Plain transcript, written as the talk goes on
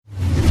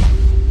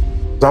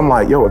So I'm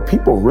like, yo, if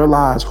people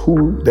realize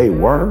who they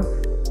were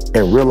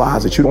and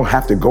realize that you don't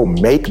have to go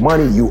make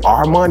money, you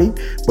are money,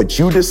 but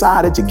you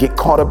decided to get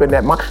caught up in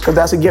that mind, because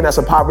that's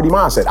a poverty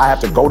mindset. I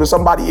have to go to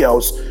somebody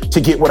else to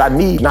get what I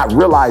need, not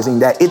realizing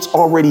that it's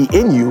already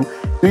in you.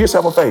 Do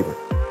yourself a favor.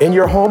 In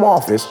your home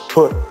office,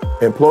 put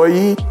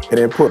employee and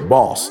then put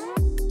boss.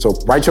 So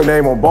write your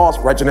name on boss,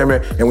 write your name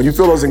in, and when you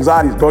feel those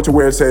anxieties, go to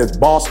where it says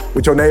boss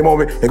with your name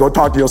on it and go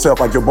talk to yourself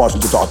like your boss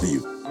used to talk to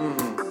you.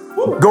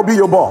 Go be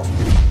your boss.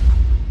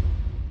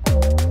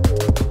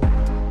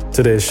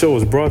 Today's show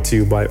is brought to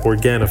you by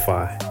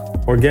Organifi.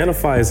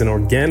 Organifi is an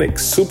organic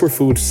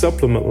superfood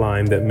supplement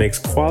line that makes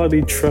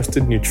quality,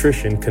 trusted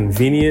nutrition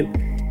convenient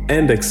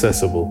and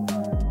accessible.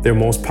 Their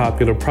most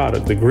popular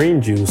product, the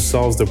green juice,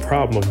 solves the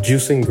problem of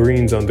juicing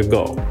greens on the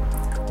go.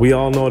 We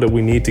all know that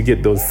we need to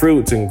get those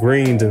fruits and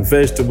greens and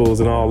vegetables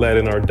and all that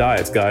in our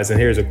diets, guys, and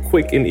here's a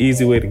quick and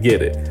easy way to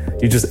get it.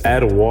 You just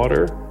add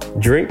water,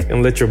 drink,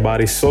 and let your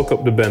body soak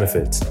up the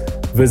benefits.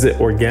 Visit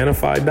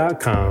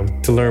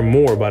Organifi.com to learn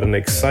more about an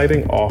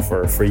exciting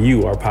offer for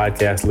you, our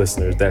podcast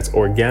listeners. That's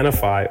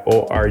Organifi,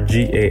 Organifi.com.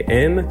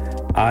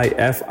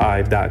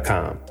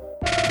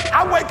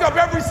 I wake up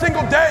every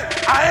single day.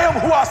 I am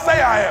who I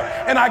say I am.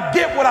 And I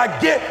get what I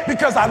get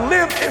because I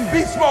live in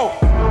beast mode.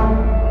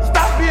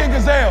 Stop being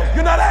gazelles.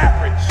 You're not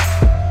average.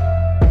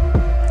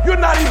 You're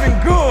not even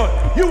good.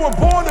 You were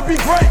born to be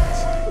great.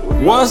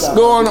 What's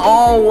going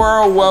on,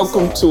 world?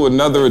 Welcome to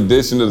another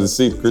edition of the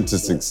Secret to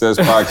Success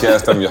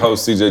podcast. I'm your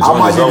host, CJ Jones. I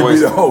might as always.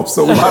 be the host,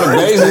 so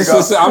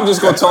I'm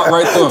just going to talk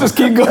right through him. Just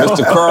keep going.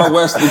 Mr. Carl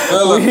Wesley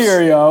Phillips. We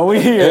here, y'all.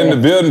 We here. In the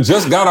building.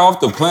 Just got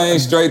off the plane,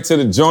 straight to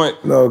the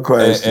joint. No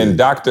question. And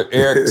Dr.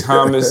 Eric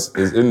Thomas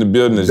is in the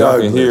building. As y'all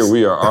can hear,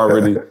 we are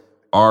already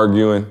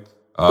arguing.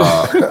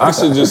 I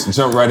should just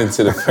jump right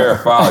into the fair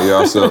foul,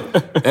 y'all. So,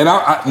 and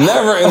I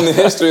never in the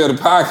history of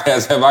the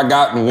podcast have I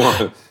gotten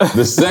one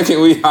the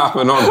second we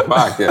hopping on the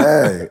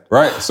podcast. Hey.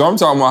 Right? So I'm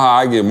talking about how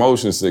I get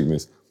motion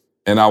sickness.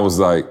 And I was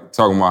like,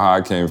 talking about how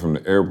I came from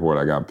the airport,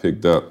 I got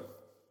picked up.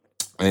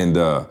 And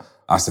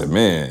I said,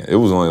 man, it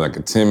was only like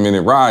a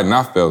 10-minute ride and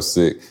I felt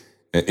sick.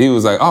 And he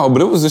was like, oh, but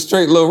it was a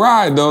straight little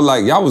ride though.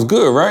 Like, y'all was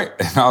good, right?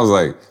 And I was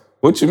like,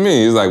 what you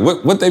mean? He's like,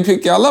 what they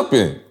pick y'all up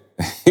in?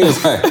 He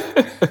was like,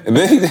 and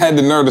then he had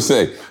the nerve to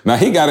say, now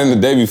he got in the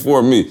day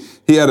before me.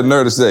 He had the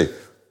nerve to say,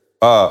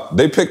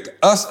 they picked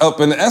us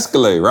up in the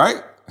Escalade,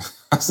 right?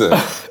 I said,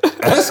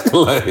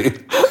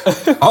 Escalade?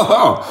 Hold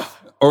on.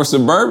 Or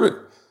Suburban?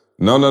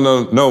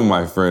 No,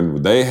 my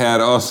friend. They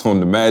had us on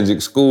the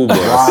Magic School Bus.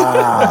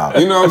 Wow.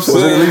 You know what I'm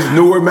saying? Was it at least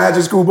newer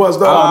Magic School Bus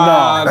though?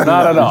 No,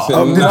 not at all.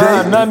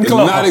 Nothing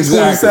close. Not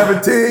exactly.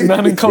 2017?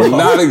 Nothing close.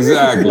 Not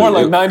exactly. More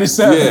like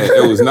 97.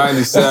 Yeah, it was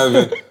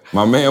 97.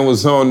 My man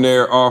was on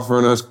there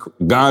offering us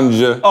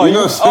ganja. Oh, you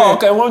know what I'm saying? Oh,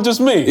 okay. Well, just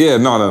me. Yeah,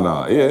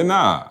 no. Yeah,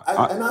 nah.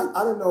 I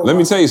don't know. Let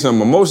me tell you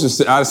something.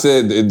 I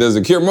said, does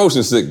it cure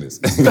motion sickness?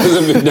 Because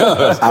if it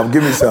does, I'll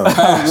give me some.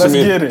 Let's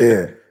get it.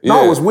 Yeah.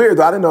 No, it was weird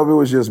though. I didn't know if it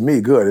was just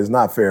me. Good. It's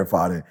not fair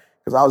fighting.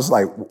 Because I was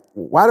like,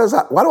 why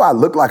do I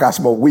look like I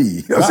smoke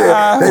weed? You know what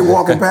I'm saying? They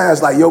walking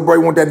past like, yo, bro,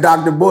 you want that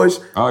Dr. Bush?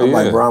 Oh, I'm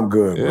like, bro, I'm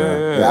good, bro.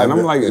 Yeah. And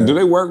I'm like, do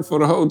they work for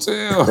the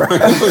hotel?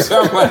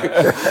 So I'm like,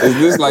 is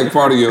this like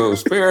part of your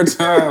spare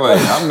time?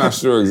 Like, I'm not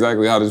sure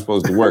exactly how this is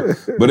supposed to work.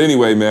 But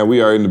anyway, man, we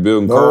are in the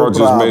building. No Carl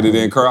problem. just made it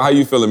in. Carl, how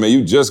you feeling, man?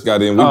 You just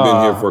got in. We've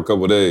been here for a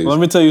couple of days. Let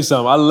me tell you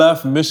something. I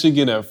left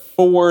Michigan at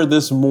 4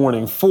 this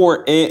morning,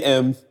 4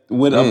 a.m.,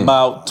 with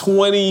about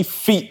 20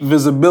 feet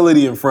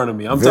visibility in front of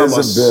me. I'm talking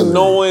about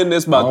snowing.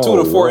 It's about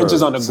 2 to 4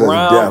 inches on the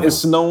ground. It's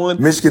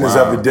snowing. Michigan is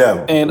of the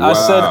devil. And I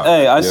said,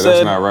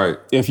 that's not right.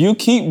 If you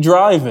keep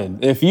driving,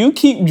 you're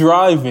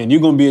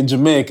going to be in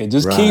Jamaica.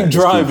 Just keep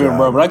driving,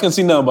 bro. But I can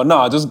see nothing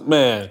but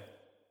man,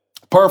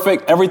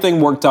 perfect. Everything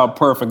worked out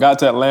perfect. Got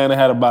to Atlanta,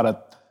 had about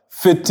a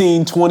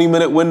 15,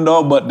 20-minute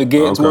window, but the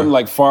gates weren't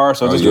like far,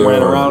 so I just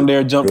ran around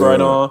there, jumped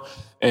right on.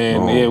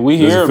 And we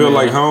here, Does it feel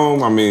man. like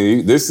home? I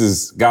mean, this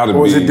has got to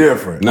be is it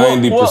different?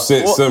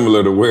 90%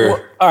 similar to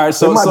where... all right,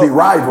 so... There might be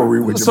rivalry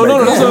with Jamaica. So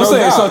no, that's what I'm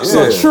saying. doubt.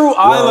 So true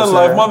island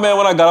life. saying? My man,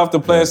 when I got off the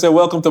plane, said,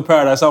 welcome to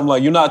paradise. I'm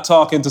like, you're not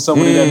talking to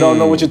somebody that don't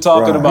know what you're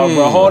talking about,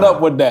 bro. Hold up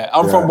with that.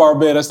 I'm from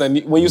Barbados,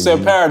 and when you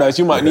say paradise,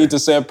 you might need to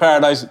say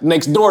paradise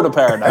next door to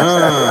paradise. You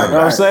know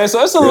what I'm saying?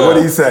 So it's a little... What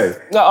did he say?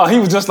 He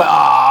was just like,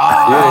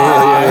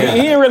 He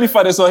ain't really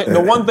fighting. So the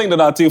one thing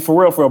that I tell you,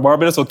 for real,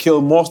 Barbados will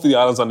kill most of the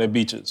islands on their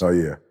beaches. Oh,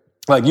 yeah.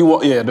 Like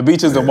the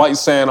beaches, the white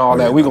sand, all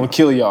that. We gonna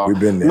kill y'all. We've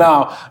been there.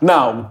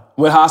 Now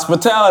with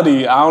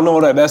hospitality, I don't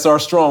know that's our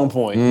strong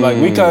point. Like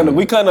we kind of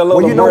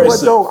Well, you know what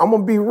though? I'm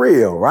gonna be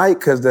real, right?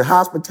 Because the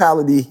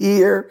hospitality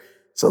here,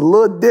 it's a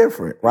little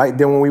different, right,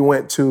 than when we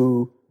went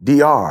to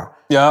DR.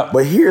 Yeah.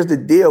 But here's the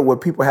deal: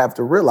 what people have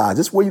to realize.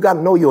 This is where you got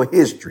to know your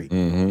history.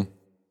 Mm-hmm.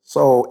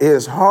 So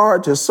it's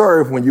hard to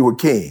serve when you were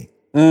king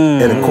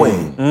and a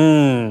queen,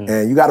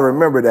 and you got to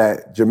remember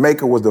that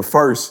Jamaica was the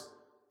first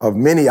of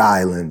many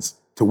islands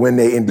to win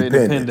their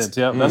independence.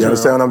 Yeah, you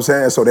understand what I'm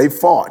saying? So they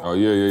fought for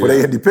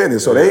their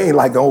independence. So they ain't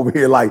like over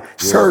here like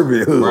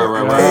serving hood.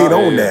 Right. They ain't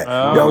on that.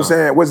 You know what I'm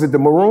saying? Was it the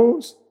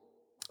Maroons?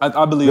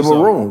 I believe the so.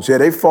 Maroons. Yeah,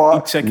 they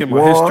fought. Checking my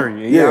won.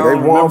 history. Yeah, I they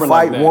don't won, remember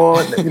fight, like that.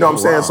 won. You know what I'm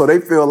saying? So they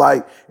feel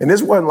like, and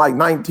this wasn't like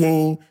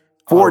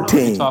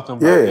 1914. talking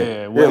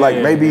about, like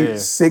maybe yeah.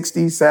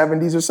 60s,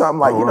 70s or something.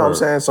 Like, you know what I'm word.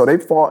 saying? So they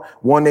fought,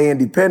 won their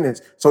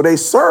independence. So they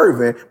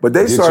serving, but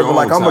they Get your serving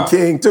like own I'm a time.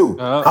 king too.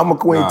 I'm a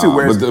queen too.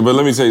 Whereas, but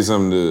let me tell you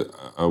something.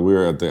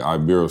 We're at the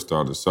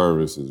Iberostar. The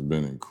service has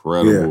been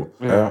incredible.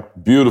 Yeah.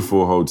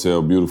 Beautiful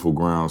hotel, beautiful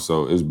ground.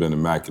 So it's been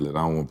immaculate. I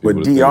don't want people but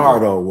to think DR that.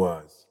 though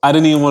was. I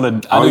didn't even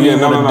want to. I Oh, didn't yeah,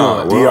 even no, want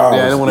no, to do no. it. DR I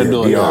didn't want to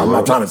do it. DR. I'm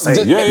not trying to say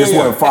this yeah.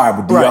 wasn't fire,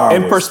 but DR Right.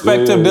 In was.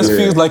 perspective, this yeah.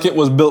 feels like it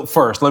was built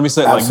first. Let me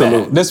say it like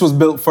Absolutely. that. This was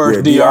built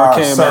first. Yeah, DR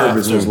came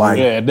service after. was like,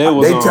 yeah, they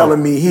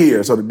telling me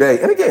here. So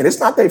today, and again, it's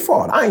not their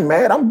fault. I ain't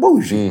mad. I'm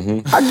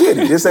bougie. I get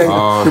it. This ain't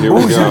Oh, the here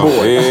we bougie go.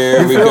 boy.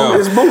 Here You we feel go. me?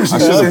 It's bougie. I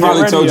should have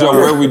probably told y'all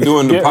where we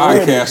doing the Get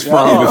ready. podcast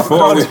from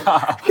before we You know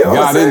what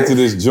got I'm saying? into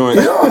this joint.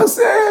 You know what I'm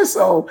saying?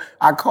 So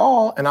I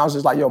called and I was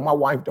just like, yo, my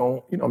wife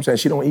don't, you know what I'm saying?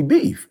 She don't eat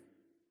beef.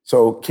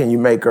 So can you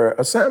make her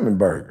a salmon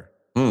burger?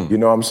 You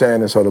know what I'm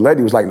saying? And so the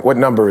lady was like, what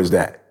number is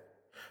that?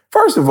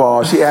 First of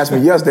all, she asked me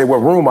yesterday what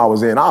room I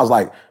was in. I was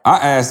like, I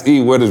asked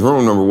E what his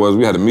room number was.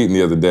 We had a meeting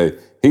the other day.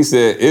 He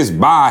said, it's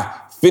by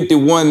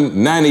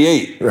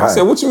 5198. I Right.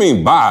 said, what you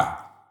mean by?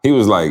 He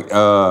was like,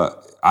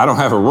 I don't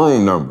have a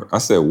room number. I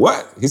said,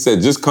 what? He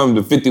said, just come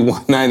to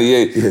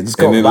 5198 just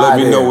go and then by let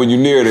me there. know when you're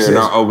near there and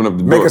Just I'll open up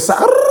the make door. a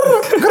sound.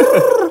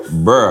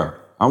 Bruh,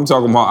 I'm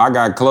talking about I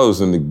got close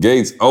and the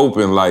gates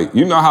open like,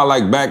 you know how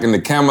like back in the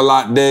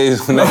Camelot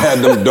days when they had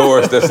them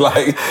doors that's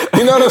like,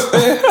 you know what I'm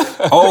saying?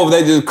 Oh,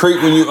 they just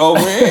creak when you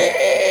open.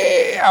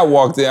 I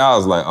walked in, I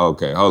was like,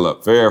 okay, hold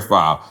up, fair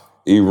foul.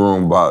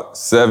 E-room about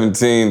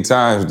 17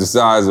 times the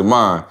size of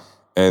mine.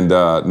 And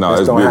no,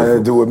 it's don't beautiful. have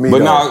to do with me, But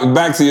though. now,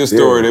 back to your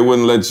story, Yeah. they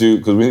wouldn't let you,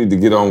 because we need to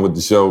get on with the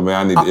show, man.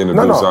 I need to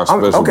introduce our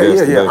special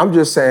guest today. I'm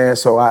just saying,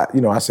 so I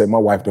said my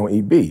wife don't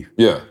eat beef.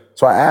 Yeah.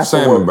 So I asked her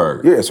Salmon what,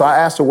 burger. Yeah, so I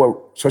asked her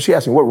so she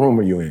asked me, what room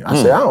are you in? I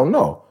said, I don't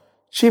know.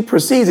 She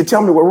proceeds to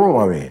tell me what room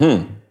I'm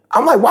in.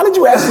 I'm like, why did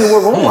you ask me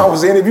what room I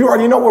was in if you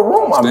already know what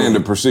room I'm in?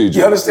 Standard procedure.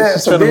 You understand?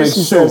 So Trying to then make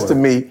she sure. says to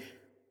me,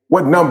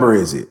 what number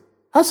is it?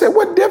 I said,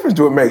 what difference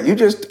do it make? I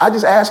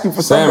just asked you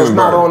for something that's Salmon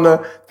not burger. on the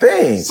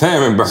thing.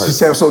 Salmon burger. She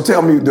said, so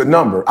tell me the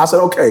number. I said,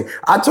 okay,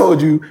 I told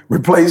you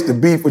replace the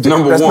beef with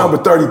Number that's one.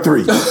 number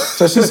 33.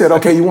 So she said,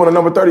 okay, you want a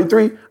number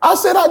 33? I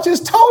said, I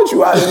just told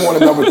you I didn't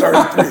want a number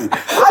 33.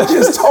 I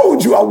just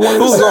told you I wanted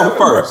Who's a salmon on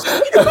first?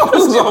 burger. You know what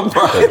I'm Who's saying? on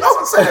first? You know what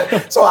I'm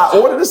saying? So I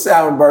ordered a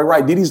salmon burger,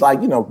 right? Didi's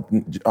like,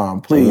 please. I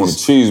want a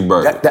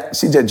cheeseburger.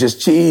 She said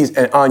just cheese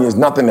and onions,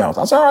 nothing else.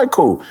 I said, all right,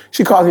 cool.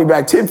 She calls me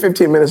back 10,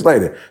 15 minutes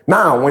later.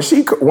 Now,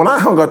 when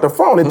I hung up the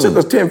phone, it took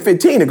us 10,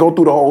 15 to go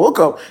through the whole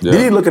hookup. Yeah.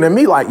 Didi looking at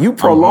me like, you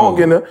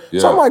prolonging the... Yeah.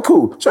 So I'm like,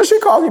 cool. So she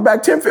calls me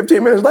back 10,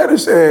 15 minutes later and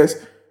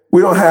says,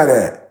 we don't have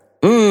that.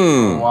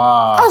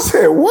 Wow. I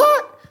said,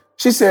 what?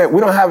 She said, we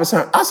don't have a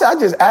salmon. I said, I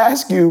just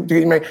asked you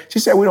to make... She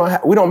said, we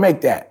don't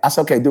make that. I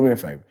said, okay, do me a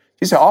favor.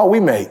 She said, all we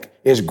make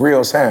is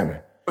grilled salmon.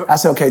 I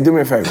said, okay, do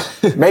me a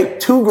favor. Make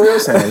 2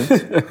 grilled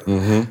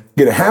salmon,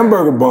 get a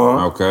hamburger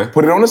bun, Okay.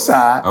 put it on the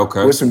side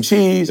Okay. with some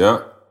cheese,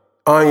 Yeah,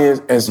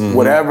 onions, and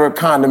whatever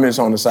condiments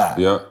on the side.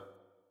 yeah.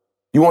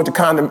 You want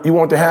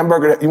the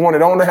hamburger, you want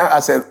it on the I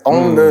said,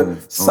 on the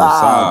side,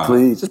 side.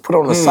 please. Just put it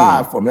on the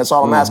side for me. That's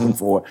all I'm asking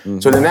for.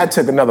 So then that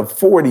took another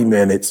 40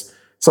 minutes.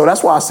 So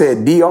that's why I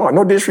said DR,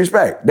 no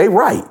disrespect. They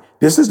right.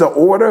 This is the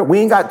order. We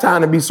ain't got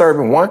time to be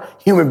serving one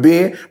human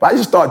being. But I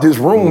just thought this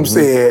room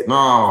said,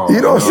 No,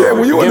 you know what I'm saying?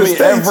 When you in Give the me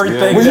States,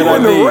 everything when you that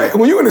in I the need.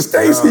 when you in the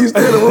States, you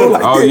stay in the room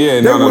like Oh, that.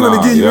 yeah, They're willing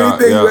to give you yeah,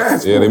 anything you yeah.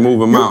 ask for. Yeah, they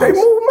moving mountains. They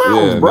move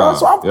mountains, Yeah, bro. nah,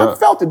 So I yeah.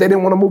 felt that they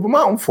didn't want to move a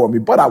mountain for me,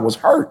 but I was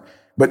hurt.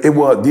 But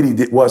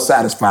Didi was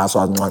satisfied, so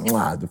I was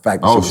like, the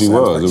fact that Oh, she she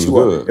was was. satisfied. It was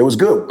good. It was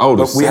good. Oh,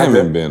 the But we had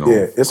salmon to- been on Yeah,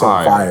 it's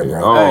on fire,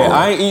 bro. Oh. Hey,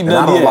 I ain't eating And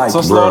I nothing don't yet, like so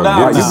it. slow Bro, down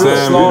get the now.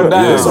 salmon. Slow Yeah,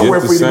 down. There's somewhere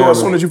get for you to the go as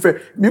salmon. soon as you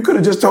finish. You could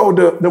have just told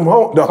the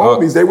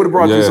homies, they would have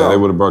brought you Yeah, something. they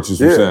would have brought you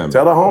some Yeah, salmon.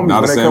 tell the homies Not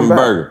a when they salmon come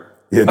back. burger.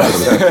 Yeah,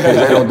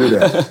 they don't do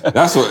that.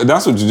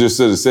 That's what you just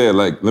should have said.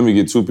 Like, let me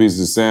get 2 pieces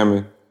of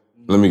salmon.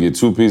 Let me get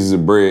 2 pieces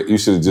of bread. You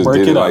should have just Break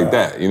did it it up. like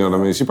that. You know what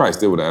I mean? She probably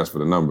still would have asked for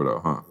the number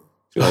though, huh?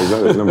 She's like, is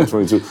that number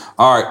 22?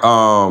 All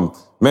right,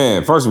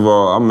 man, first of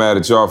all, I'm mad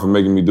at y'all for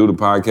making me do the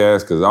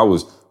podcast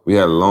because we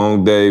had a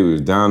long day. We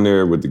was down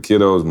there with the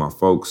kiddos. My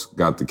folks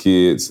got the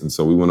kids. And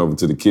so we went over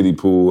to the kiddie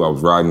pool. I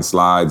was riding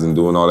slides and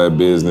doing all that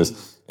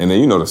business. And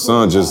then, the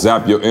sun just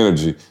zapped your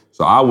energy.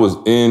 So I was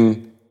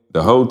in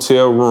the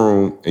hotel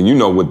room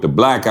and, with the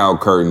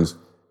blackout curtains,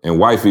 and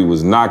wifey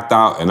was knocked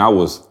out and I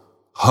was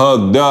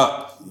hugged up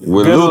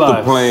with Good Luther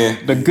life.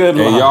 playing. The good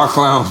and life. y'all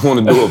clowns want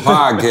to do a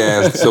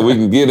podcast so we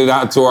can get it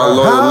out to our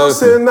loyal House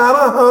listeners. and not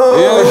a home.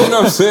 Yeah, you know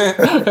what I'm saying?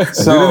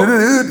 So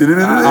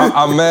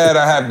I'm mad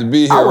I have to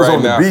be here I was right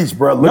on the now. beach,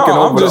 bro, looking I'm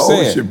over just the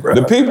saying, ocean, bro.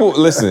 the people,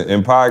 listen,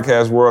 in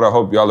podcast world, I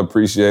hope y'all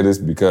appreciate this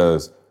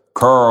because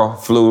Carl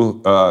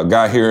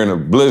got here in a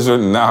blizzard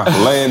and now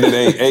landed,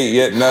 ain't ate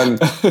yet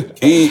nothing.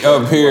 He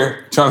up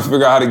here trying to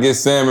figure out how to get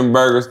salmon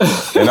burgers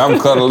and I'm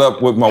cuddled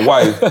up with my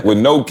wife with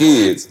no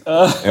kids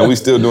and we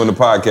still doing the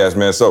podcast,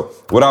 man. So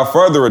without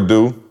further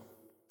ado,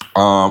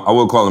 I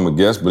would call him a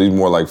guest, but he's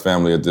more like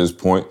family at this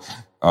point.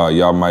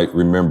 Y'all might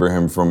remember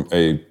him from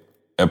a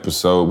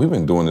episode. We've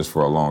been doing this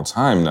for a long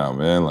time now,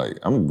 man. Like,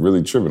 I'm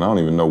really tripping. I don't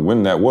even know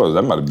when that was.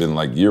 That might have been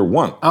like year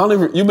 1.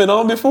 You been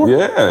on before?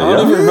 Yeah, I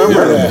don't even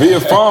remember that. Via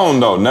phone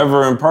though,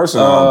 never in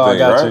person. I don't think,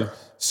 got right? you.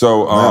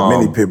 So Not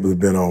many people have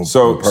been on.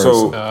 So in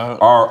person.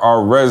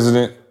 our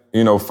resident,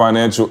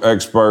 financial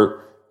expert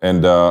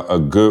and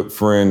a good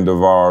friend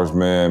of ours,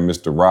 man,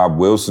 Mr. Rob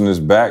Wilson is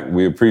back.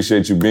 We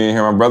appreciate you being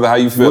here, my brother. How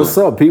you feeling? What's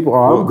up, people?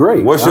 Oh, I'm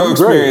great. What's your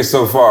experience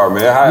so far,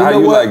 man? How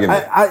you liking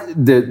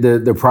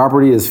it? The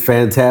property is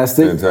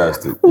fantastic.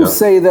 Fantastic. We'll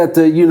say that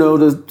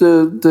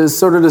the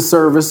sort of the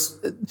service,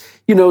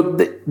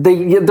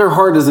 their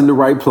heart is in the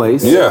right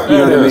place. Yeah, you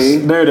know what I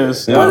mean. There it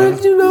is. Yeah.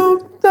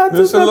 But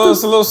It's a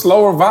little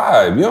slower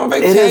vibe. You on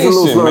vacation, it is a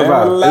little slower man.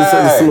 vibe. Relax.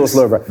 It's a little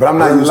slower vibe. But I'm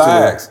not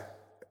Relax. used to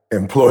the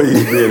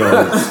employees being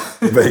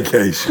on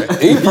vacation.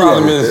 He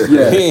problem is he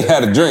ain't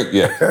had a drink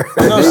yet. You know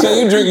what I'm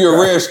saying? You drink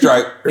your Red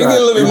Stripe, you get a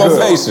little bit more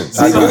patience.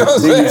 You know what I'm Then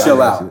saying? you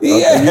chill out. Yeah.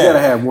 Okay, you gotta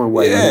have one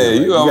way. Yeah,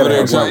 you over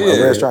there trying.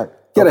 Yeah, Red Stripe.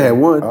 Gotta have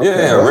one.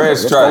 Yeah, Red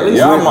Stripe.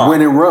 Yeah,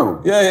 When in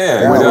Rome.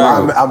 Yeah.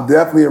 Well, I'm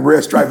definitely in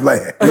Red Stripe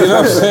land. You know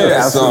what I'm saying?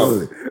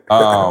 Absolutely.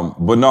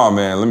 But no,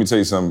 man, let me tell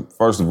you something.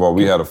 First of all,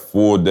 we had a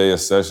full day of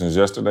sessions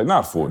yesterday.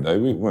 Not full day.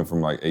 We went from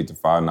like 8 to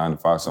 5, 9 to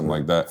 5, something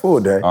like that. Full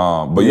day.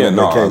 But You're yeah, on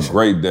a vacation.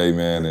 great day,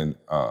 man. And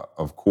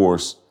of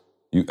course,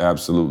 you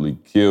absolutely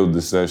killed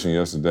the session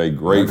yesterday.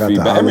 Great got the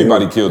feedback. hallelujah.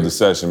 Everybody killed the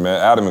session, man.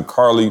 Adam and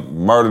Carly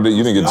murdered it.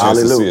 You didn't get a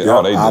chance to see it. Hallelujah.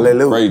 Oh, they did a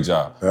Hallelujah. great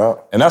job. Yeah.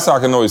 And that's how I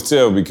can always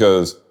tell,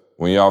 because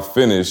when y'all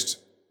finished,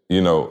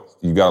 you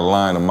got a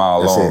line a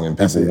mile That's long it. and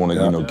That's people it.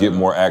 want to, Yeah. get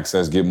more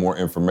access, get more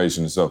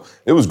information. So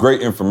it was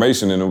great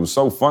information, and it was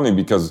so funny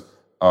because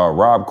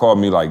Rob called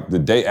me like the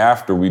day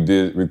after we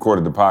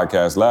recorded the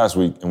podcast last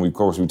week, and of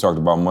course we talked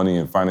about money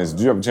and finance.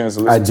 Did you have a chance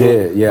to listen to it?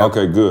 I did, yeah.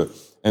 Okay, good.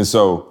 And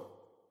so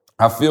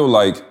I feel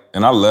like,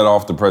 and I let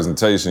off the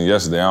presentation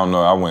yesterday. I don't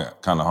know, I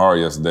went kind of hard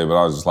yesterday, but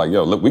I was just like,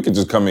 yo, look, we could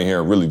just come in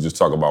here and really just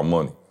talk about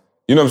money.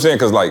 You know what I'm saying?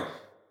 Because like,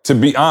 to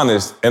be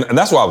honest, and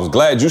that's why I was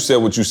glad you said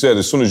what you said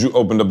as soon as you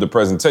opened up the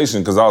presentation,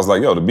 because I was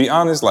like, yo, to be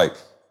honest, like,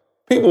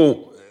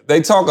 people,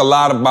 they talk a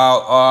lot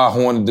about, I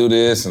want to do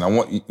this,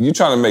 and you're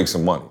trying to make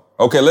some money.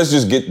 Okay, let's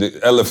just get the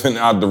elephant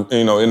out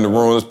in the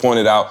room, let's point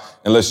it out,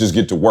 and let's just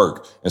get to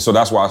work. And so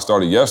that's why I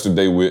started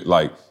yesterday with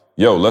like,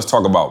 yo, let's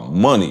talk about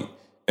money.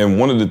 And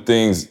one of the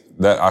things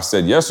that I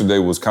said yesterday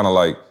was kind of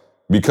like,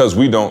 because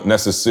we don't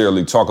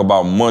necessarily talk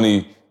about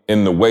money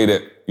in the way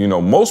that,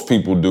 most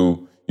people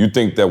do, you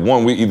think that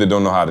one, we either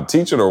don't know how to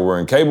teach it or we're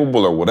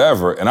incapable or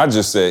whatever. And I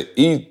just said,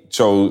 he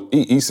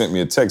sent me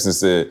a text and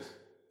said,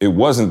 it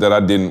wasn't that I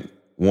didn't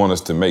want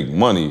us to make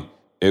money.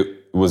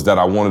 It was that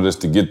I wanted us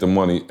to get the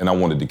money and I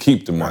wanted to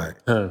keep the money.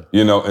 Right.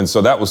 And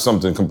so that was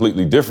something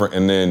completely different.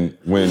 And then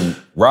when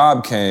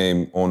Rob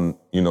came on,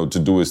 to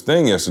do his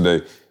thing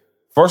yesterday,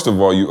 first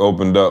of all, you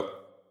opened up,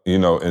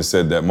 and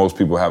said that most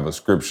people have a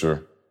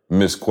scripture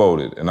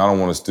misquoted. And I don't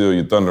want to steal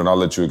your thunder, and I'll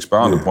let you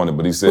expound upon it.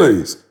 But he said,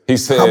 Please. He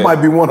said, I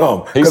might be one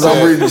of them because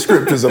I'm reading the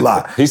scriptures a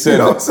lot. He said, You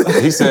know what I'm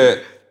saying? he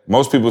said,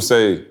 most people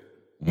say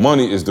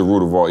money is the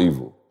root of all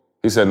evil.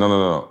 He said,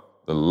 no.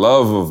 The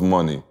love of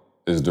money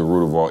is the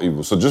root of all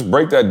evil. So just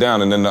break that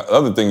down. And then the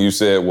other thing you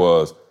said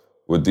was,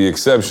 with the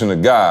exception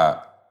of God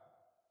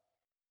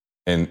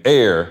and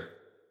air,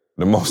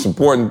 the most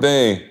important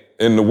thing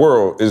in the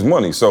world is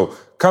money. So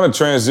kind of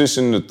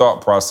transition the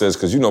thought process,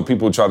 because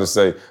people try to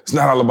say, it's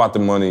not all about the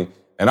money.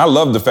 And I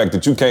love the fact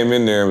that you came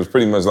in there and was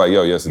pretty much like,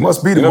 yo, yes, it Must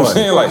is. be the You know what I'm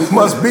money. saying? Like,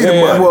 Must be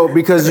the money. Well,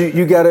 because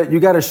you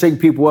gotta shake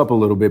people up a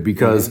little bit,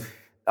 because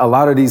a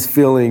lot of these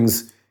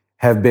feelings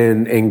have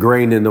been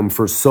ingrained in them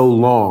for so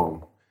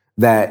long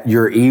that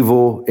you're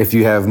evil if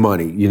you have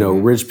money.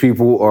 Rich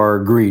people are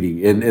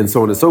greedy and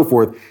so on and so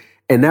forth.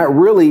 And that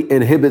really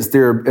inhibits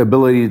their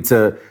ability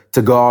to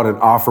go out and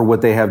offer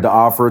what they have to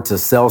offer, to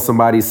sell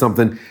somebody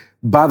something.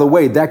 By the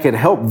way, that can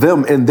help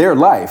them in their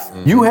life.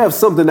 You have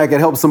something that can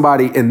help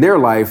somebody in their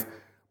life,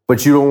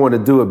 but you don't want to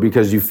do it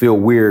because you feel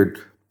weird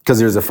because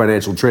there's a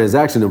financial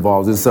transaction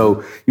involved. And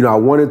so, I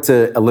wanted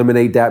to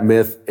eliminate that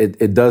myth.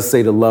 It does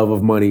say the love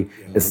of money.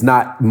 It's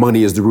not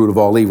money is the root of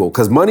all evil,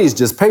 because money is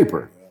just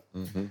paper.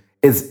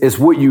 It's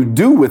what you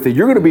do with it.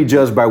 You're going to be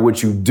judged by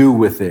what you do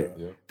with it.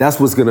 That's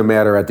what's going to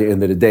matter at the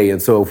end of the day.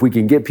 And so if we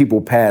can get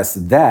people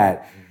past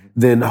that,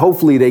 then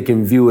hopefully they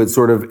can view it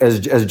sort of as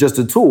just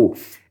a tool.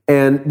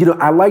 And,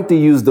 I like to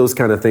use those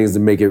kind of things to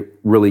make it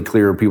really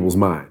clear in people's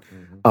mind.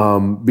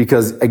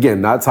 Because,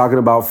 again, not talking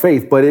about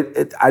faith,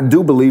 but I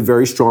do believe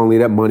very strongly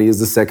that money is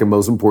the second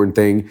most important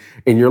thing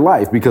in your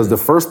life, because the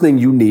first thing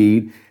you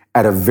need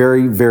at a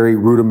very, very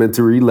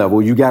rudimentary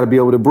level, you got to be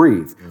able to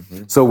breathe.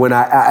 So when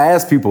I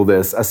ask people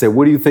this, I said,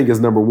 what do you think is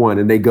number one?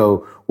 And they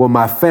go, well,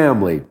 my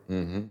family.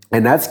 And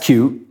that's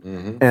cute.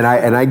 And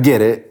I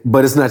get it,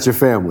 but it's not your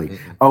family.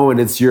 Oh, and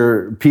it's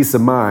your peace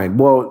of mind.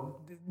 Well,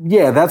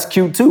 yeah, that's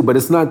cute too, but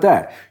it's not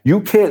that.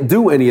 You can't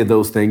do any of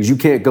those things. You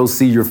can't go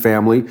see your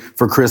family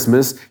for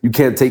Christmas. You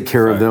can't take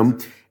care of them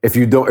if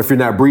you're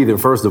not breathing,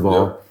 first of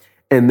all.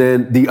 And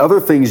then the other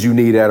things you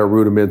need at a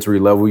rudimentary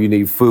level, you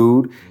need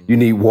food, you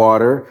need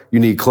water, you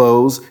need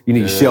clothes, you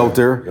need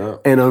shelter.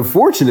 And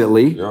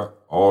unfortunately,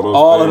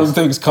 all of those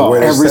things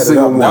cost. Every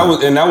single one.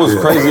 That was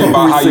crazy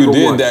about how you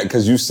did that,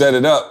 because you set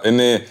it up, and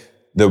then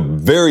the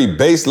very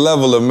base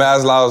level of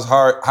Maslow's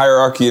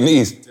hierarchy of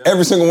needs,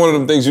 every single one of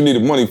them things you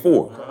needed money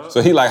for.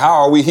 So he like, how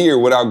are we here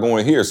without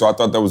going here? So I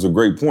thought that was a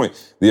great point.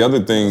 The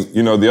other thing,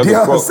 the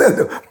other quote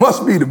said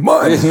must be the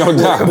money. No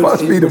doubt. It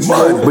must be the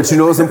money. But you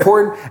know what's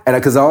important? And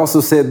because I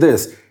also said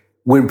this,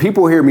 when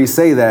people hear me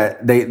say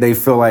that, they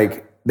feel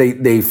like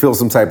they feel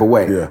some type of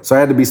way. Yeah. So I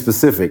had to be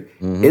specific.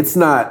 It's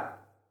not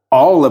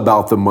all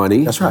about the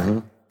money. That's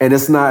right. And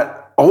it's not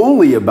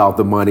only about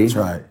the money. That's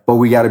right. But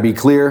we got to be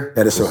clear.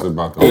 That is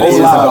about the It is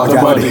about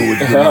the money.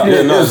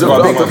 it's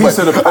about a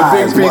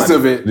big piece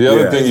of it. The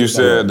other thing you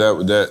said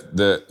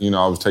that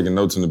I was taking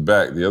notes in the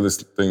back. The other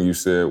thing you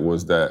said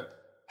was that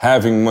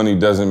having money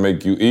doesn't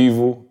make you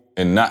evil,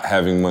 and not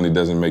having money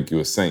doesn't make you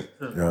a saint.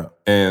 Yeah.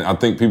 And I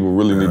think people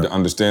really need to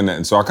understand that.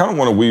 And so I kind of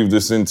want to weave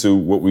this into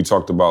what we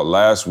talked about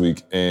last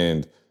week,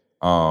 and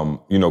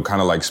kind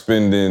of like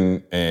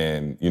spending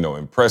and,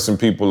 impressing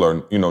people,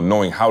 or,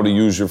 knowing how to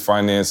use your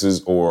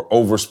finances, or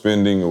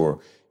overspending, or,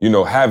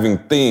 having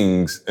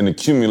things and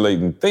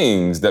accumulating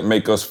things that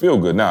make us feel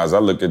good. Now, as I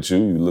look at you,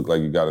 you look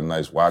like you got a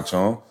nice watch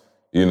on.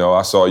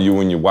 I saw you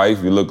and your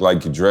wife, you look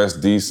like you dress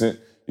decent.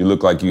 You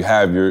look like you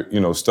have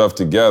your, stuff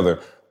together.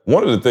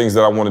 One of the things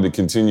that I wanted to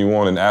continue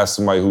on and ask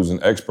somebody who's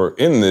an expert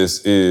in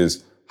this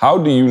is, how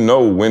do you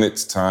know when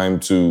it's time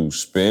to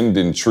spend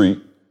and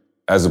treat,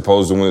 as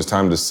opposed to when it's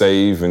time to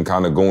save and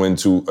kind of go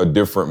into a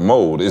different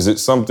mode? Is it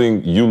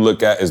something you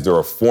look at? Is there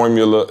a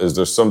formula? Is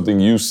there something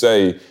you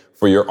say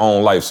for your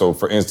own life? So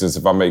for instance,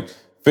 if I make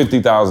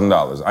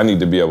 $50,000, I need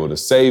to be able to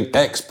save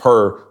X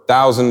per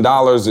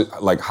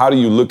 $1,000. Like, how do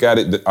you look at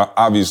it?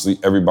 Obviously,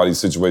 everybody's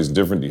situation is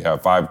different. Do you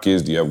have 5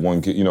 kids? Do you have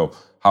 1 kid?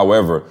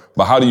 However,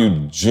 but how do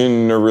you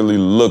generally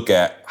look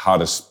at how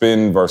to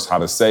spend versus how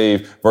to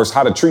save versus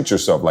how to treat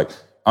yourself? Like,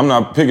 I'm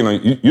not picking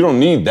on you. You don't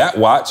need that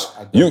watch.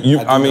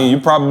 You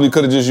probably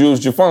could have just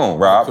used your phone,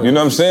 Rob. You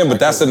know what I'm saying?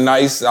 But that's a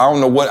nice, I don't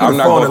know what, I'm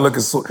not going to look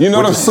at suit. You know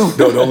what I'm saying? Suit,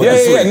 though, don't look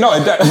yeah. No,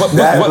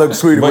 that looks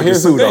sweeter with the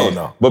suit on,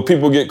 though. But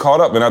people get caught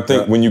up. And I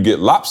think when you get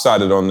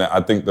lopsided on that, I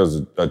think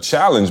there's a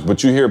challenge.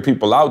 But you hear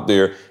people out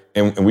there,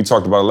 and we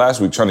talked about it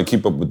last week, trying to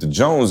keep up with the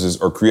Joneses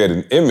or create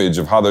an image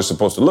of how they're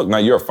supposed to look. Now,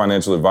 you're a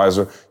financial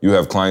advisor. You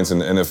have clients in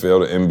the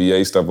NFL, the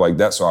NBA, stuff like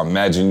that. So I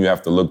imagine you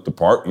have to look the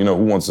part. Who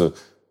wants a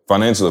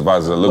financial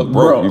advisor that look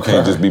broke? You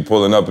can't just be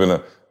pulling up in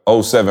a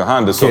 07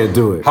 Honda. So can't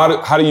do it.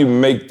 How do you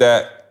make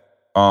that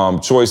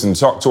choice, and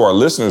talk to our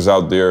listeners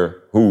out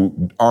there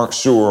who aren't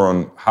sure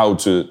on how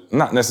to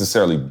not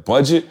necessarily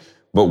budget,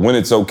 but when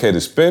it's okay to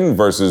spend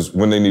versus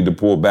when they need to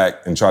pull back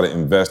and try to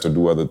invest or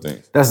do other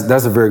things?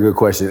 That's a very good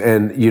question.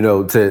 And,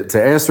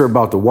 to answer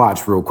about the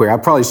watch real quick, I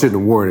probably shouldn't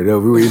have worn it.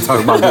 We were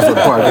talking about this on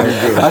the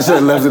podcast. I should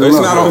have left it alone.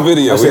 It's not on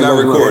video. We're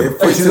not recording.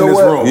 But you know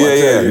what?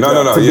 Yeah.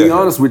 No. To be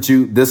honest with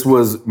you, this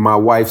was my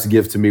wife's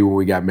gift to me when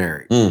we got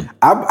married.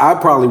 I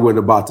probably wouldn't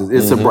have bought this.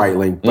 It's a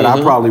Breitling, but I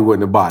probably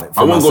wouldn't have bought it for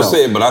I won't myself. go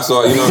say it, but I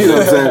saw, you know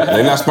what I'm saying?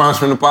 They're not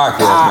sponsoring the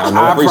podcast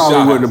now. I probably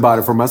wouldn't have bought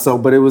it for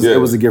myself, but it was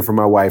a gift from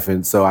my wife,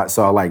 and so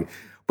I like it.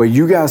 But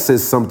you guys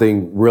said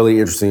something really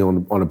interesting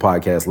on the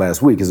podcast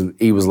last week. Because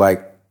he was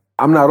like,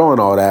 "I'm not on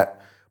all that,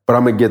 but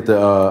I'm gonna get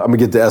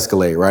the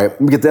Escalade, right? I'm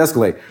gonna get the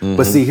Escalade."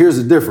 But see, here's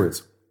the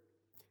difference.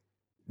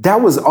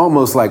 That was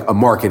almost like a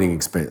marketing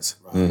expense.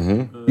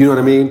 You know what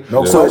I mean?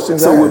 No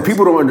questions so when asked.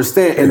 people don't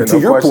understand, and to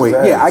your point,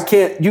 I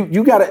can't.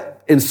 You gotta,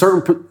 in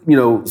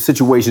certain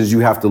situations, you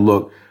have to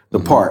look the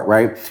part,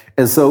 right?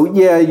 And so,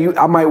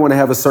 I might want to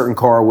have a certain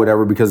car or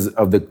whatever because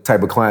of the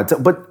type of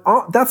clientele, but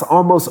that's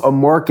almost a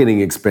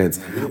marketing expense.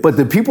 But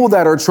the people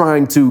that are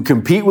trying to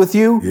compete with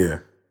you,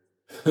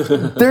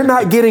 they're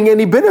not getting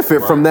any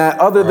benefit from that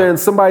other than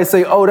somebody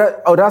say,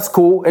 that's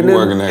cool. And You're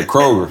then working at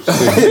Kroger.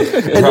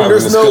 and then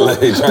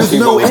there's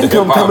no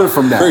income coming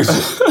from that.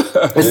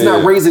 It's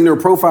not raising their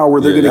profile where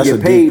they're going to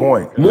get paid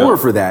more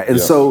for that. And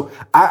so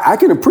I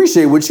can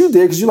appreciate what you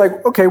did, because you're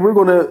like, okay, we're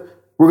going to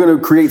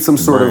create some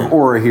sort of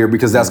aura here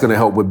because that's going to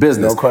help with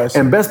business. No question.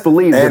 And best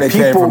believe and that it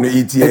people came from the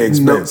ETA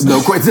expense. No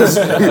question.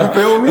 You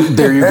feel me?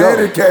 There you go.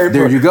 And it came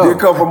there you go. It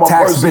come from my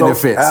tax personal,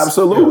 benefits.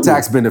 Absolutely.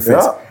 Tax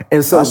benefits. Yeah.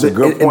 And so That's a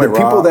good point, and the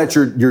people Rob. that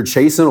you're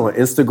chasing on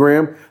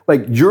Instagram,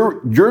 like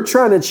you're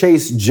trying to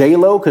chase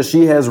J-Lo because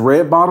she has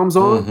red bottoms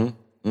on.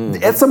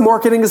 It's a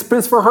marketing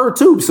expense for her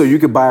too. So you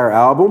could buy her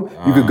album,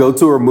 you could go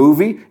to her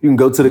movie, you can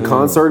go to the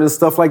concert and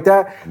stuff like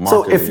that.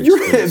 So if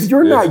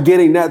you're not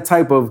getting that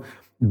type of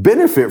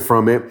benefit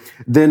from it,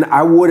 then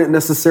I wouldn't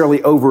necessarily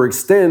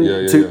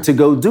overextend to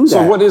go do that.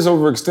 So what is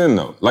overextend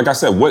though? Like I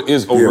said, what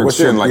is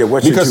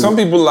overextend? Because some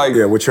people they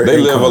income.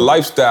 live a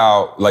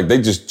lifestyle, like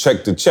they just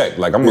check to check.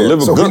 Like I'm gonna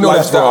live a good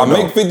lifestyle. I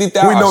make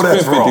 50,000. We know I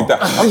that's spend wrong.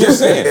 50,000. I'm just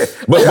saying.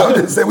 I'm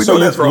just saying we know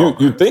that's wrong.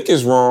 You think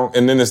it's wrong,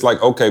 and then it's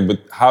like, okay, but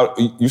how?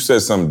 You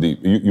said something deep.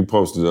 You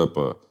posted up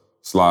a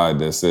slide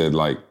that said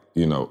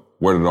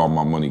where did all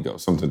my money go?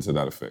 Something to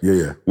that effect.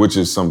 Yeah. Which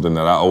is something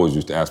that I always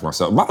used to ask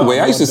myself. By the way,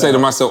 I used to say to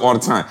myself all the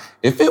time,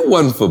 if it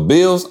wasn't for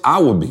bills,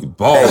 I would be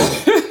balling.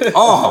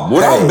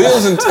 Without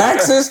bills and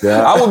taxes,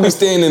 I would be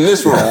staying in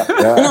this room. You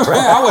know what I'm saying?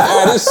 I would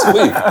have this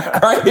suite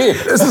right here.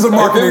 This is a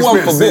marketing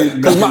expense.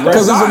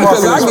 Because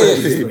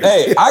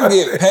I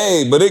get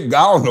paid, but I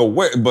don't know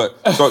where. But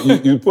so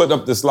you put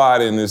up the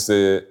slide and it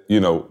said,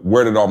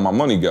 where did all my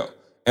money go?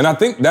 And I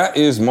think that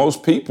is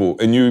most people,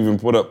 and you even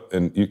put up,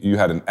 and you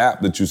had an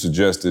app that you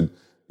suggested,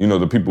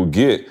 the people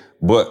get,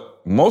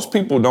 but most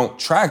people don't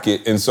track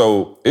it, and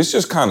so it's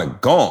just kind of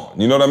gone.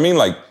 You know what I mean?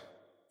 Like,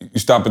 you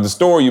stop at the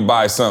store, you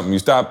buy something, you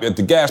stop at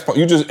the gas pump,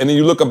 and then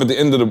you look up at the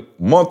end of the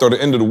month or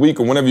the end of the week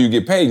or whenever you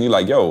get paid, and you're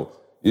like, yo,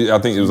 I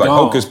think it was like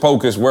Hocus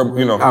Pocus, where,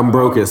 I'm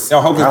brokest.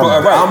 Hocus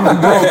Pocus, right.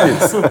 I'm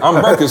brokest.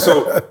 I'm brokest.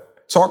 So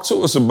talk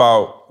to us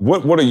about,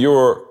 what are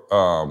your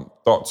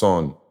thoughts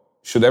on,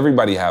 should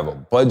everybody have a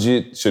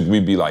budget? Should we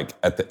be like,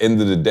 at the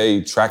end of the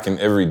day, tracking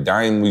every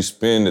dime we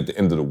spend at the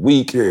end of the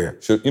week? Yeah.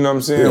 You know what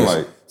I'm saying? Yeah.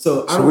 Like,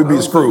 So we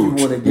be Scrooge.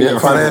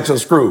 Financial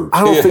Scrooge.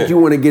 I don't think you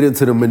want to get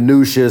into the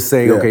minutia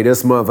saying, okay,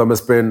 this month I'm going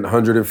to spend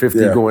 150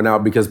 going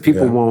out, because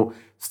people won't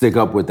stick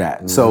up with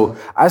that. So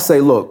I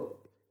say, look,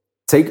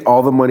 take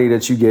all the money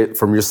that you get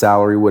from your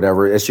salary,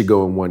 whatever, it should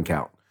go in one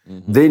account.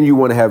 Then you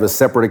want to have a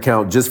separate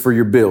account just for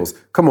your bills.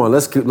 Come on,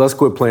 let's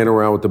quit playing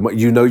around with the money.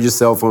 Your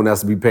cell phone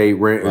has to be paid,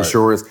 rent,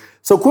 insurance.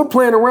 So quit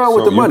playing around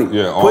with the money.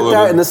 Put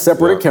that in a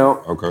separate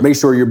account. Okay. Make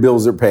sure your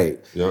bills are paid.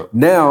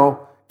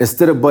 Now,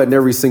 instead of butting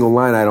every single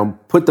line item,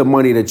 put the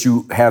money that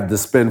you have to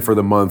spend for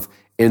the month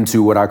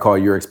into what I call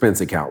your expense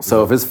account.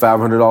 So if it's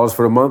 $500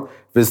 for the month,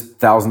 if it's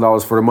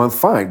 $1,000 for the month,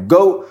 fine.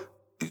 Go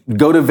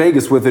to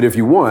Vegas with it if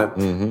you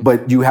want,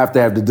 but you have to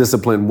have the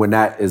discipline when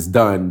that is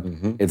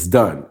done. It's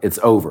done. It's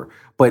over.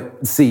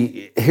 But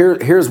see,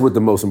 here's what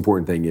the most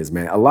important thing is,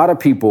 man. A lot of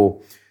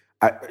people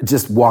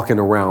just walking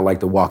around like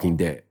the Walking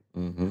Dead.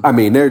 I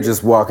mean, they're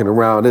just walking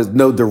around. There's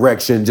no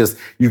direction. Just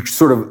you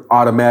sort of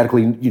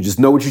automatically, you just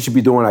know what you should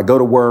be doing. I go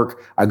to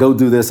work. I go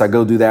do this. I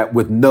go do that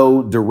with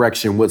no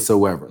direction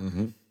whatsoever.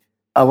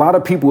 A lot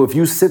of people, if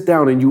you sit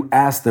down and you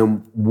ask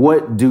them,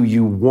 what do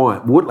you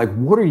want?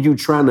 What are you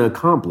trying to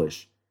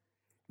accomplish?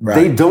 Right.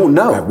 They don't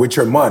know. Right. With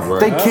your money.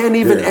 They can't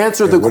even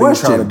answer the question. What are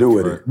you trying to do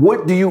with it?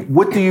 What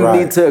do you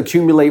need to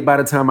accumulate by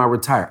the time I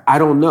retire? I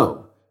don't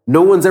know.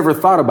 No one's ever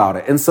thought about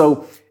it. And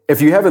so if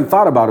you haven't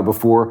thought about it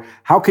before,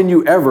 how can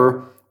you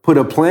ever put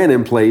a plan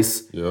in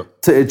place to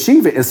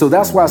achieve it? And so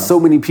that's why so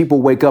many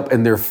people wake up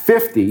and they're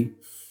 50.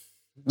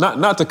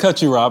 Not to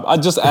cut you, Rob. I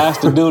just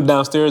asked the dude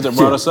downstairs that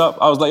brought us up.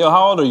 I was like, yo,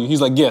 how old are you?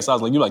 He's like, yes. I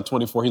was like, you're like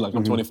 24. He's like,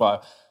 I'm 25.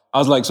 I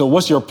was like, so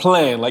what's your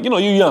plan? Like, you're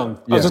young.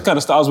 I was just kind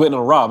of, I was waiting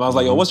on Rob. I was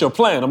like, yo, what's your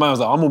plan? And I was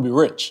like, I'm going to be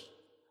rich.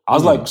 I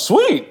was like,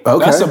 sweet.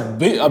 Okay. That's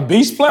a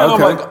beast plan.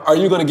 Okay. I'm like, are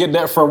you going to get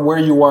that from where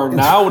you are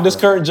now with this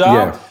current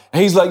job?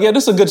 And he's like, yeah,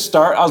 this is a good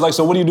start. I was like,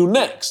 so what do you do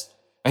next?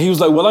 And he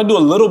was like, well, I do a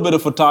little bit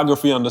of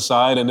photography on the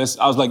side. And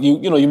I was like,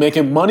 you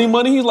making money?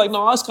 He's like,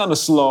 no, that's kind of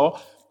slow.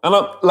 And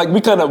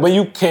when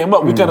you came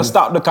up, we kind of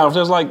stopped the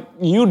conversation. Like,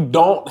 you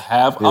don't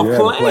have a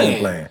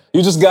plan.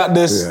 You just got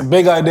this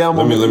big idea.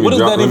 What does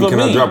that even mean? Can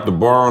I drop the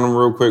bar on him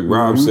real quick?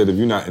 Rob said, if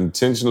you're not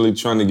intentionally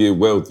trying to get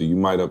wealthy, you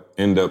might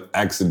end up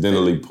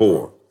accidentally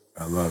poor.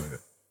 I love it.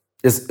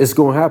 It's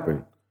going to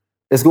happen.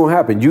 It's going to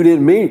happen. You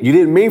didn't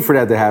mean for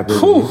that to happen.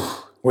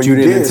 Well, you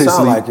didn't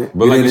intentionally like it.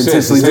 But like you said,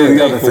 it's the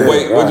same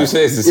thing. What you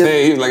say is the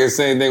same. He was like, it's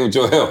the same thing with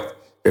your health.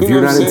 If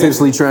you're not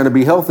intentionally trying to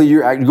be healthy,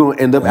 you're going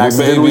to end up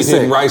accidentally sick. You may be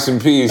hitting rice and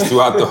peas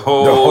throughout the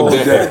whole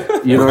day.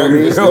 You know what I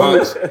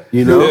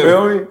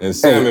mean? And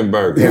salmon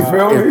burgers.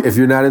 If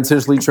you're not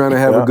intentionally trying to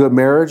have a good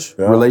marriage,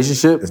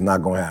 relationship, it's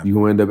not going to happen. You're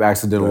going to end up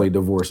accidentally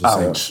divorced.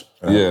 Ouch.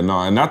 Yeah, no,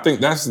 and I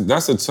think that's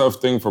a tough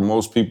thing for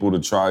most people to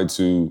try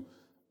to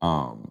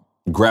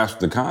grasp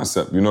the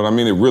concept. You know what I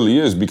mean? It really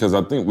is, because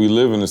I think we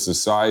live in a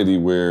society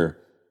where,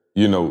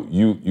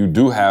 you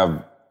do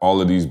have all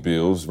of these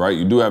bills, right?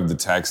 You do have the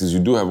taxes. You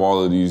do have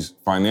all of these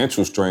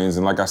financial strains.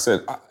 And like I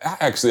said,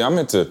 I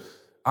meant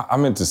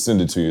to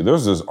send it to you.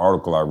 There's this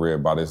article I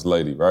read by this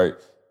lady, right?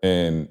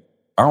 And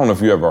I don't know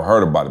if you ever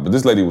heard about it, but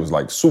this lady was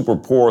like super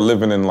poor,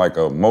 living in like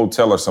a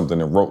motel or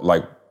something, and wrote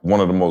like one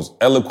of the most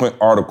eloquent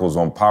articles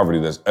on poverty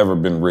that's ever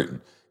been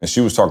written. And she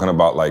was talking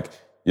about like,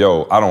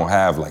 yo, I don't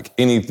have like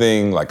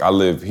anything. Like, I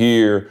live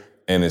here.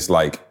 And it's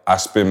like, I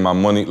spend my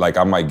money, like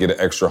I might get an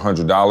extra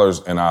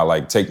 $100 and I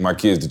like take my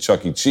kids to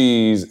Chuck E.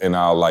 Cheese and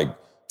I'll like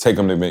take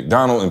them to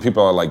McDonald's, and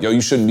people are like, yo,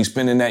 you shouldn't be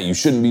spending that. You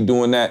shouldn't be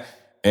doing that.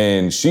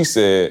 And she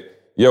said,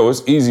 yo,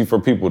 it's easy for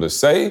people to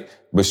say,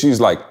 but she's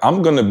like,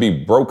 I'm gonna be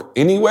broke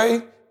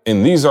anyway.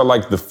 And these are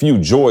like the few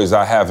joys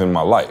I have in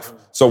my life.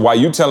 So while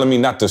you telling me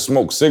not to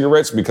smoke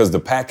cigarettes because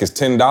the pack is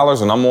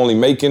 $10 and I'm only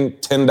making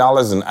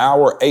 $10 an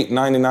hour,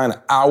 $8.99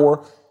 an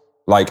hour,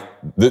 like,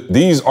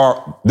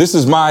 this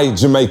is my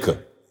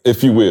Jamaica,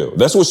 if you will.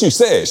 That's what she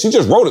said. She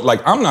just wrote it.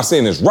 Like, I'm not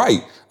saying it's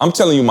right. I'm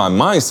telling you my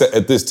mindset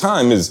at this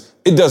time is,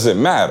 it doesn't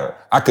matter.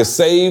 I could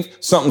save,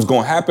 something's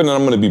going to happen, and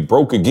I'm going to be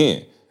broke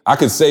again. I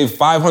could save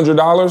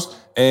 $500,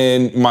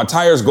 and my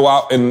tires go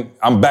out and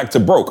I'm back to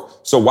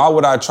broke. So why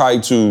would I try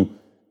to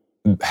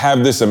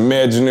have this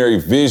imaginary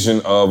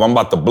vision of I'm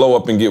about to blow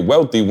up and get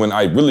wealthy when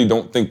I really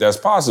don't think that's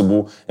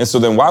possible? And so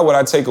then why would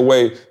I take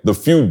away the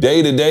few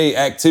day-to-day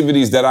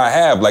activities that I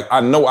have? Like,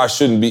 I know I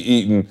shouldn't be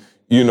eating,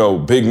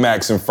 Big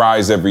Macs and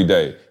fries every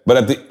day.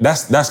 But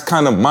that's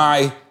kind of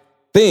my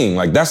thing.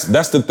 Like, that's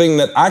the thing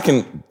that I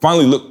can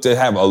finally look to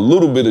have a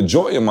little bit of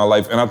joy in my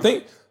life. And I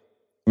think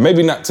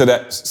maybe not to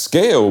that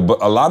scale,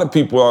 but a lot of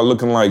people are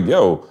looking like,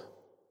 yo,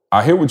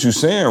 I hear what you're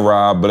saying,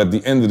 Rob, but at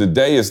the end of the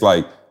day, it's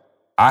like,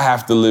 I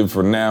have to live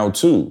for now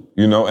too,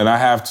 and I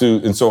have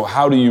to. And so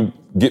how do you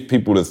get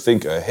people to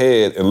think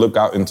ahead and look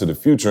out into the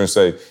future and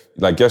say,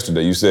 like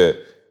yesterday, you said,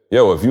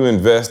 yo, if you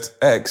invest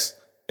X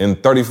in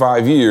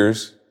 35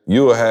 years,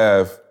 you'll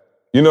have,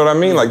 you know what I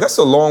mean? Like, that's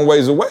a long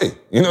ways away.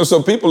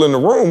 So people in the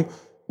room,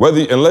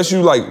 unless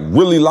you like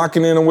really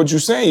locking in on what you're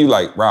saying, you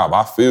like, Rob,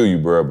 I feel you,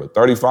 bro, but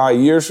 35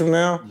 years from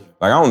now,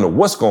 like, I don't know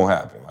what's gonna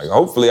happen. Like,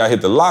 hopefully I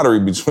hit the lottery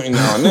between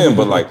now and then,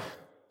 but like,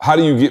 how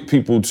do you get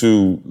people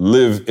to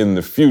live in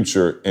the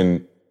future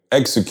and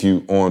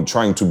execute on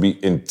trying to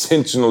be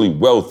intentionally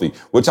wealthy?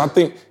 Which I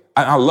think,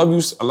 I love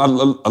you,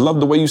 I love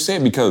the way you say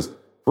it, because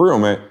for real,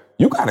 man,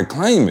 you gotta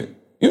claim it.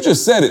 You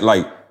just said it.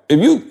 Like, if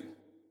you,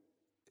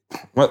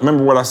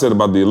 remember what I said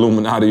about the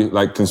Illuminati,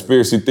 like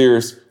conspiracy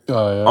theorists?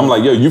 Oh, yeah. I'm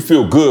like, yo, you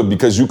feel good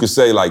because you could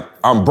say like,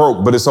 I'm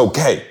broke, but it's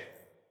okay.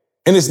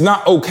 And it's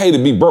not okay to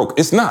be broke.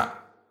 It's not.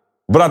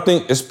 But I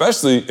think,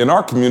 especially in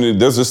our community,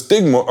 there's a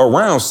stigma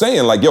around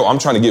saying like, yo, I'm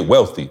trying to get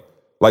wealthy.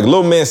 Like,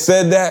 Lil Man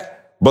said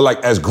that, but like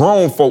as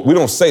grown folk, we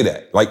don't say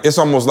that. Like, it's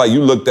almost like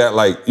you looked at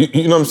like,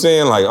 you know what I'm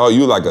saying? Like, oh,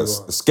 you like a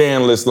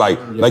scandalous, like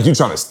you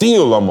trying to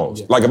steal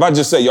almost. Like, if I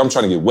just say, yo, I'm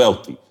trying to get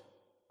wealthy.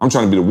 I'm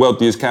trying to be the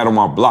wealthiest cat on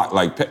my block.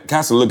 Like,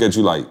 cats will look at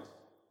you like,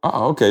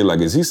 oh, okay, like,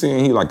 is he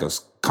saying he like a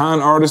con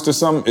artist or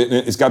something?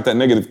 It's got that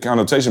negative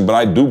connotation, but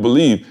I do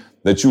believe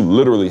that you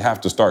literally have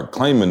to start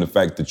claiming the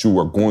fact that you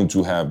are going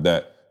to have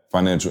that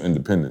financial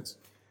independence.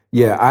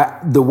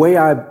 Yeah, the way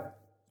I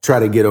try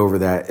to get over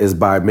that is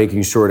by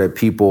making sure that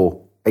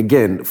people,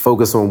 again,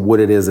 focus on what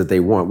it is that they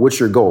want. What's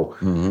your goal?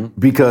 Mm-hmm.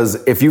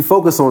 Because if you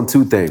focus on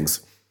two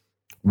things,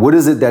 what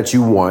is it that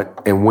you want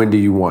and when do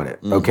you want it?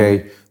 Mm-hmm.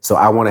 Okay, so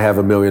I want to have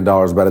 $1 million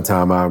by the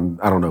time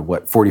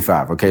I'm,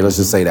 45. Okay, let's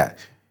just say that.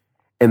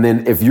 And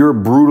then if you're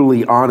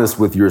brutally honest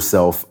with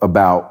yourself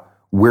about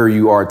where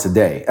you are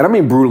today, and I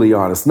mean brutally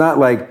honest, not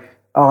like,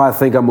 oh, I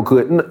think I'm a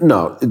good.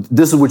 No,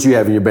 this is what you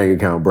have in your bank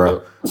account,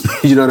 bro.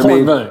 You know what I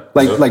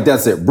mean? Like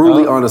that's it.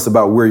 Brutally honest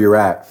about where you're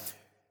at.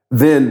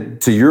 Then,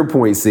 to your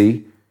point,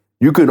 C,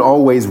 you can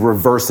always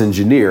reverse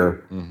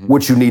engineer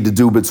what you need to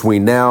do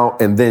between now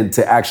and then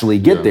to actually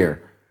get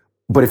there.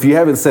 But if you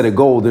haven't set a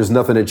goal, there's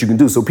nothing that you can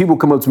do. So people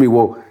come up to me,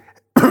 well,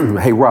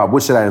 hey, Rob,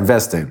 what should I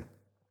invest in?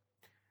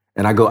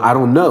 And I go, I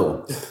don't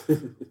know.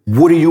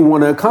 What do you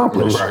want to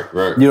accomplish?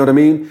 Right. You know what I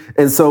mean?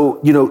 And so,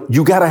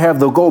 you got to have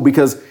the goal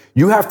because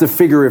you have to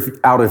figure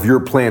out if you're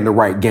playing the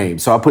right game.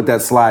 So I put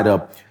that slide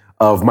up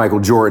of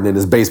Michael Jordan in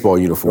his baseball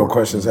uniform. No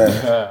questions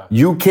asked.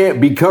 You can't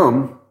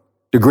become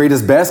the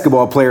greatest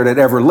basketball player that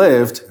ever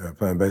lived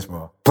playing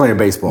baseball.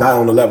 Not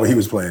on the level he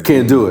was playing.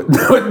 Can't do it.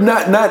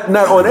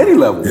 not on any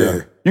level.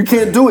 Yeah. You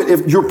can't do it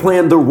if you're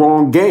playing the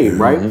wrong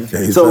game, right? Yeah,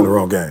 he's playing the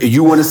wrong game.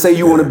 You want to say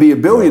you want to be a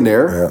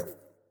billionaire.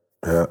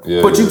 Yeah.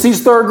 But you teach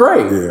third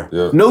grade.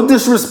 Yeah. No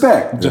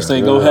disrespect. Just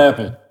ain't gonna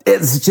happen.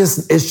 It's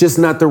just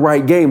not the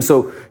right game.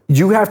 So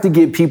you have to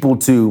get people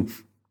to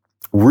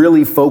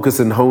really focus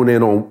and hone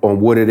in on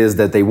what it is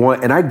that they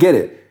want. And I get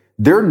it.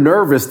 They're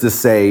nervous to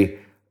say,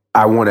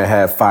 I want to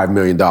have $5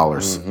 million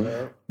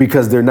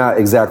because they're not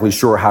exactly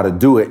sure how to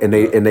do it.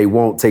 And they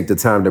won't take the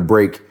time to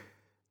break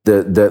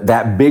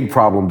that big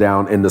problem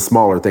down into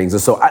smaller things.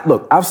 And so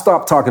I've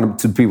stopped talking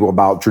to people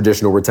about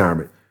traditional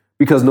retirement.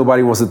 Because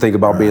nobody wants to think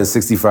about being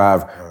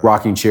 65,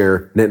 rocking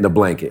chair, knitting a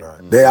blanket.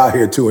 They out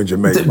here too in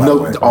Jamaica, by the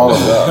way. All of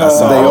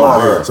them. They all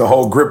here. It's a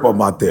whole grip of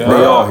them out there.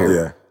 They all here.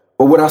 Yeah.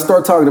 But what I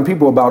start talking to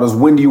people about is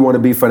when do you want to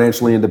be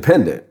financially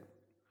independent?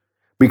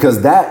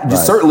 Because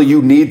certainly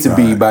you need to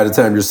be by the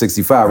time you're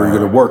 65 or you're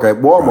going to work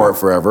at Walmart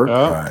forever.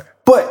 Right.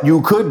 But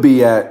you could be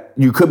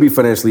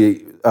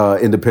financially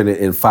independent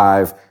in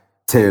 5,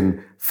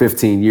 10,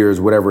 15 years,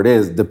 whatever it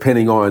is,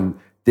 depending on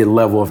the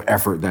level of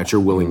effort that you're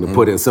willing to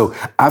put in. So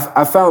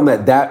I found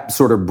that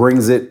sort of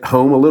brings it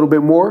home a little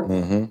bit more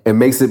and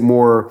makes it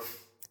more,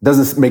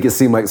 doesn't make it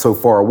seem like so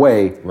far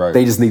away. Right.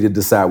 They just need to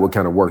decide what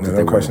kind of work that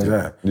they want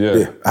to do.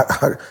 Yeah.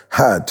 I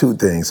had two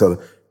things.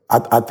 So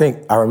I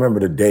think I remember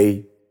the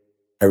day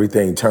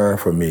everything turned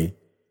for me.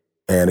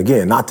 And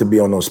again, not to be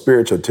on no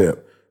spiritual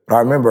tip, but I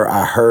remember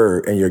I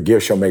heard, and your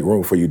gift shall make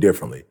room for you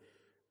differently.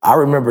 I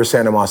remember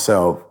saying to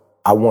myself,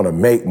 I want to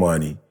make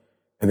money.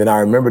 And then I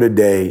remember the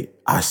day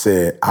I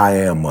said, I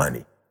am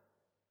money.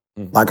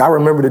 Like, I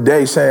remember the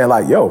day saying,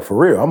 like, yo, for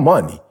real, I'm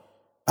money.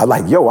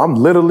 I'm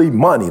literally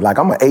money. Like,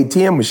 I'm an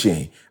ATM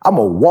machine. I'm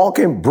a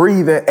walking,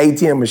 breathing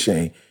ATM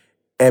machine.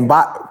 And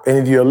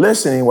if you're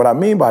listening, what I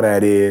mean by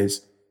that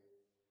is,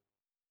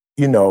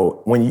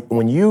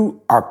 when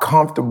you are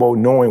comfortable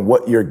knowing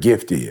what your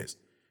gift is,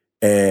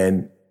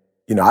 And,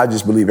 I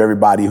just believe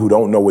everybody who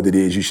don't know what it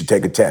is, you should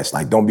take a test.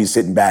 Like, don't be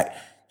sitting back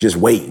just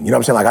waiting. You know what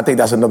I'm saying? Like, I think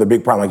that's another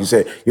big problem. Like you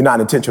said, you're not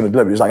intentional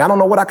delivery. It's like, I don't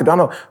know what I could do. I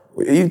don't know.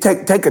 You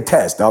take a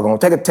test,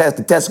 dog. Take a test.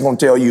 The test is going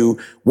to tell you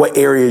what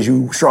areas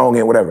you strong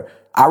in, whatever.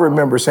 I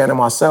remember saying to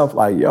myself,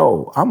 like,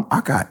 yo,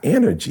 I got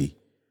energy.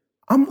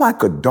 I'm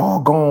like a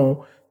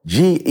doggone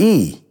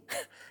GE.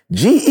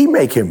 GE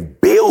making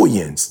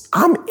billions.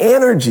 I'm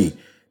energy.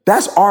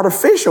 That's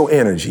artificial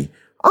energy.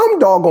 I'm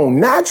doggone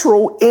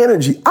natural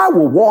energy. I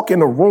will walk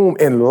in a room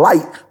and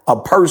light a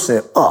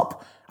person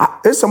up.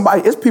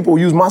 It's people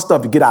who use my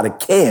stuff to get out of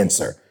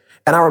cancer.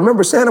 And I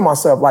remember saying to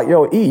myself, like,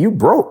 yo, E, you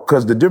broke,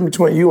 because the difference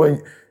between you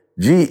and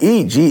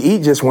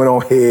GE just went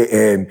on here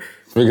and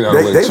they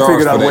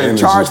figured out a way to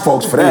charge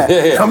folks for that.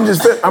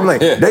 I'm like,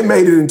 they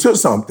made it into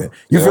something.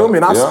 You feel me?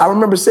 And I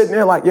remember sitting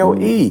there like, yo,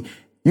 E,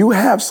 you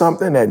have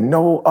something that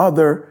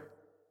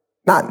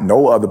not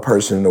no other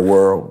person in the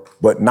world,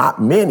 but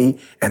not many.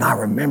 And I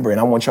remember, and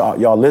I want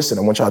y'all listen,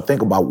 I want y'all to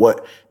think about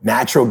what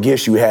natural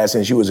gifts you had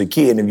since you was a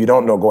kid. And if you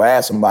don't know, go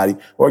ask somebody.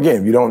 Or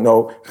again, if you don't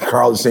know,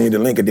 Carl is sending you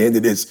the link at the end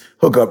of this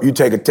hookup. You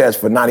take a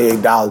test for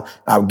 $98.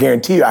 I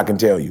guarantee you I can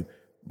tell you,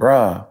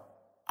 bruh,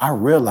 I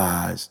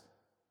realized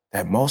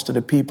that most of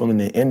the people in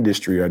the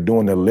industry are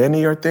doing the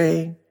linear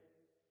thing.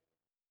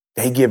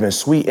 They giving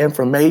sweet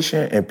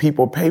information and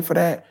people pay for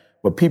that,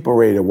 but people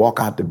ready to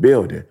walk out the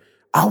building.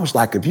 I was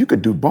like, if you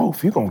could do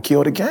both, you're going to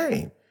kill the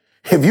game.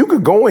 If you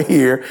could go in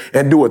here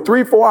and do a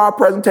 3-4 hour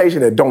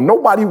presentation that don't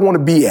nobody want to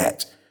be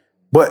at.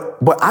 But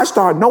I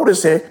started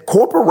noticing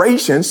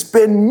corporations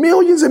spend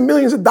millions and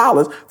millions of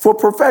dollars for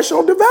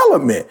professional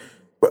development.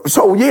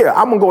 So yeah,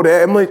 I'm going to go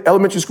to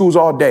elementary schools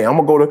all day. I'm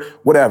going to go to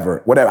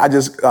whatever. I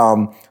just,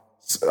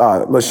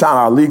 LaShawn,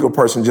 our legal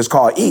person, just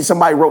called E.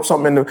 Somebody wrote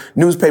something in the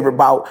newspaper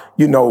about,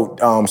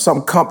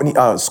 some company,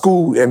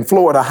 school in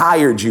Florida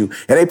hired you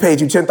and they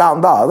paid you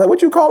 $10,000. Like,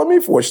 what you calling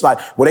me for? She's like,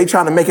 well, they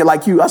trying to make it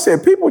like you. I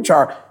said, people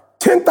charge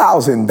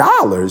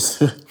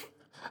 $10,000.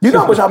 You know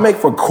how much I make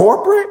for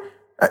corporate?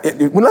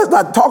 Let's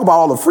not talk about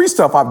all the free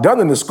stuff I've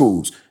done in the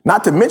schools.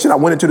 Not to mention I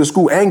went into the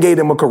school and gave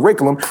them a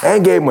curriculum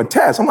and gave them a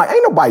test. I'm like,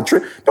 ain't nobody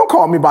don't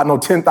call me about no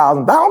 $10,000.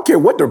 I don't care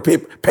what their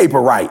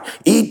paper write.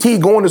 ET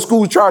going to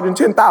school charging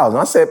 $10,000.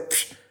 I said,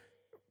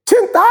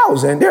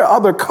 $10,000? There are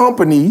other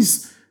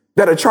companies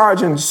that are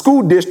charging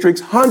school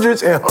districts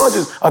hundreds and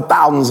hundreds of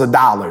thousands of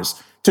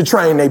dollars to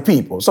train their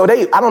people. So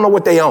I don't know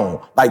what they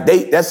own. Like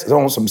that's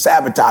on some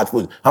sabotage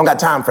food. I don't got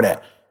time for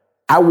that.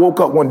 I woke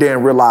up one day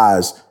and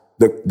realized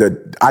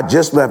I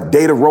just left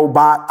Data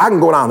Robot. I can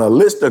go down a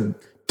list of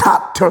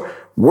top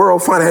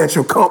world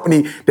financial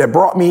company that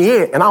brought me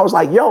in. And I was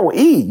like, yo,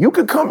 E, you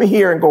could come in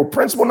here and go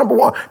principle number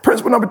 1,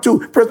 principle number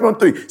 2, principle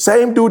number 3.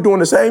 Same dude doing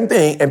the same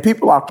thing. And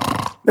people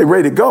they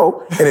ready to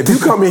go. And if you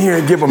come in here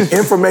and give them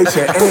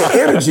information and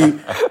energy,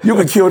 you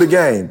can kill the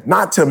game.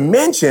 Not to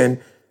mention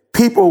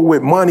people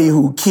with money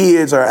who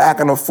kids are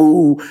acting a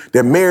fool,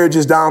 their marriage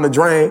is down the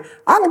drain.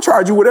 I can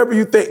charge you whatever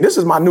you think. This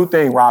is my new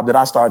thing, Rob, that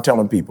I started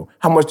telling people.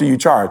 How much do you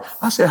charge?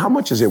 I said, how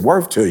much is it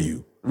worth to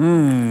you?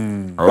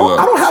 Don't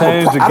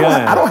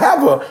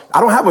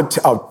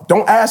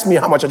ask me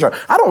how much I charge.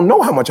 I don't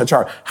know how much I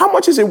charge. How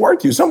much is it worth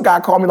to you? Some guy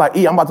called me like,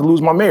 E, I'm about to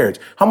lose my marriage.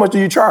 How much do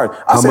you charge?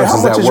 I said,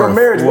 how much is your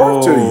marriage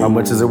worth to you? How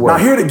much is it worth?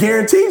 Now here are the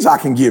guarantees I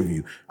can give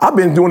you. I've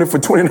been doing it for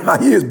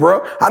 29 years,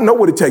 bro. I know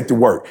what it takes to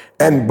work.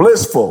 And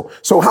blissful.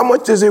 So how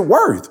much is it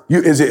worth?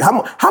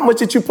 How much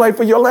did you pay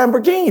for your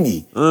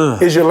Lamborghini?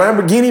 Is your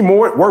Lamborghini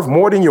worth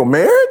more than your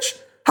marriage?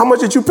 How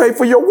much did you pay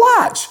for your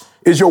watch?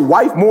 Is your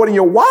wife more than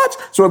your watch?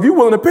 So if you're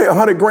willing to pay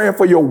 $100,000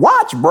 for your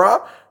watch,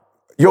 bruh,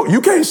 you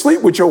can't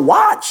sleep with your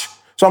watch.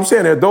 So I'm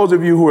saying that those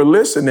of you who are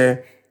listening,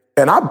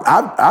 and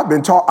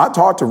I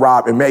talked to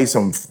Rob and made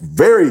some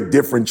very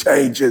different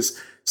changes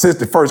since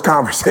the first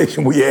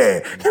conversation we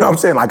had. You know what I'm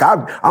saying? Like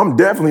I'm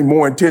definitely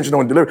more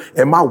intentional in delivery.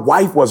 And my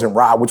wife wasn't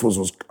Rob, which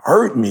was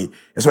hurting me.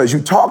 And so as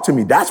you talk to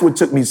me, that's what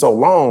took me so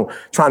long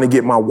trying to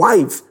get my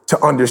wife to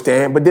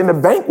understand. But then the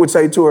bank would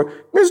say to her,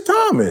 Ms.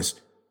 Thomas,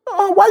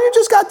 why you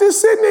just got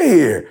this sitting in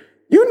here?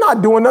 You're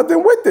not doing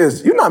nothing with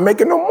this. You're not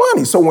making no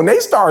money. So when they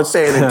started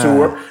saying it to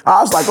her,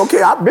 I was like,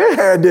 okay, I've been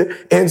had the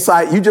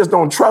insight. You just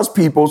don't trust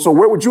people. So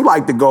where would you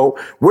like to go?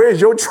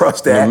 Where's your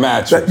trust at? The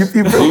mattress. You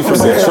feel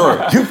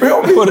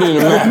me? Put it in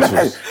the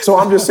mattress. So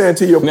I'm just saying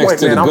to your Next point,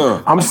 to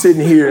man, I'm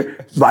sitting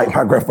here, like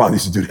my grandfather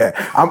used to do that.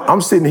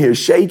 I'm sitting here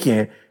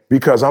shaking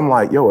because I'm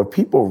like, yo, if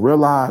people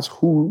realize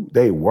who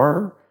they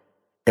were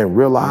and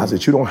realize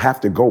that you don't have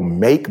to go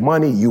make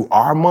money, you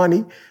are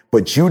money,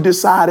 but you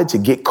decided to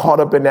get caught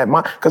up in that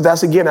mind. Because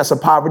that's a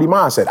poverty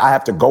mindset. I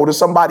have to go to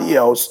somebody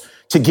else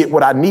to get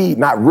what I need,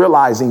 not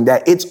realizing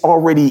that it's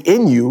already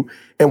in you.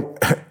 And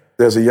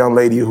there's a young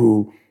lady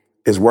who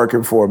is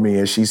working for me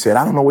and she said,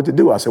 I don't know what to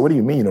do. I said, what do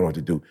you mean you don't know what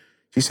to do?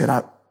 She said,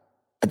 I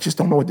just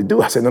don't know what to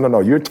do. I said, no,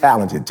 you're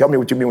talented. Tell me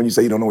what you mean when you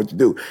say you don't know what to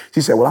do. She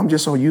said, well, I'm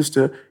just so used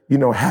to,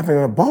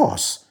 having a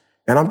boss.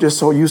 And I'm just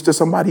so used to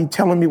somebody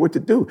telling me what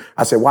to do.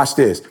 I said, watch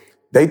this.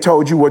 They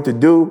told you what to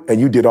do and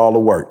you did all the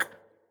work.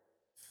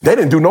 They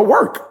didn't do no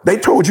work. They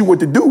told you what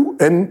to do,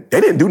 and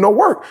they didn't do no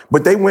work.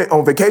 But they went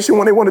on vacation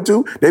when they wanted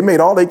to. They made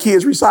all their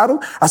kids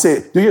recital. I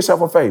said, do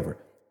yourself a favor.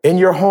 In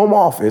your home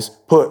office,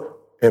 put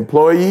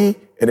employee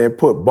and then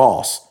put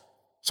boss.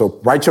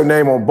 So write your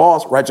name on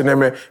boss, write your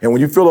name in, and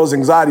when you feel those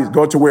anxieties,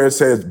 go to where it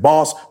says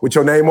boss with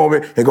your name on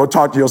it and go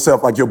talk to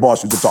yourself like your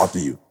boss used to talk to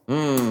you.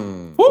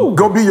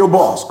 Go be your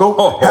boss.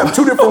 Go have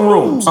 2 different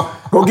rooms.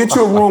 Go get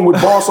you a room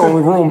with boss on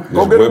the room.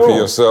 Go get a room.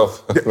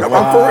 yourself.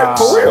 I'm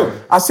for real.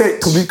 I said,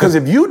 because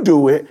if you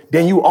do it,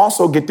 then you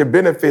also get the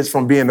benefits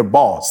from being the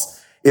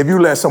boss. If you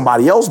let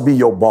somebody else be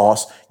your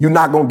boss, you're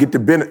not going to get the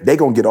benefit. They're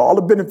going to get all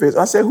the benefits.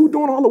 I said, who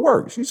doing all the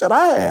work? She said,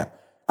 I have.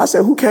 I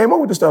said, who came up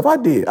with the stuff? I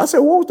did. I said,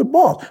 what was the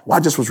boss? Well,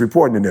 I just was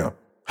reporting to them.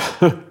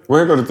 Well,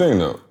 here go the thing,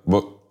 though.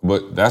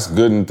 But that's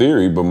good in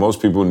theory, but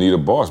most people need a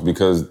boss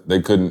because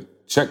they couldn't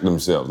check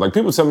themselves. Like,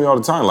 people tell me all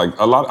the time, like,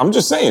 I'm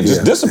just saying,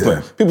 just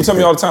discipline. People tell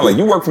me all the time, like,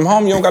 you work from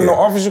home, you don't got no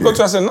office you go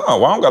to? I said, no,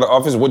 well, I don't got an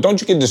office. Well, don't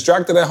you get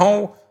distracted at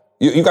home?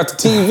 You got the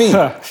TV.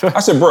 I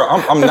said, bro,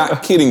 I'm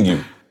not kidding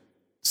you.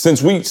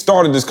 Since we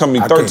started this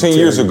company 13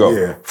 years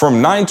ago,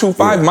 from 9 to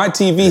 5, my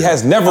TV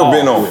has never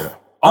been on.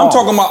 I'm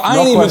talking about, I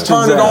ain't even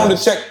turn it on to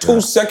check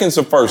 2 seconds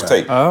of first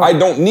take. I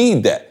don't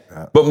need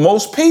that. But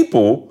most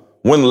people,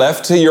 when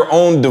left to your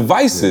own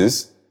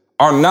devices,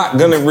 are not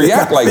gonna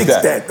react like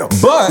that.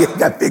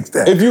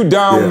 But if you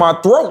down my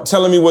throat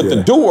telling me what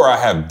to do, or I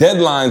have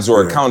deadlines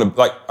or accountability,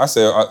 like I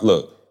said,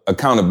 look,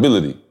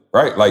 accountability,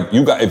 right? Like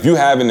if you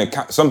have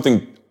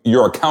something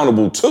you're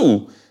accountable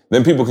to,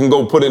 then people can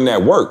go put in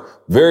that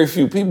work. Very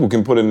few people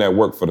can put in that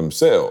work for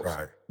themselves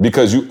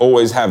because you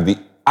always have the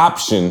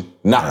option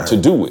not to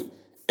do it.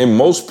 And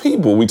most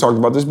people, we talked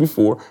about this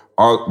before,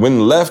 are,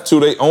 when left to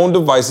their own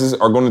devices,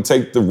 are going to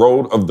take the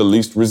road of the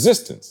least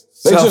resistance.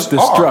 They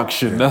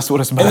self-destruction. That's what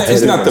it's about. And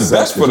it's not the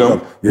best for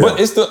them, but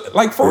it's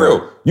for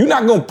real. You're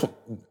not going to,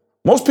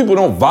 most people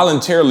don't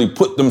voluntarily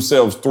put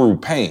themselves through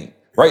pain,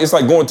 right? It's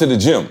like going to the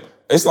gym.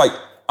 It's like,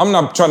 I'm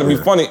not trying to be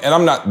funny, and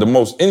I'm not the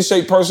most in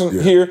shape person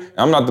here, and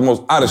I'm not the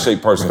most out of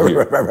shape person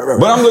here.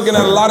 But I'm looking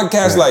at a lot of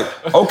cats like,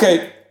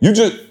 okay, you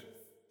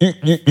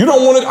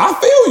don't want to, I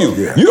feel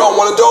you. You don't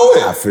want to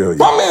do it. I feel you.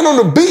 My man on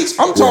the beach,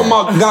 I'm talking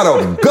about got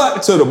a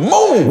gut to the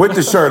moon. With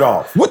the shirt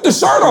off. With the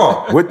shirt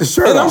off. With the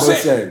shirt and off. I'm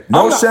saying,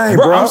 no shame,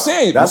 bro. I'm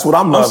saying. That's what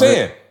I'm loving. I'm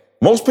saying,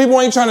 most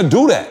people ain't trying to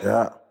do that.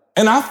 Yeah.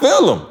 And I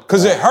feel them,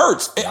 because it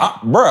hurts.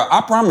 Bruh,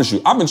 I promise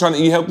you, I've been trying to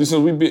eat healthy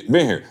since we've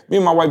been here. Me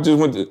and my wife just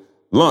went to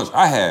lunch.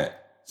 I had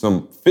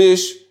some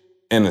fish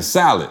and a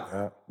salad.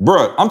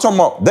 Bruh, I'm talking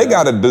about, they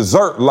got a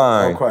dessert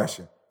line. No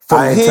question. From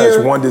I ain't here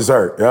touched one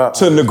dessert.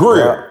 to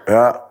Negril.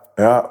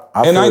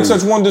 I ain't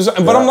touched one dessert.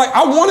 But I'm like,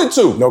 I wanted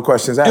to. No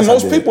questions asked. And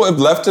most people, if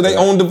left to their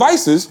own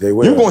devices, you're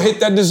going to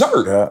hit that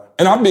dessert.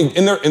 And I've been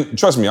in there, and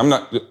trust me, I'm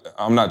not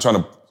trying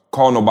to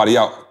call nobody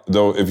out,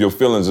 though. If your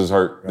feelings is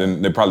hurt,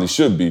 then they probably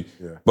should be.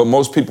 But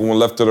most people, when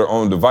left to their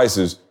own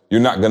devices,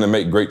 you're not going to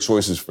make great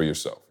choices for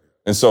yourself.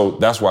 And so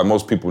that's why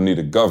most people need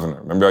a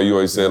governor. Remember how you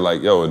always said,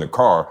 like, yo, in the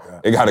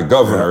car, they got a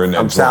governor in that.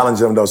 I'm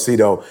challenging them, though,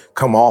 Cito,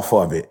 come off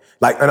of it.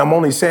 Like, and I'm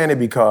only saying it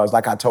because,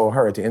 like I told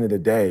her, at the end of the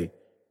day,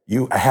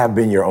 you have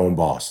been your own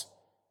boss.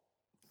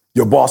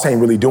 Your boss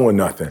ain't really doing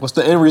nothing. What's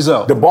the end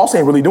result? The boss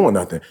ain't really doing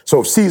nothing.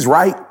 So if C's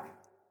right,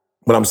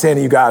 what I'm saying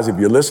to you guys, if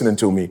you're listening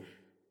to me,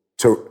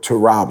 to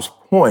Rob's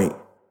point,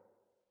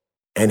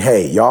 and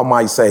hey, y'all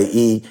might say,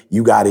 E,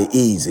 you got it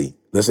easy.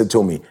 Listen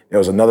to me. There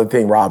was another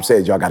thing Rob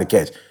said y'all got to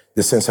catch.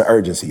 The sense of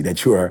urgency,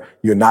 that you're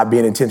not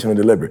being intentional and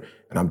deliberate.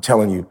 And I'm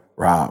telling you,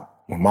 Rob,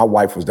 when my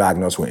wife was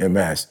diagnosed with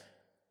MS,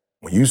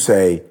 when you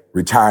say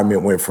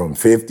retirement went from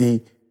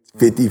 50,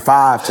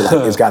 55 to like,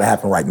 it's got to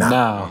happen right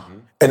now.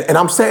 And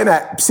I'm saying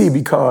that, see,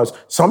 because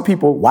some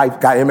people, wife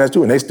got MS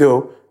too, and they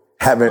still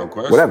haven't,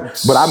 whatever.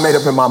 But I made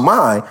up in my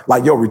mind,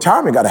 like, yo,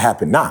 retirement got to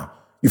happen now.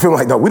 You feel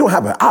like, no, we don't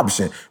have an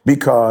option,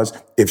 because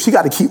if she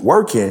got to keep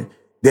working,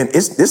 then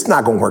it's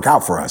not going to work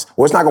out for us,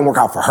 or it's not going to work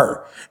out for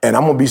her. And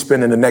I'm going to be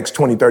spending the next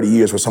 20, 30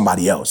 years with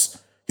somebody else.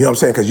 You know what I'm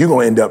saying? Because you're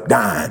going to end up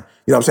dying.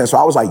 You know what I'm saying? So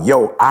I was like,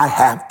 yo, I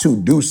have to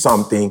do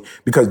something,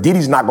 because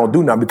Didi's not going to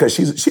do nothing, because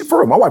she for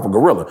real, my wife a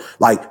gorilla.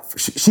 Like,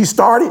 she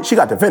started, she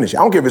got to finish. I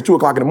don't care if it's 2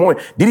 o'clock in the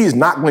morning. Didi is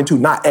not going to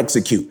not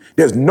execute.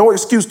 There's no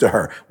excuse to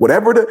her.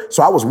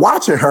 So I was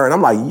watching her, and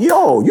I'm like,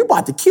 yo, you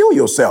about to kill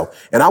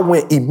yourself. And I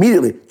went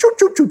immediately,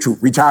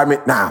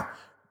 retirement now.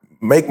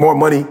 Make more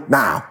money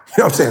now.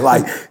 You know what I'm saying?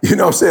 Like, you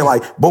know what I'm saying?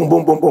 Like, boom,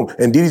 boom, boom, boom.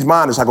 And Didi's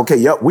mind is like, okay,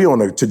 yep, we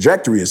on a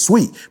trajectory, it's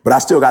sweet, but I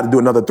still got to do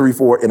another 3,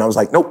 4. And I was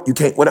like, nope, you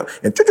can't, whatever.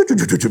 And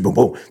boom,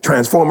 boom.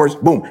 Transformers,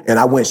 boom. And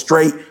I went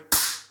straight,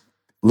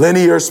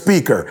 linear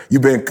speaker.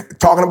 You've been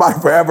talking about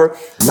it forever.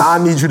 Now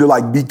I need you to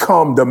like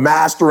become the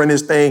master in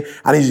this thing.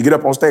 I need you to get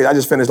up on stage. I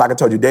just finished, like I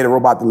told you, Data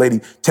Robot, the lady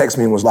texted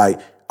me and was like,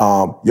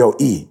 yo,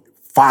 E,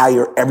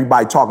 fire,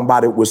 everybody talking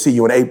about it. We'll see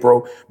you in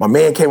April. My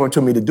man came up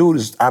to me, the dude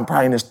is, I'm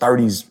probably in his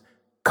 30s,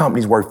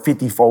 company's worth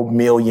 54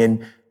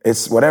 million.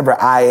 It's whatever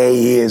IA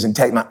is and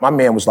tech. My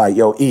man was like,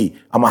 yo, E,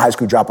 I'm a high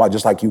school dropout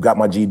just like you, got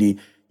my GD.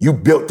 You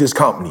built this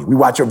company. We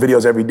watch your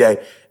videos every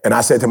day. And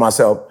I said to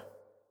myself,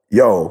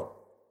 yo,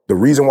 The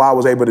reason why I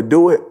was able to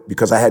do it,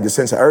 because I had this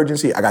sense of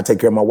urgency. I got to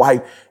take care of my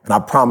wife. And I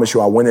promise you,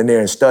 I went in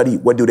there and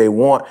studied what do they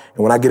want.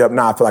 And when I get up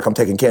now, I feel like I'm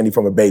taking candy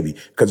from a baby.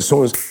 Because as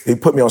soon as they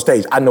put me on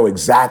stage, I know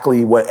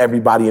exactly what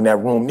everybody in that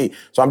room needs.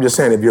 So I'm just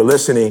saying, if you're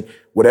listening,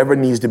 whatever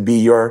needs to be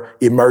your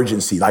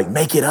emergency, like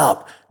make it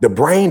up. The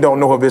brain don't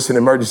know if it's an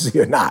emergency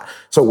or not.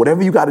 So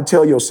whatever you got to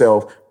tell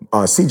yourself,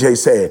 CJ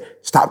said,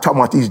 stop talking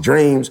about these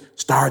dreams.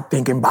 Start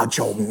thinking about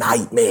your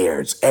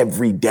nightmares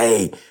every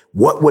day.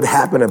 What would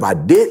happen if I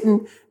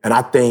didn't? And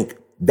I think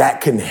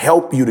that can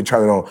help you to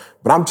turn it on.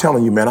 But I'm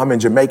telling you, man, I'm in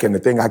Jamaica, and the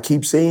thing I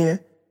keep seeing,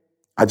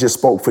 I just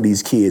spoke for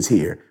these kids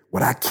here.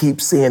 What I keep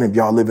seeing, if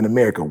y'all live in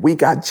America, we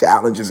got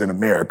challenges in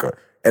America.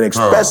 And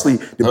especially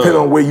depending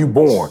on where you're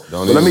born.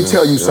 But let me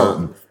tell you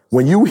something.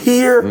 When you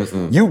hear,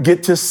 you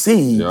get to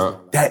see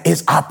that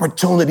it's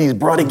opportunities,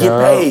 bro, to get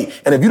paid.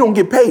 And if you don't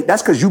get paid,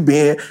 that's because you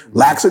being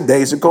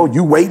lackadaisical.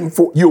 You're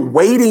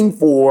waiting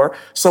for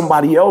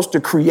somebody else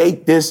to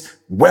create this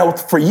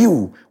wealth for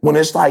you. When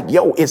it's like,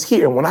 yo, it's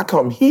here. And when I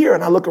come here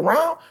and I look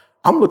around,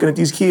 I'm looking at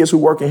these kids who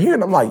working here,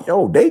 and I'm like,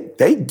 yo,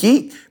 they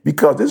geek,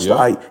 because it's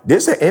like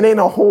this. It ain't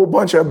a whole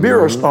bunch of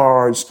beer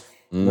stars.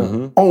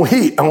 On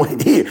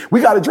here.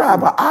 We got to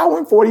drive an hour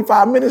and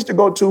 45 minutes to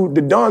go to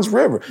the Dunn's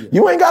River.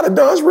 You ain't got a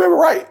Dunn's River,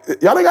 right?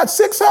 Y'all ain't got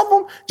 6 of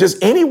them,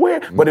 just anywhere.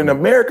 But in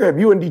America, if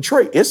you in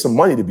Detroit, it's some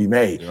money to be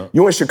made.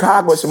 You in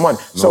Chicago, it's some money.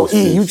 So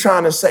you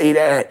trying to say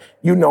that,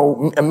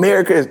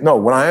 America is, no,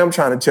 what I am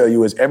trying to tell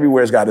you is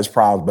everywhere's got its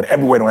problems, but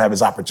everywhere don't have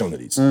its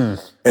opportunities. And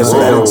so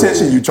that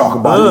attention you talk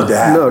about need to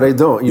happen. No, they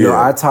don't. You know,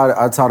 I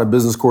taught a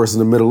business course in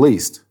the Middle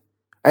East.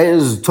 And it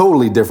was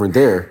totally different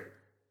there.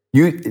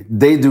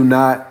 They do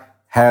not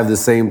have the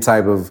same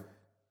type of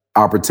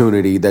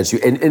opportunity that you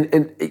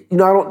and you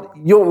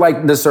don't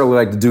like necessarily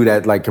like to do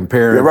that, like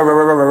comparing.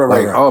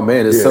 Right. Oh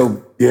man, it's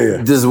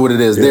this is what it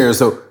is there.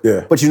 So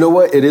but you know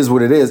what? It is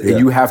what it is. And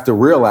you have to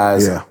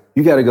realize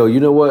you gotta go,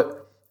 you know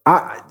what?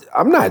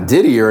 I'm not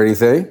Diddy or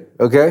anything,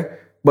 okay?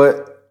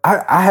 But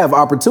I have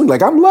opportunity.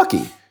 Like I'm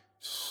lucky.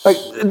 Like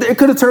it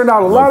could have turned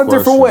out a lot of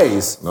different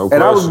ways. And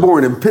I was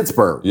born in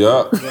Pittsburgh.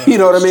 Yeah. You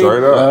know what I mean?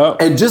 Straight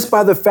up. And just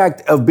by the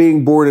fact of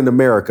being born in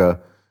America,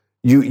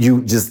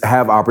 you just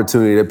have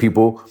opportunity that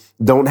people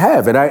don't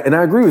have. And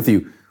I agree with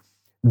you.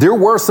 There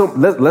were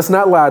some, let's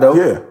not lie though.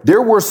 Yeah.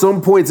 There were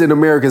some points in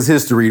America's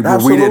history where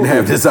we didn't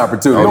have this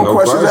opportunity. No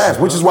questions asked,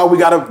 which is why we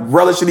got to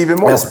relish it even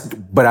more.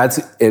 But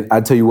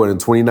I tell you what, in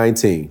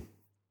 2019,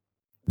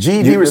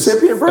 GED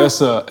recipient, bro?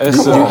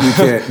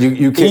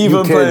 You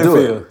can't do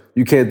it.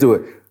 You can't do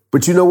it.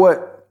 But you know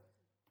what?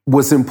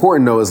 What's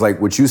important though is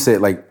like what you said,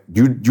 like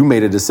you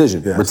made a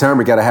decision. Yeah.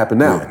 Retirement got to happen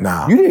now. Yeah,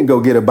 nah. You didn't go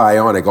get a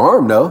bionic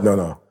arm though.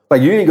 No.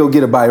 Like you didn't go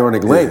get a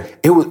bionic leg.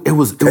 It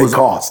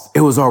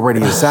was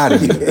already inside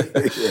of you.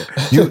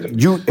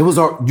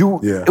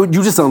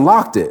 You just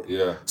unlocked it.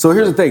 Yeah. So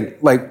here's the thing,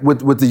 like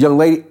with the young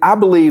lady, I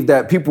believe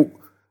that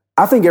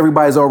I think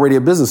everybody's already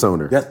a business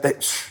owner.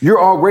 You're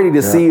already the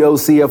CEO,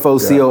 CFO,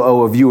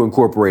 COO of You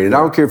Incorporated. I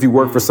don't care if you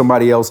work for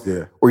somebody else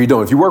or you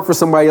don't. If you work for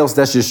somebody else,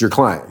 that's just your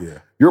client. Yeah.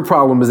 Your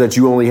problem is that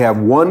you only have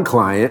one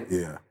client.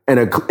 Yeah. And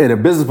a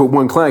business with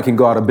one client can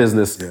go out of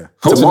business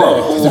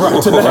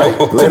tomorrow.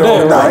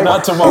 Today.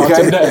 Not tomorrow.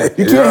 Okay?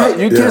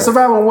 Today. You can't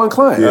survive on one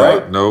client,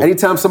 right? No.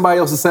 Anytime somebody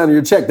else is signing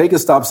your check, they can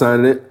stop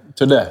signing it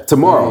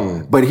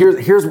tomorrow. But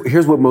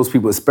here's what most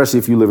people, especially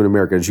if you live in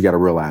America, that you got to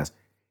realize.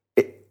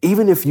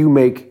 Even if you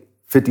make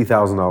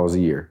 $50,000 a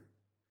year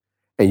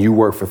and you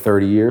work for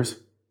 30 years,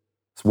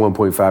 it's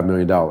 $1.5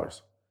 million.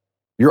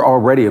 You're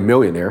already a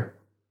millionaire.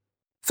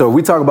 So if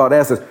we talk about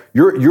assets,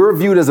 you're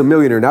viewed as a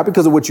millionaire, not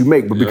because of what you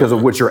make, but because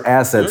of what your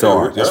assets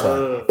are. That's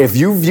right. If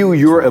you view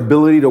your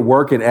ability to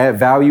work and add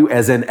value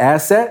as an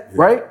asset,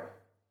 right?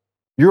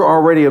 You're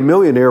already a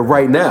millionaire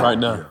right now. Right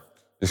now.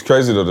 It's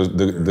crazy though,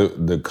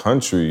 the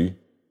country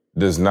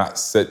does not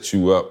set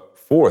you up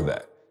for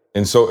that.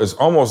 And so it's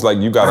almost like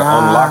you gotta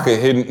unlock a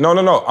hidden,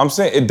 no, I'm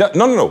saying, it does,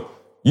 no.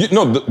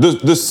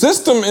 The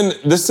system in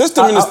the States is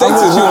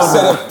you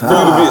set up for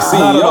you to be a CEO.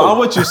 Not at all.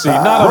 What you see,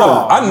 not at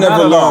all. I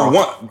never learned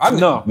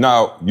one.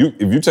 Now,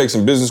 if you take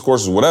some business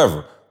courses,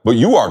 whatever, but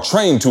you are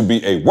trained to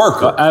be a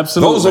worker.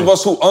 Absolutely. Those of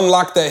us who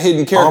unlock that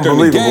hidden character in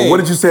the game. What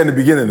did you say in the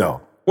beginning,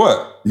 though?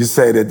 What? You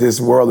say that this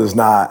world is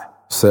not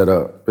set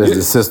up.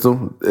 The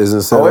system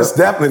isn't set up. Oh, it's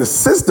definitely, the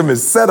system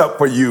is set up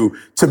for you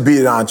to be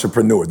an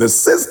entrepreneur. The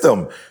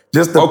system.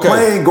 Just the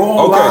plane, go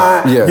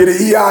online, get an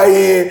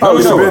EIN.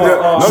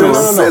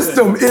 The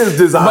system is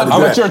designed.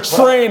 But your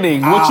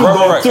training, what you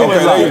go through.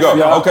 Okay, there you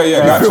go. Okay,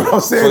 got you. You know what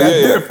I'm saying?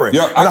 That's different.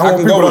 Yeah, I want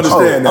people to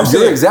understand that.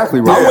 You're exactly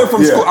right. I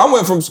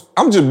went from school.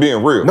 I'm just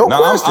being real. No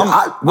question.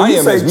 I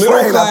am as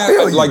middle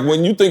class. Like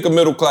when you think of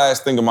middle class,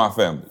 think of my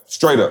family.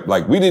 Straight up.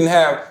 Like we didn't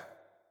have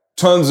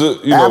tons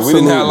of, we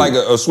didn't have like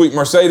a sweet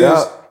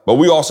Mercedes, but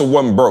we also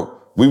wasn't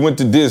broke. We went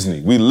to Disney.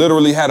 We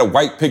literally had a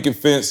white picket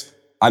fence.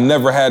 I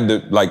never had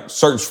to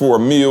search for a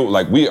meal.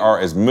 Like we are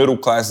as middle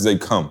class as they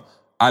come.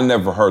 I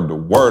never heard the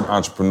word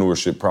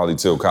entrepreneurship probably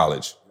till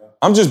college.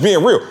 I'm just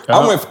being real.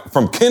 I went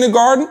from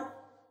kindergarten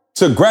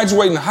to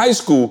graduating high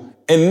school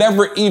and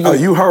never even. Oh,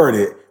 you heard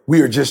it. we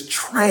are just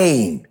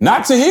trained.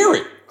 Not to hear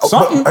it.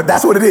 Something.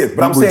 That's what it is.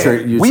 But I'm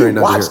saying, we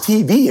watch to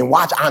TV and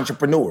watch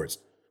entrepreneurs.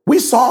 We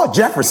saw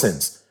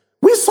Jeffersons.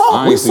 We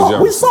saw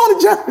the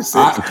Jeffersons.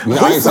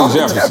 I ain't seen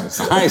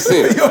Jeffersons. I ain't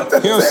see it. You know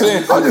what I'm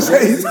saying? I'm just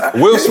saying.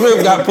 Will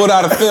Smith got put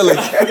out of Philly.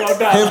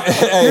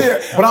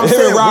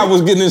 Him and Rob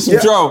was getting in some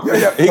trouble.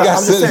 He got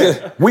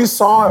sent. We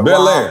saw it,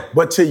 Bel Air.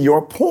 But to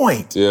your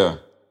point,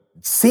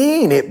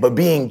 seeing it but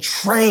being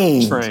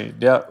trained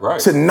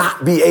to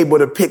not be able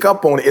to pick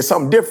up on it is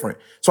something different.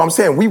 So I'm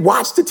saying we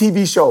watched the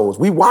TV shows.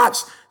 We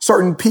watched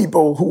certain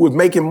people who was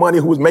making money,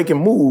 who was making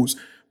moves.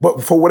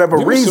 But for whatever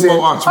reason,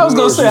 I was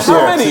gonna say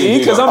how many?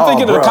 Because I'm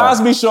thinking the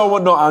Cosby Show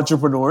wasn't no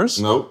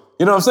entrepreneurs. Nope.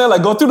 You know what I'm saying?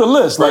 Like go through the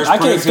list. Like I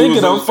can't think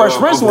of them. Fresh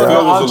Prince wasn't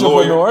no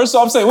entrepreneurs.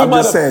 So I'm saying we might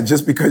have. Saying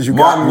just because you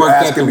got worked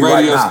at the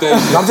radio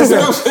station. I'm just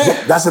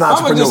saying that's an entrepreneur.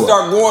 I'm gonna just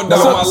start going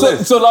down my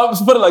list. So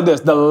let's put it like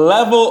this: the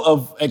level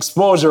of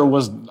exposure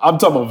was, I'm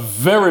talking about,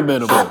 very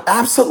minimal.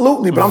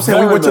 Absolutely, but I'm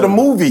saying we went to the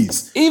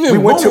movies.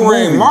 Even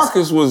Boomerang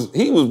Marcus was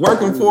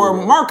working for a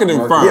marketing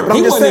firm. Yeah, but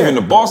he wasn't even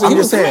the boss. He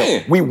was the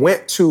man. We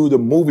went to the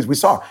movies. We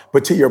saw.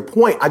 But to your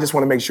point, I just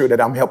want to make sure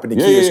that I'm helping the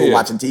kids who are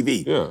watching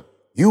TV. Yeah.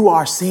 You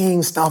are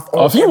seeing stuff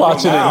on if you're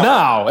watching it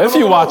now. If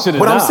you're watching it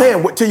now. But I'm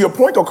saying, to your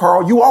point though,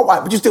 Carl, you are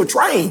watching, but you're still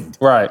trained.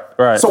 Right.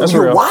 So That's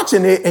you're real.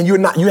 watching it and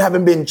you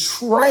haven't been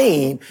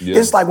trained. Yeah.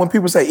 It's like when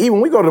people say, even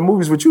when we go to the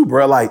movies with you,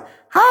 bro, like,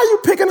 how are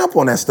you picking up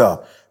on that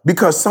stuff?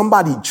 Because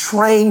somebody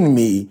trained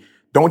me.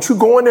 Don't you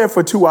go in there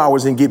for 2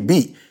 hours and get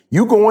beat.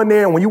 You go in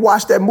there and when you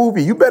watch that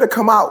movie, you better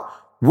come out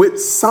with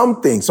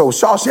something. So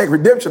Shawshank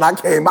Redemption, I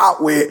came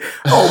out with,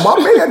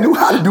 my man knew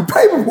how to do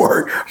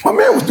paperwork. My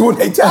man was doing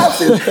their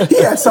taxes.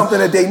 He had something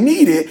that they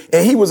needed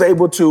and he was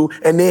able to,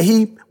 and then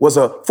he was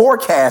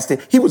forecasting,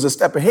 he was a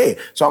step ahead.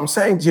 So I'm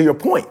saying to your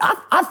point,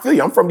 I feel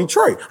you, I'm from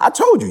Detroit. I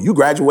told you, you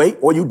graduate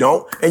or you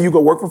don't, and you go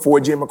work for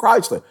Ford, GM, or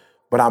Chrysler.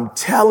 But I'm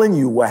telling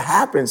you what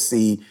happened,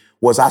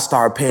 was I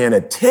started paying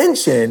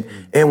attention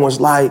and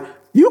was like,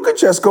 you could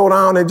just go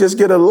down and just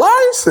get a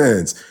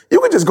license. You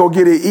could just go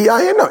get an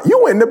EIN.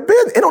 You in the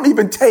business.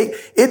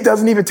 It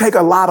doesn't even take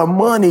a lot of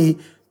money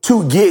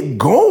to get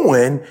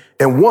going.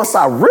 And once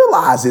I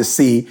realize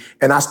it,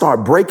 and I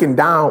start breaking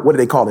down, what do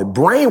they call it?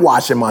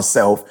 Brainwashing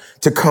myself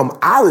to come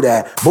out of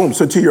that. Boom.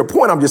 So to your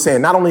point, I'm just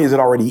saying, not only is it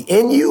already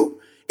in you,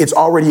 it's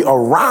already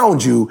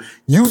around you.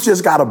 You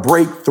just got to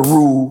break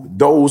through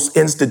those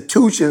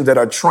institutions that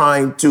are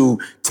trying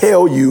to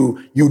tell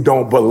you you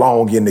don't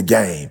belong in the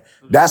game.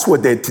 That's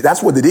what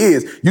it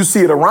is. You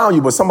see it around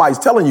you, but somebody's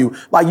telling you,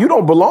 like, you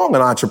don't belong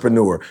an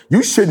entrepreneur.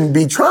 You shouldn't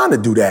be trying to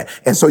do that.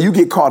 And so you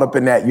get caught up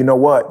in that. You know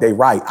what? They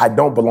right. I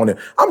don't belong there.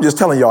 I'm just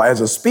telling y'all, as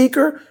a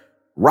speaker,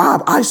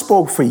 Rob, I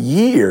spoke for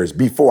years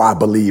before I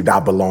believed I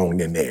belonged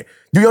in there.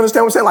 Do you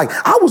understand what I'm saying? Like,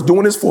 I was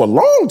doing this for a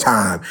long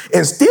time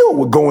and still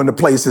would go into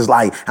places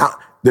like,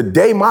 the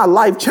day my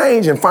life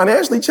changed and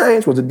financially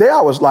changed was the day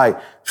I was like,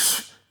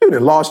 you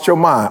done lost your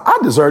mind. I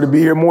deserve to be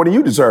here more than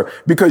you deserve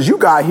because you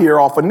got here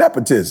off of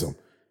nepotism.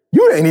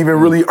 You ain't even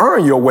really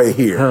earn your way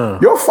here.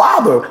 Your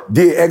father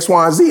did X,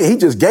 Y, and Z, and he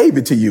just gave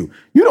it to you.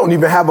 You don't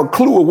even have a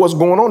clue of what's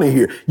going on in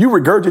here. You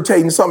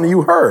regurgitating something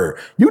you heard.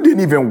 You didn't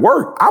even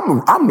work.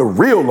 I'm the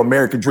real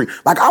American dream.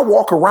 Like, I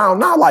walk around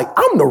now like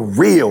I'm the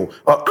real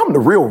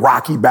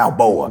Rocky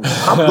Balboa.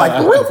 I'm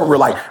like, for real.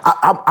 Like,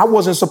 I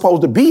wasn't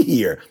supposed to be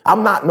here.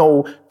 I'm not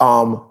no,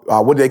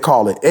 what do they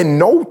call it? In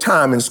no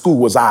time in school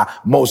was I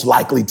most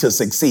likely to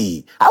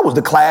succeed. I was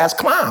the class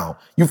clown.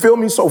 You feel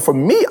me? So for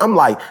me, I'm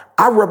like,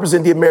 I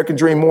represent the American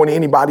dream more than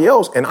anybody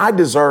else, and I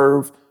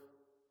deserve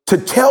to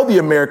tell the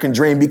American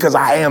dream because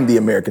I am the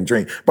American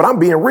dream. But I'm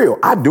being real.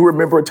 I do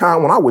remember a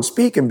time when I would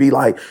speak and be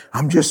like,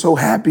 I'm just so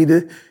happy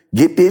to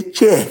get this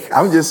check.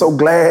 I'm just so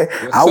glad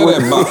I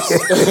was.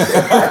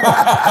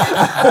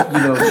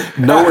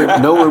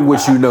 Knowing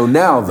what you know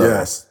now, though.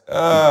 Yes.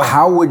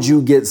 How would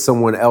you get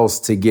someone else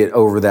to get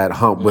over that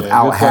hump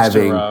without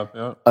having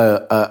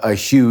a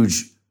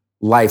huge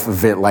life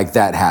event like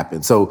that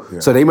happen? So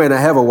they may not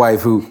have a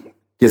wife who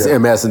gets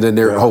MS and then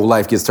their whole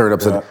life gets turned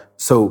upside down.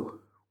 So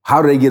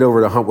how do they get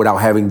over the hump without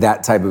having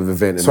that type of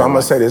event? So I'm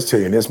going to say this to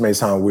you, and this may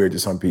sound weird to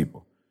some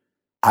people.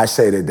 I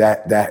say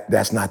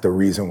that's not the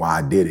reason why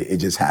I did it. It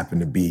just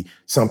happened to be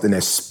something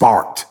that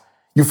sparked.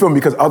 You feel me?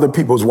 Because other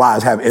people's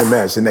wives have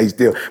MS and they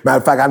still, matter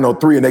of fact, I know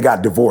 3 and they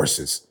got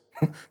divorces.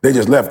 They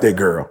just left their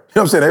girl. You know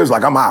what I'm saying? They was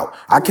like, I'm out.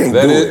 I can't do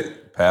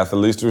it. Path of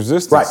least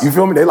resistance. Right, you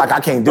feel me? They like,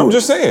 I can't do it. I'm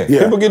just saying,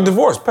 people get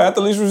divorced. Path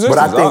of least resistance.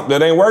 But I think,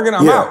 that ain't working,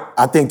 I'm out.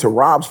 I think to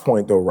Rob's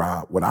point though,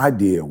 Rob, what I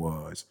did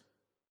was,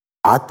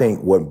 I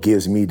think what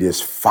gives me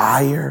this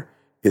fire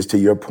is, to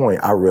your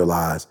point, I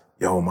realized,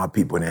 my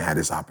people didn't have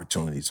this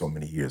opportunity so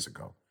many years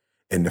ago.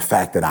 And the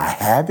fact that I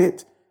have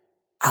it,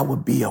 I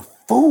would be a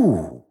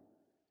fool.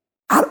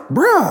 I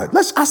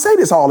say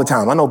this all the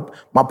time. I know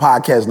my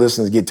podcast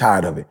listeners get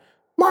tired of it.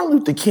 Martin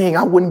Luther King,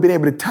 I wouldn't been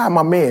able to tie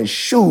my man's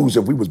shoes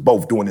if we was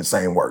both doing the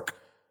same work.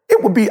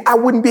 I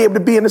wouldn't be able to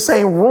be in the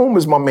same room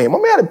as my man. My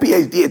man had a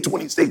PhD at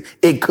 26.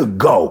 It could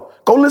go.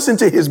 Go listen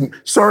to his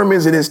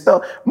sermons and his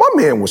stuff. My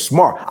man was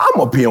smart.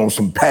 I'm up here on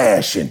some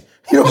passion.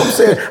 You know what I'm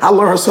saying? I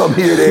learned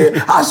something here,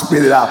 there. I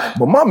spit it out.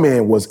 But my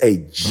man was a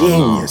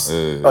genius.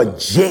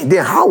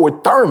 Then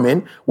Howard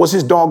Thurman was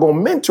his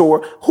doggone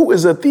mentor, who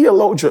is a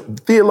theological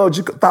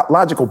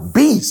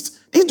beast.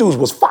 These dudes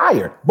was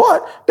fire,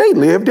 but they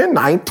lived in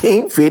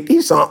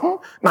 1950-something,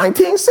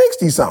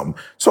 1960-something.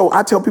 So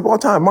I tell people all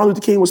the time, Martin Luther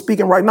King was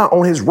speaking right now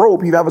on his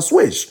robe, he'd have a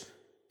swish.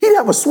 He'd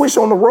have a swish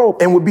on the robe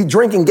and would be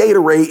drinking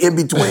Gatorade in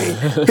between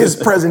his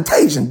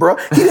presentation, bro.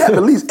 He'd have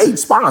at least 8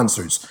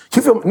 sponsors.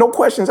 You feel me? No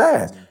questions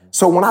asked.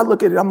 So when I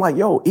look at it, I'm like,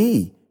 yo,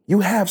 E,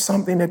 you have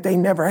something that they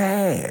never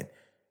had.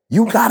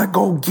 You gotta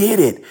go get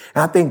it.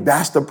 And I think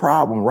that's the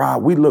problem,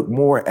 Rob. We look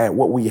more at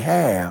what we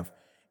have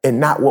and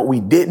not what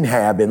we didn't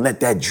have and let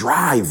that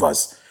drive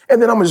us.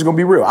 And then I'm just gonna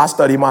be real. I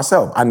study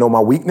myself. I know my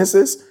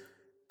weaknesses.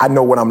 I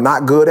know what I'm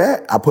not good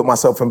at. I put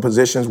myself in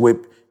positions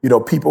with,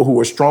 people who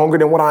are stronger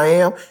than what I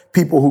am,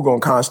 people who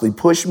gonna constantly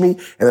push me.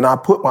 And then I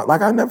put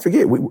I never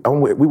forget, we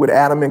with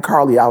Adam and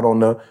Carly out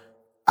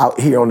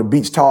here on the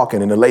beach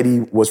talking, and the lady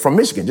was from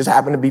Michigan, just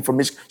happened to be from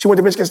Michigan. She went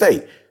to Michigan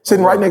State,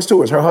 sitting right next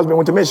to us. Her husband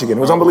went to Michigan.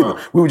 It was unbelievable.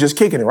 We were just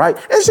kicking it, right?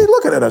 And she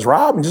looking at us,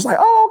 Rob, and just like,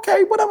 oh,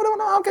 okay, whatever,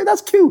 okay,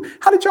 that's cute.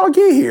 How did y'all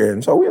get here?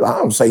 And so we like, I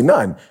don't say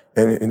nothing.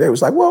 And they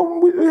was like,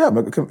 well, we're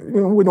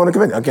doing a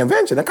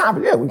convention, a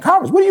conference. Yeah,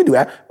 conference. What do you do?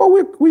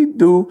 Well, we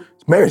do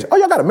marriage. Oh,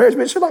 y'all got a marriage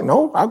bitch? She's like,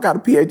 no, I've got a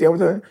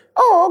PhD.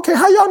 Oh, okay,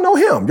 how y'all know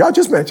him? Y'all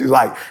just met. She's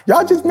like,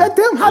 y'all just met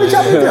them? How did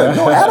y'all meet them?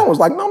 No, Adam was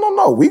like,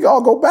 no, we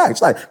all go back.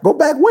 She's like, go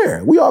back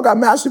where? We all got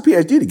master's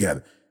PhD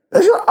together.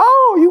 And she's like,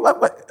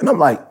 oh, and I'm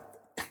like,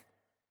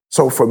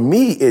 so for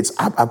me, it's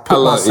I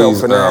put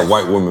myself in that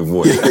white woman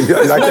voice. Yeah,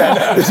 like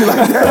that. She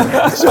like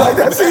that. She like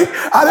that. See,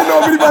 I didn't know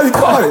if anybody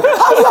caught it.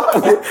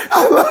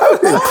 I love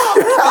it.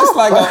 It's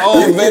like an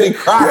old Betty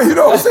Crocker. Yeah, you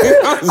know what I'm saying?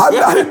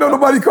 I didn't know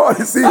nobody caught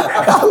it. See,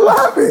 I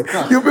love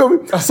it. You feel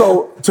me?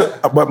 So,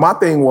 but my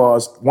thing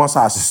was, once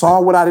I saw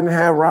what I didn't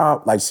have,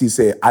 Rob, like she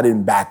said, I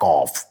didn't back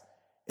off.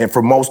 And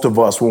for most of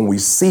us, when we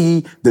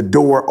see the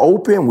door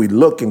open, we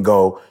look and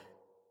go,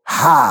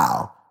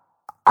 how?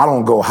 I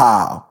don't go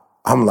how.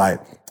 I'm like,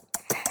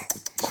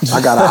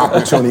 I got an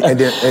opportunity, and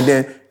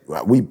then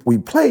we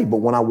play. But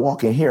when I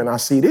walk in here and I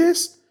see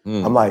this,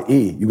 I'm like,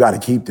 E, you got to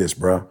keep this,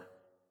 bro.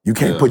 You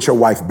can't put your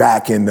wife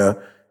back in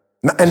the.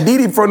 And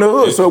Didi from the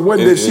hood, so it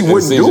wasn't that she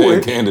wouldn't do it.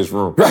 In Candace's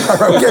room. But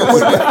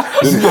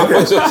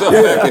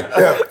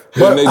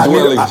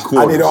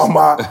I need all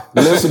my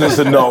listeners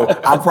to know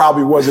I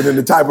probably wasn't in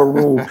the type of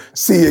room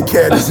seeing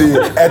Candace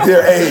at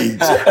their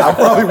age. I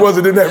probably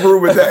wasn't in that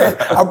room at that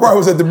age. I probably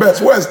was at the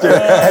Best Western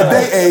at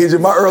their age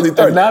in my early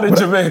 30s. Not in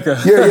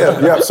Jamaica.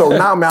 Yeah. So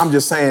now, man, I'm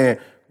just saying,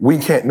 we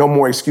can't, no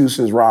more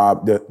excuses,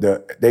 Rob.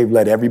 They've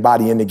let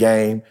everybody in the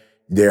game.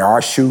 There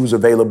are shoes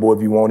available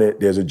if you want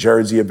it. There's a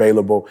jersey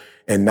available.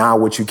 And now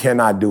what you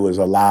cannot do is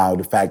allow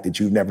the fact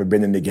that you've never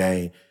been in the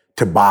game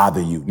to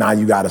bother you. Now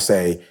you got to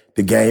say,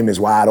 the game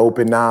is wide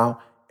open now.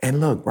 And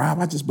look,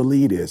 Rob, I just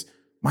believe this.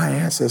 My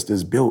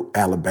ancestors built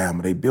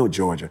Alabama. They built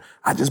Georgia.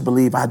 I just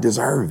believe I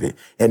deserve it.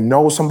 And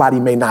no, somebody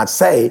may not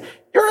say,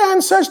 your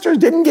ancestors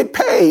didn't get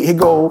paid. Here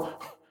go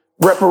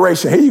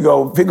reparation. Here you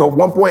go. Here go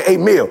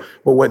 1.8 mil.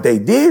 But what they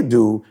did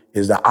do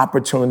is the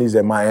opportunities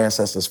that my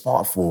ancestors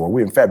fought for.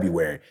 We're in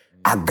February.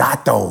 I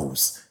got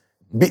those.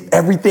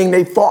 Everything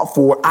they fought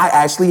for, I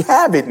actually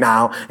have it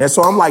now. And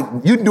so I'm like,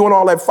 you doing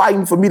all that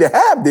fighting for me to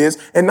have this,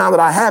 and now that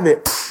I have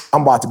it,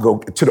 I'm about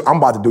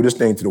to do this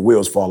thing till the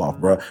wheels fall off,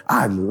 bro.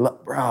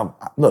 Bro,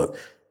 look,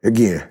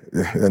 again,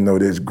 I know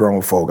there's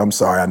grown folk. I'm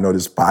sorry, I know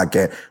this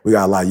podcast, we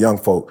got a lot of young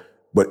folk,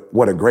 but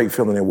what a great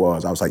feeling it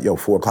was. I was like, yo,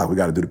 4:00, we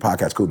got to do the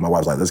podcast. Cool. My wife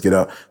was like, let's get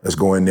up, let's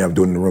go in there. I'm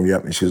doing it in the room.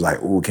 Yep. And she was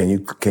like, ooh, can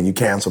you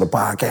cancel the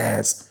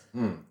podcast?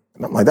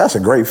 And I'm like, that's a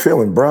great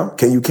feeling, bro.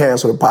 Can you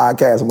cancel the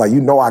podcast? I'm like,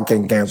 I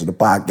can cancel the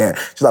podcast.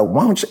 She's like,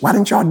 why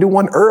didn't y'all do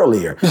one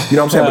earlier? You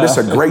know what I'm saying? But it's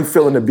a great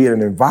feeling to be in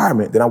an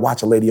environment. Then I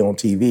watch a lady on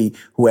TV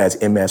who has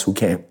MS, who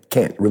can't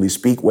really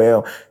speak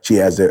well. She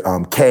has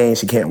the cane,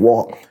 she can't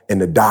walk.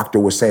 And the doctor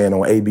was saying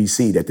on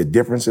ABC that the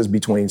differences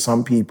between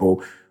some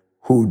people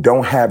who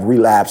don't have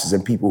relapses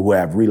and people who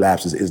have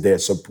relapses is their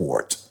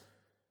support.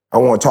 I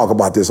want to talk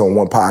about this on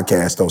one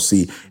podcast, though,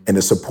 see, and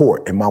the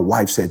support. And my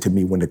wife said to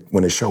me when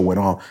the show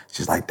went on,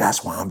 she's like,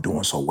 that's why I'm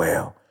doing so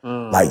well.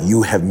 Like,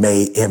 you have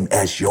made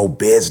MS your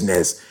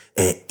business,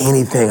 and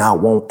anything I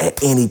want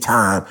at any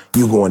time,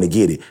 you're going to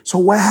get it. So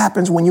what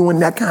happens when you in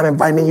that kind of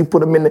environment, you put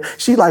them in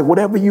she like,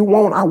 whatever you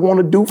want, I want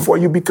to do for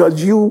you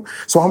because you.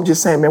 So I'm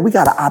just saying, man, we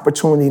got an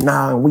opportunity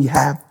now, and we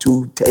have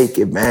to take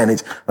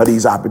advantage of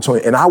these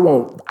opportunities. And I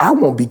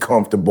won't be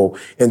comfortable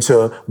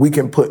until we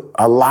can put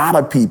a lot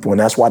of people, and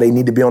that's why they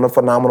need to be on a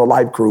Phenomenal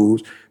Life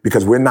cruise,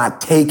 because we're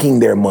not taking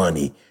their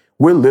money.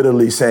 We're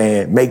literally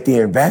saying, make the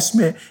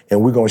investment,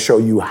 and we're going to show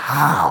you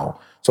how.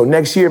 So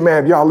next year,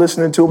 man, if y'all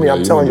listening to me,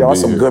 I'm telling y'all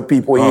some good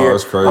people here.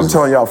 That's crazy. I'm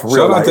telling y'all for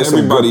real. Shout out to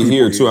everybody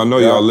here, too. I know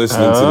y'all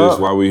listening to this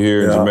while we're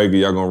here in Jamaica.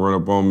 Y'all going to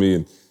run up on me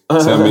and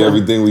tell me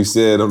everything we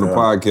said on the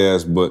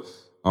podcast. But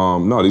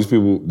no, these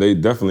people, they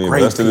definitely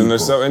invested in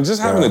themselves. And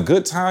just having a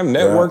good time,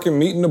 networking,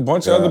 meeting a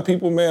bunch of other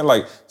people, man.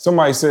 Like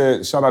somebody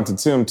said, shout out to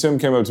Tim. Tim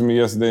came up to me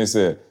yesterday and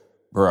said,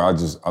 bro,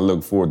 I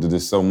look forward to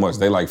this so much.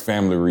 They like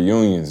family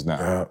reunions now.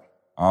 Yeah.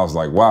 I was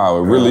like, wow,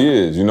 it really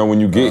is. You know, when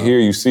you get here,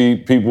 you see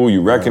people,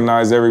 you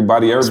recognize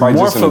everybody. Everybody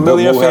more just in a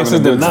familiar good mood, having a faces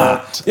good than time.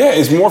 not. Yeah,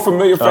 it's more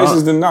familiar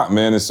faces than not,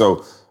 man. And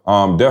so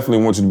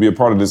definitely want you to be a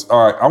part of this.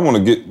 All right, I want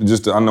to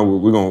get I know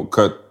we're going to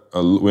cut,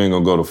 we ain't going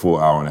to go the full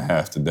hour and a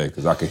half today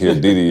because I could hear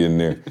Didi in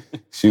there.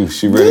 She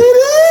ready.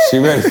 She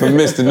ready for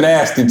Mr.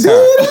 Nasty time. You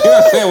know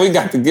what I'm saying? We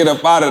got to get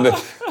up out of the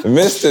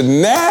Mr.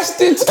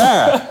 Nasty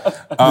time.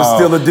 It's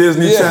still a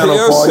Disney Channel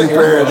for all you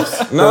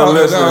parents. No.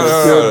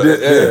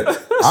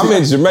 I'm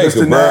in Jamaica,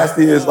 Mr. bro.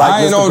 Nasty is like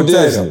I ain't Mr. on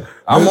Potato. Disney.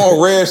 I'm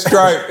on Red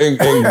Stripe and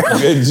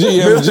GMG.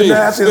 Mr.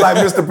 Nasty is like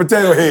Mr.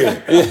 Potato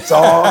Head. It's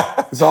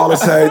all the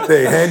same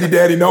thing. Handy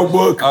Dandy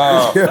Notebook. You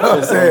know what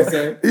I'm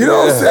saying? You know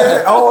what I'm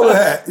saying? All of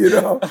that, you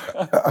know?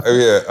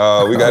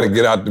 We got to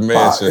get out the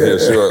mansion here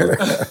shortly.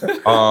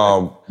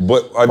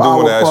 But I do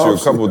want to ask you a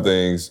couple of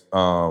things.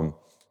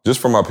 Just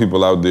for my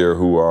people out there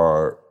who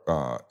are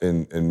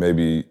in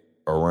maybe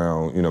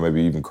around, you know,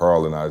 maybe even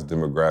Carl and I's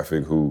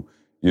demographic who,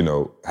 you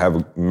know,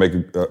 make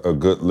a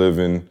good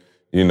living,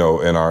 you know,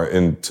 and are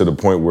to the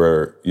point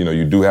where, you know,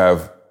 you do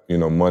have, you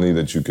know, money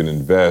that you can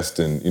invest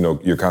and, you know,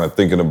 you're kind of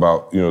thinking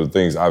about, you know, the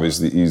things.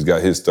 Obviously, he's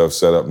got his stuff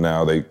set up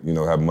now. They, you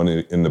know, have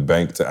money in the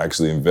bank to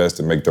actually invest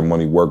and make their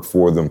money work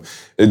for them.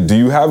 Do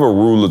you have a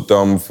rule of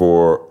thumb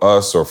for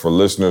us or for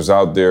listeners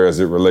out there as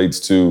it relates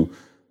to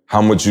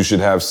how much you should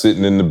have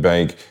sitting in the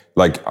bank?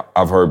 Like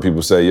I've heard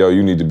people say, yo,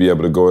 you need to be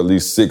able to go at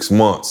least 6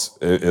 months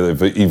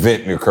if an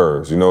event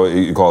occurs. You know,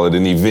 you call it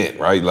an event,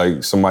 right?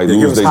 Like somebody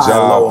lose their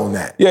job. Low on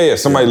that. Yeah.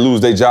 Somebody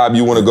lose their job.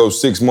 You want to go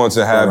 6 months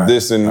and have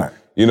this in,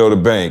 you know, the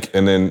bank,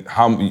 and then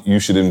how you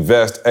should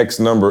invest X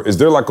number. Is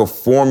there like a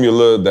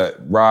formula that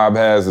Rob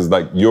has? Is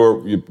like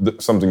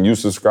something you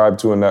subscribe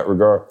to in that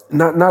regard?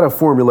 Not a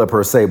formula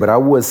per se, but I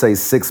would say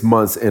 6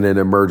 months in an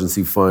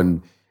emergency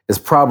fund is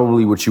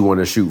probably what you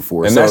want to shoot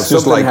for. And so that's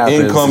just like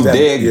income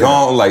dead,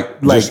 gone,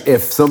 like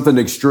if something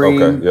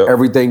extreme,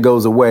 everything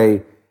goes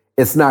away,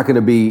 it's not going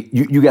to be,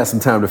 you got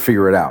some time to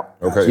figure it out.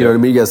 Okay. You know what I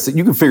mean?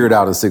 You can figure it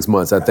out in 6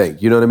 months, I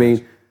think. You know what I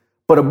mean?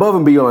 But above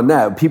and beyond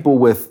that, people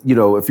with, you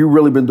know, if you've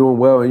really been doing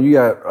well and you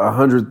got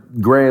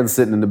 100 grand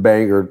sitting in the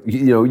bank or,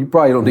 you know, you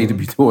probably don't need to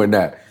be doing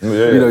that.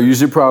 You know, you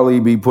should probably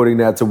be putting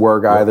that to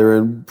work either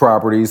in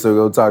property, so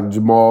go talk to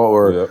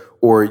Jamal,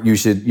 or you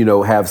should, you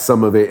know, have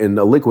some of it in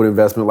a liquid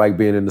investment like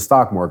being in the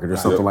stock market or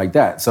something like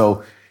that.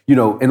 So, you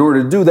know, in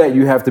order to do that,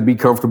 you have to be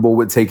comfortable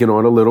with taking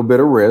on a little bit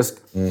of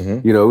risk,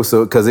 you know,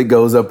 so because it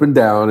goes up and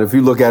down. If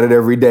you look at it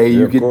every day,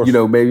 you could, you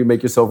know, maybe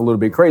make yourself a little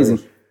bit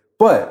crazy.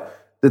 But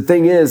the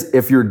thing is,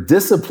 if you're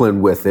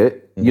disciplined with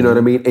it, you know what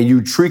I mean, and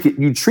you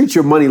treat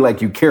your money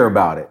like you care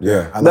about it.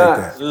 Yeah, I like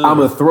that. I'm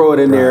gonna throw it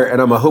in there and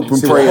I'm gonna hope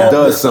and pray it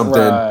does something,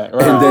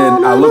 and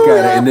then I look at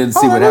it and then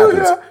see what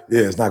happens.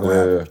 Yeah, it's not gonna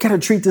happen. You gotta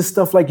treat this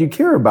stuff like you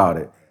care about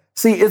it.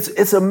 See,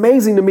 it's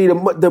amazing to me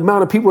the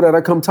amount of people that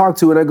I come talk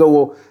to and I go,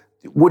 well,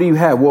 what do you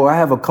have? Well, I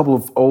have a couple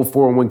of old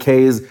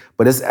 401ks,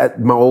 but it's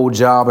at my old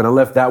job, and I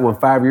left that one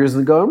 5 years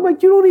ago. I'm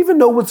like, you don't even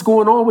know what's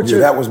going on with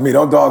your... that was me.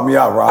 Don't dog me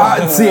out,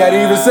 Rob. See, I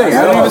didn't even say.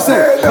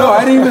 No,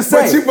 I didn't even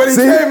say. But he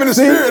came in the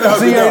spirit of it.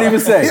 See, I didn't even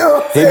say.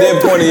 He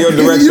did point in your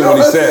direction when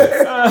he said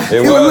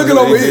it. He was looking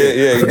over here.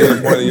 Yeah, he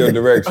did point in your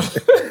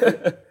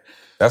direction.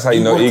 That's how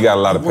you know he got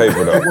a lot of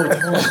paper, though.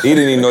 He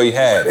didn't even know he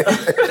had it.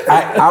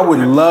 I would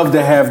love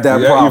to have that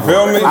problem. You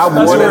feel me? I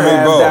want to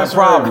have that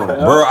problem.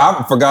 Bro,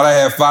 I forgot I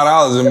had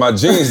 $5 in my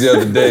jeans the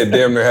other day and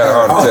damn near had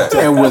a heart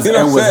attack. And was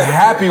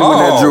happy when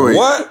that drew it.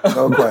 What?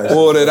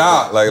 Pulled it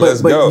out. Like,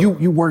 let's go.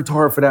 But you worked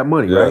hard for that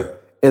money, right?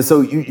 And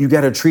so you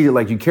got to treat it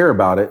like you care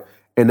about it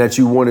and that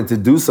you wanted to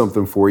do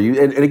something for you.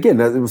 And again,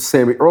 that was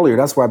Sammy earlier.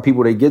 That's why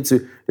people, they get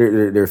to,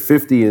 they're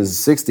 50 and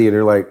 60 and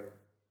they're like,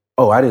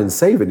 oh, I didn't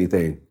save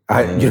anything.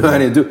 I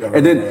didn't do,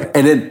 and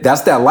then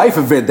that's that life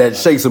event that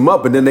shakes them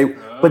up, and then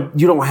but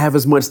you don't have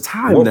as much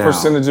time now. What now.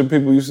 percentage of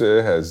people you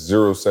said has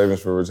zero savings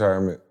for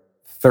retirement?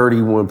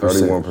 31%.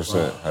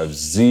 31% have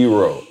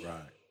zero. Right.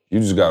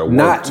 You just got to work.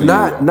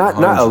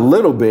 Not a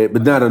little bit,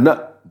 but not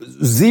enough.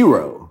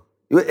 Zero,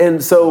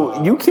 and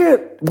so you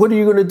can't. What are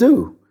you going to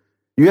do?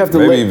 You have to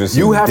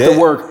to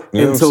work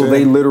until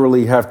they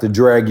literally have to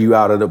drag you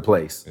out of the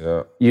place.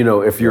 Yeah. You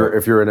know, if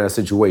you're in that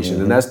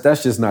situation, and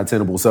that's just not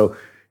tenable. So.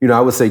 You know,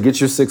 I would say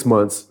get your 6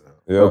 months,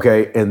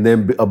 okay? And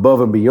then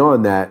above and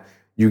beyond that,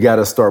 you got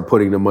to start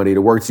putting the money to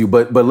work to you.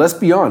 But let's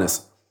be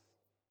honest.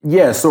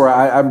 Yeah, so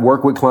I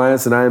work with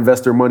clients and I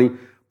invest their money,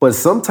 but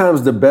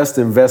sometimes the best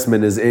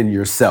investment is in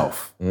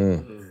yourself,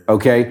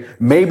 okay?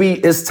 Maybe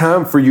it's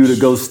time for you to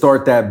go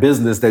start that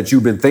business that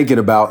you've been thinking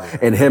about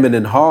and hemming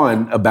and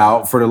hawing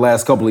about for the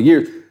last couple of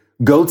years.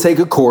 Go take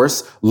a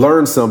course,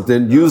 learn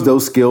something, use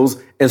those skills,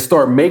 and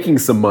start making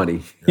some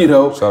money. You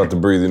know. Shout out to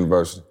Breathe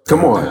University.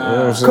 Come on, come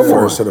on.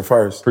 First to the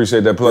first.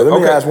 Appreciate that plug. Let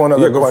me ask one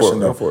other question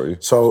though. Go for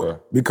it.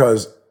 So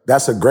because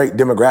that's a great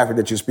demographic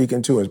that you're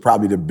speaking to, and it's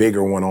probably the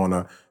bigger one on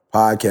a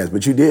podcast.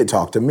 But you did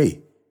talk to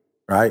me,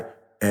 right?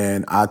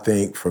 And I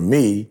think for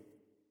me,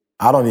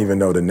 I don't even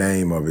know the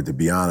name of it, to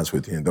be honest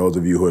with you. And those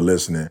of you who are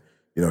listening,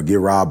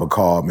 Give Rob a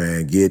call,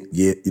 man.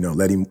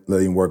 Let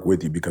him work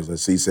with you, because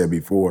as he said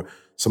before,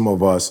 some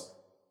of us,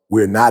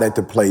 we're not at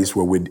the place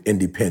where we're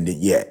independent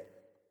yet.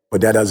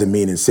 But that doesn't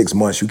mean in 6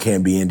 months you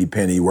can't be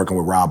independent. You're working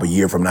with Rob a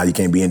year from now, you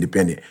can't be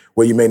independent.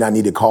 Well, you may not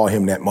need to call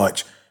him that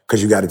much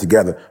because you got it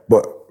together.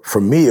 But for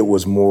me, it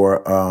was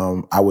more,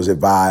 I was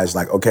advised,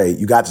 like, okay,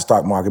 you got the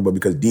stock market, but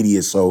because Didi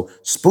is so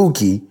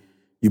spooky,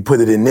 you put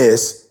it in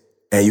this,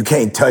 and you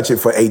can't touch it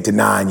for 8 to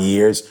 9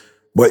 years.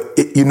 But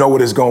you know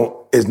what it's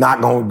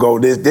not going to go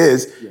this.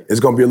 It's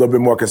going to be a little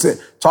bit more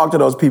consistent. Talk to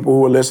those people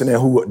who are listening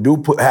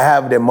who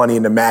have their money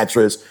in the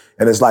mattress,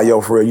 and it's like, yo,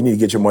 for real, you need to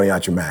get your money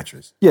out your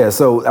mattress. Yeah,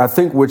 so I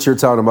think what you're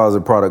talking about is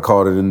a product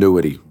called an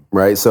annuity,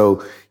 right?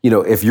 So,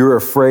 if you're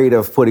afraid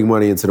of putting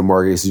money into the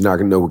market, so you're not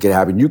going to know what can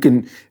happen, you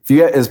can,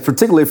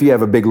 particularly if you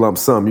have a big lump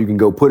sum, you can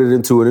go put it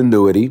into an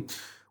annuity,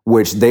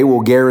 which they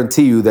will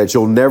guarantee you that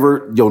you'll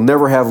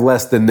never have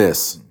less than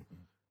this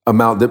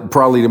amount,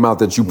 probably the amount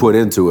that you put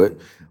into it.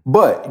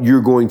 But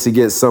you're going to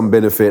get some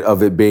benefit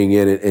of it being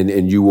in it,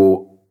 and you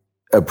will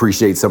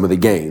appreciate some of the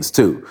gains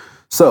too.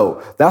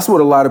 So that's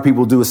what a lot of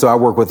people do. So I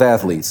work with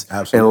athletes.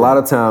 Absolutely. And a lot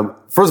of time,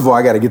 first of all,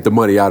 I got to get the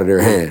money out of their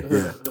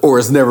hand, or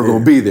it's never going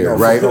to be there,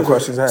 right? No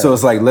questions asked. So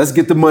it's like, let's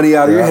get the money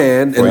out of your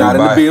hand, and not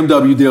in the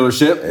BMW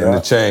dealership. And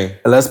the chain.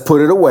 And let's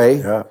put it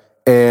away.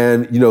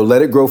 And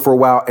let it grow for a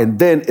while, and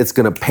then it's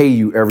going to pay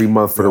you every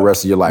month for the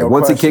rest of your life.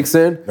 Once it kicks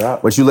in,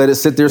 once you let it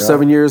sit there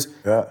 7 years,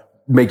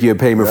 make you a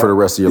payment for the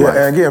rest of your life.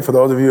 And again, for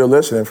those of you who are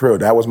listening, for real,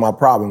 that was my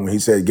problem when he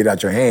said, get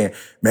out your hand.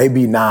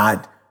 Maybe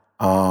not,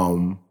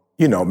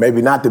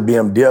 maybe not the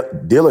BM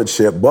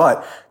dealership,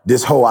 but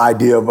this whole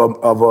idea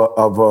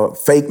of a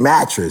fake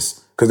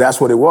mattress, because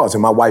that's what it was.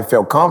 And my wife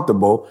felt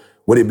comfortable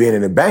with it being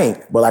in the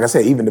bank. But like I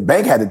said, even the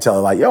bank had to tell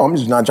her, like, yo, I'm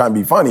just not trying to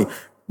be funny,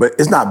 but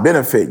it's not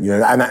benefiting you.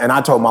 And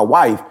I told my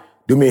wife,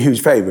 do me a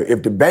huge favor.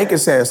 If the bank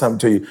is saying something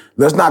to you,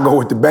 let's not go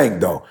with the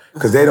bank, though,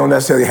 because they don't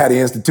necessarily have the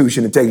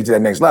institution to take you to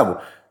that next level.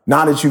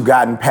 Now that you've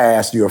gotten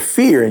past your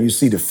fear and you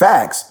see the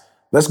facts,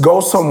 let's go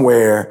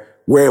somewhere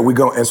where we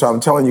go. And so I'm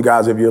telling you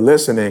guys, if you're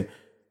listening,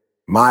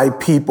 my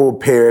people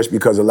perish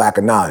because of lack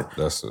of knowledge.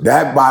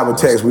 That Bible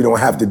text we don't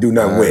have to do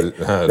nothing with.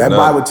 That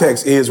Bible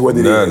text is what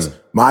it is.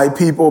 My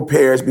people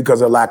perish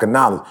because of lack of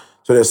knowledge.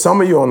 So there's some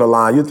of you on the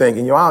line, you're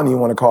thinking, I don't even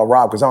want to call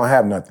Rob because I don't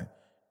have nothing.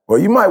 Well,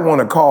 you might want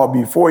to call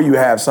before you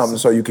have something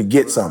so you could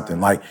get something.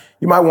 Like,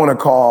 you might want to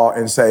call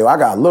and say, I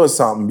got a little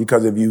something,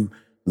 because if you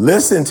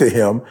listen to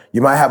him,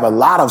 you might have a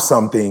lot of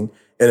something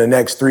in the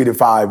next 3 to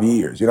 5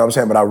 years. You know what I'm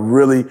saying? But I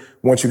really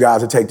want you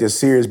guys to take this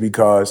serious,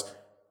 because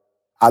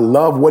I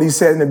love what he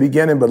said in the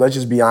beginning, but let's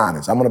just be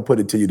honest. I'm going to put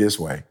it to you this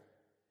way.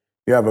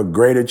 You have a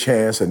greater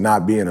chance of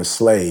not being a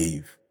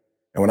slave.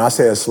 And when I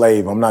say a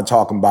slave, I'm not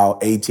talking about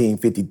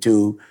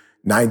 1852,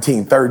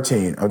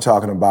 1913. I'm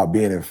talking about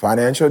being in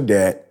financial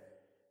debt,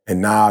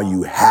 and now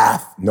you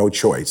have no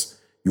choice.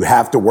 You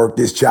have to work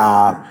this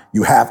job.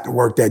 You have to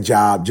work that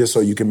job just so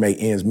you can make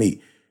ends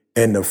meet.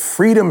 And the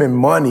freedom in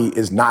money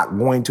is not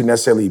going to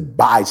necessarily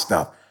buy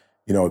stuff.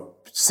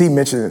 C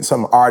mentioned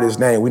some artist's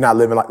name. We're not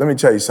living like, let me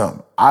tell you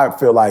something. I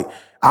feel like,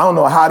 I don't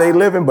know how they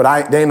living,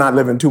 but they not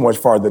living too much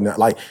farther than that.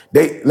 Like,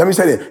 let me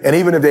say this, and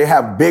even if they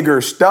have bigger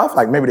stuff,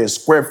 like maybe their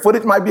square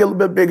footage might be a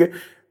little bit bigger,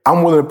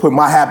 I'm willing to put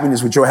my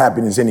happiness with your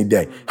happiness any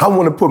day. I'm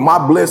willing to put my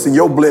bliss and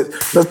your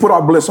bliss. Let's put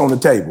our bliss on the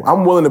table.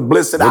 I'm willing to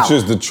bliss it out. Which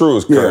is the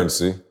truest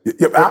currency.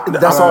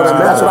 That's all that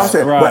matters. That's what I'm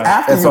saying. Right. But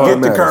after you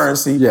get the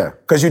currency,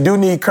 because you do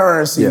need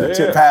currency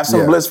to have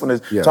some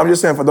blissfulness. So I'm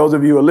just saying, for those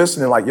of you who are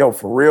listening, like, yo,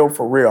 for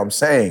real, I'm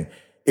saying,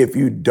 if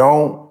you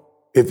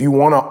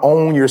want to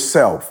own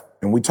yourself,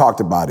 and we talked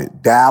about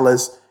it,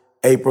 Dallas,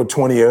 April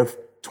 20th,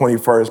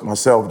 21st,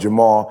 myself,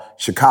 Jamal,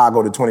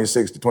 Chicago, the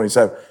 26th to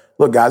 27th.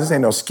 Look, guys, this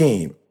ain't no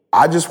scheme.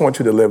 I just want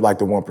you to live like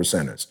the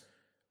 1%ers.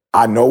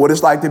 I know what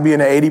it's like to be in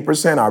the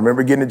 80%. I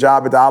remember getting a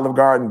job at the Olive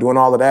Garden, doing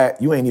all of that.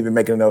 You ain't even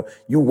making enough.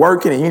 You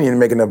working and you ain't even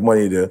making enough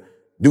money to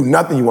do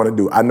nothing you want to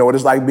do. I know what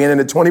it's like being in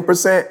the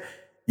 20%.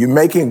 You're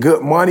making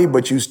good money,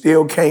 but you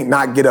still can't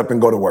not get up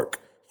and go to work.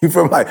 You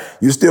feel like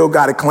you still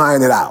got to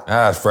climb it out.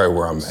 That's right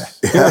where I'm at.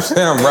 You know what I'm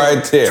saying? I'm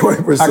right there.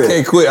 20%. I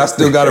can't quit. I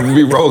still got to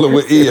be rolling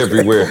with E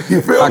everywhere.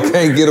 I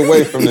can't get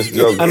away from this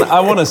joke. And I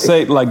want to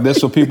say it like this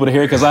for people to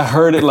hear, because I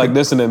heard it like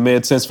this and it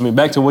made sense for me.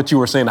 Back to what you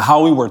were saying,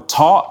 how we were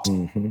taught.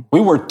 We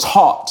were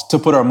taught to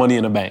put our money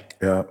in a bank.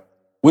 Yeah.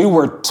 We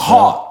were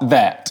taught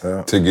that.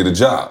 To get a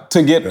job.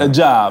 To get a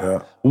job.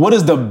 Yeah. What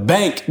is the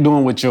bank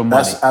doing with your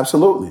money? That's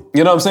absolutely.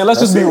 You know what I'm saying? Let's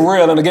just be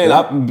real. And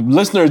again,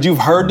 listeners, you've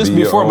heard this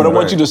before, but I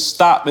want you to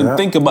stop and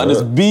think about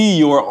this. Be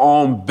your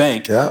own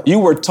bank. Yeah. You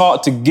were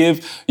taught to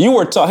give. You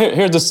were taught,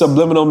 here's the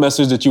subliminal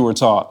message that you were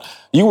taught.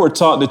 You were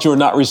taught that you're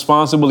not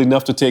responsible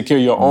enough to take care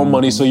of your own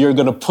money, so you're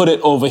going to put it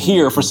over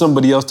here for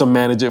somebody else to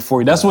manage it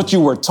for you. That's what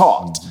you were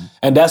taught.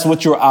 And that's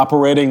what you're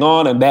operating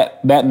on, and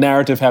that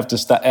narrative has to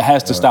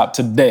stop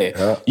today.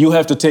 Yeah. You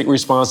have to take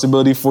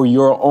responsibility for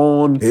your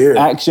own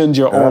actions,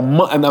 your own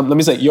money. And let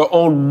me say, your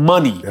own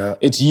money. Yeah.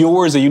 It's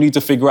yours, and you need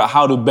to figure out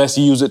how to best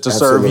use it to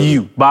serve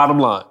you, bottom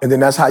line. And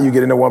then that's how you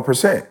get into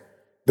 1%.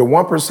 The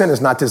 1%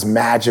 is not this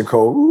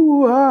magical,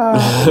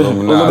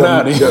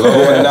 Illuminati.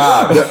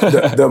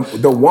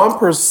 The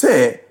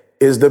 1%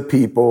 is the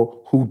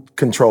people who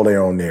control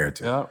their own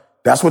narrative. Yep.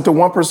 That's what the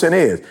 1%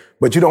 is.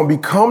 But you don't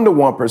become the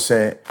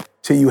 1%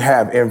 till you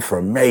have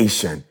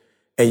information.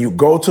 And you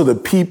go to the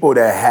people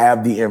that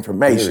have the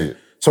information.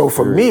 So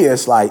for me,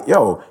 it's like,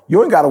 yo,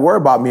 you ain't got to worry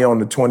about me on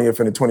the 20th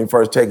and the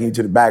 21st taking you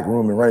to the back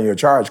room and running your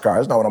charge card.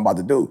 That's not what I'm about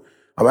to do.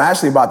 I'm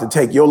actually about to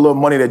take your little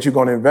money that you're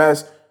going to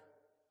invest,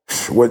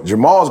 what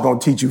Jamal's going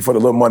to teach you for the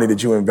little money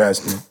that you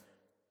invest in,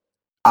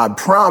 I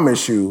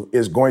promise you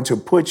is going to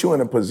put you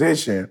in a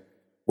position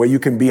where you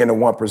can be in the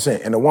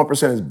 1%. And the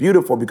 1% is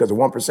beautiful because the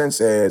 1%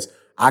 says,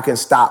 I can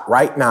stop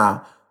right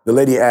now. The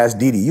lady asked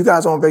Didi, you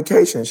guys on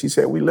vacation? She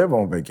said, we live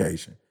on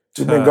vacation.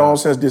 She's been gone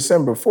since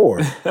December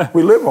 4th.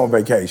 We live on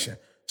vacation.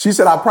 She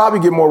said, I probably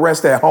get more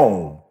rest at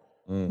home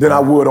than I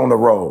would on the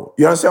road.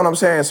 You understand what I'm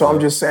saying? So I'm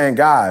just saying,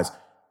 guys,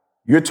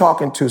 you're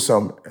talking to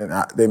some, and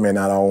they may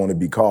not all want to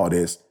be called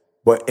this,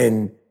 but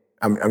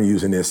I'm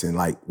using this in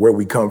like where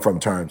we come from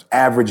terms,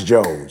 average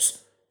Joes.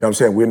 You know what I'm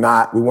saying?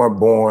 We weren't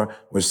born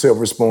with a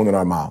silver spoon in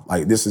our mouth.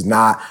 Like this is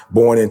not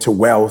born into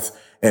wealth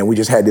and we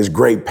just had this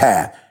great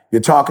path.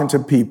 You're talking to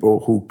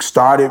people who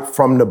started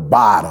from the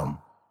bottom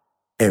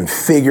and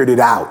figured it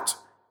out.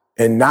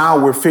 And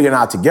now we're figuring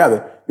out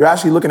together. You're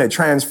actually looking at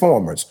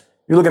transformers.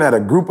 You're looking at a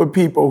group of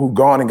people who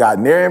gone and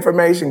got their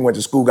information, went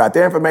to school, got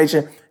their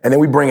information, and then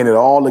we bringing it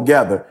all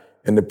together.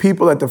 And the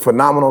people at the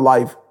Phenomenal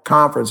Life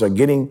Conference are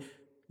getting,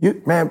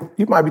 you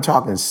might be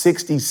talking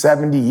 60,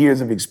 70 years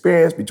of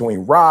experience between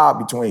Rob,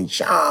 between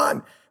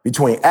Sean,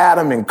 between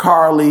Adam and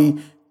Carly,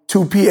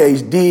 2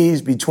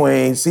 PhDs,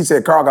 between, C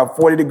said Carl got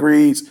 40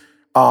 degrees,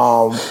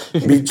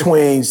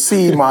 between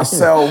C,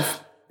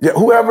 myself,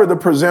 whoever the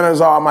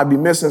presenters are, I might be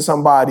missing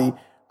somebody.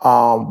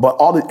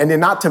 And then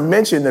not to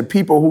mention the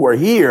people who are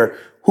here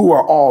who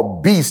are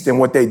all beasts in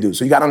what they do.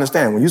 So you got to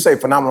understand, when you say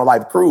Phenomenal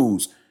Life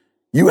Cruise,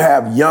 you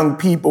have young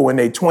people in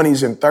their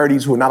 20s and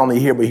 30s who are not only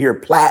here, but here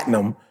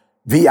platinum,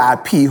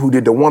 VIP, who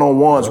did the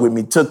one-on-ones with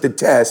me, took the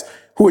test,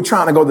 who are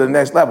trying to go to the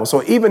next level.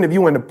 So even if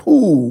you in the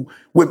pool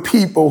with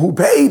people who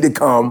paid to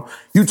come,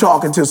 you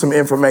talking to some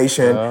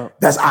information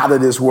that's out of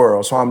this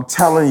world. So I'm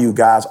telling you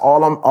guys,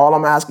 all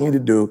I'm asking you to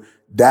do,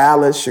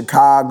 Dallas,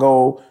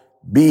 Chicago,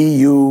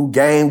 BU,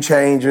 Game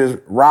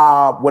Changers,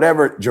 Rob,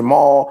 whatever,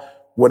 Jamal,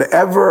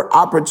 whatever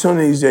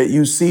opportunities that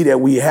you see that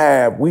we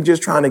have, we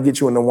just trying to get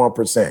you in the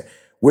 1%.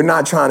 We're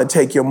not trying to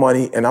take your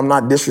money, and I'm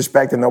not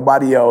disrespecting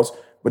nobody else,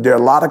 but there are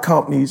a lot of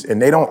companies,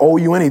 and they don't owe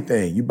you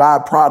anything. You buy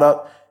a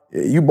product,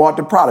 you bought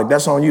the product,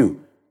 that's on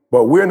you.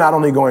 But we're not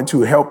only going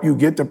to help you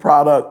get the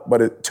product,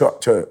 but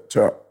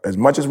to as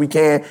much as we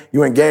can,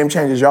 you in Game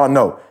Changers, y'all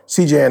know,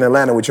 CJ in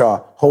Atlanta with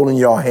y'all holding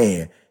your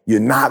hand. You're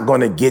not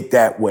going to get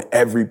that with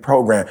every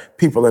program.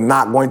 People are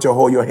not going to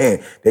hold your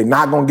hand. They're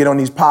not going to get on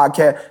these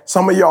podcasts.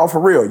 Some of y'all,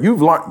 for real,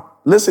 you've learned,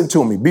 listen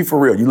to me, be for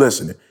real, you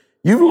listening.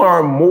 You've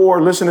learned more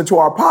listening to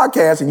our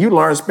podcast and you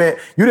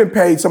didn't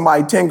pay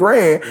somebody 10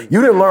 grand.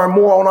 You didn't learn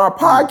more on our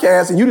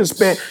podcast and you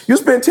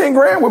spent 10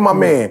 grand with my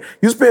man.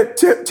 You spent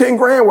 10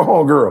 grand with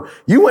homegirl.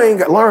 You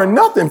ain't learned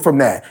nothing from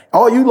that.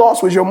 All you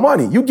lost was your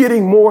money. You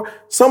getting more.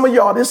 Some of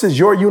y'all, this is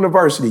your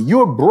university.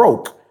 You're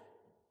broke.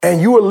 And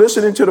you are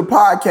listening to the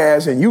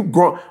podcast and you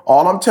grow.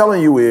 All I'm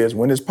telling you is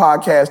when this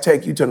podcast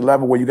take you to the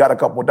level where you got a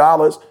couple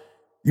dollars,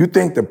 you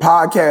think the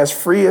podcast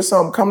free or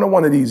something, come to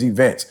one of these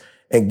events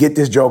and get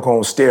this joke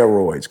on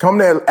steroids. Come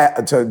there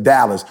to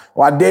Dallas,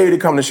 or I dare you to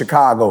come to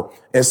Chicago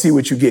and see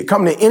what you get.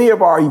 Come to any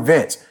of our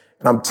events.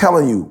 And I'm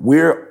telling you,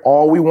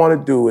 all we want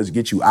to do is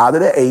get you out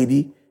of the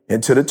 80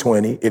 into the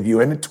 20. If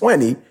you're in the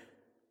 20,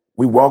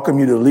 we welcome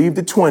you to leave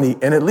the 20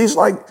 and at least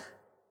like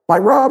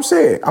Rob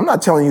said, I'm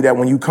not telling you that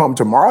when you come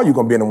tomorrow, you're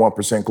going to be in the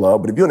 1%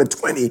 club. But if you're in the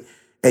 20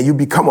 and you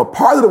become a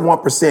part of the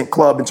 1%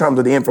 club in terms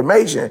of the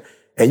information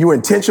and you're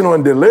intentional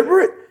and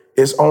deliberate,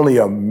 it's only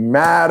a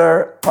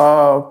matter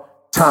of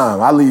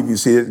time. I'll leave you.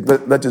 See,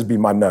 let this be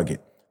my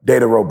nugget.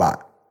 Data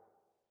Robot.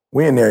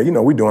 We in there,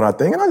 we doing our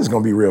thing. And I'm just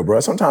going to be real,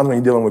 bro. Sometimes when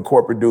you're dealing with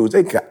corporate dudes,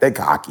 they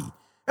cocky.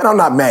 And I'm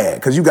not mad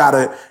because you got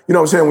to, you know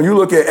what I'm saying? When you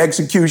look at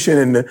execution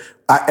and the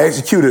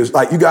executors,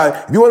 like if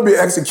you want to be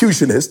an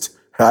executionist,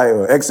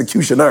 or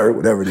executioner,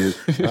 whatever it is.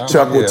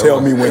 Chuck will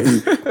tell me when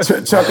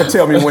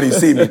he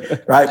see me,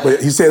 right?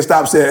 But he said,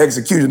 stop saying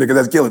executioner because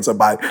that's killing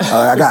somebody.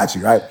 I got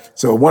you, right?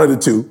 So one of the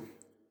two,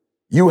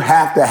 you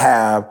have to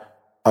have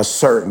a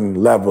certain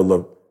level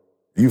of,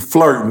 you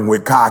flirting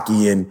with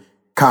cocky and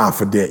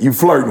confident. You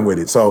flirting with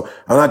it. So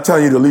I'm not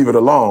telling you to leave it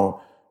alone,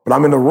 but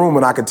I'm in the room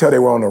and I could tell they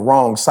were on the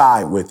wrong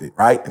side with it,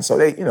 right? And so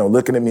they,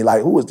 looking at me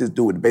like, who is this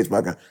dude with the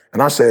baseball gun?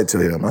 And I said to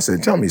him,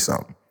 tell me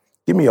something.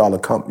 Give me all the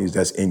companies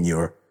that's in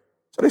your.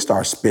 So they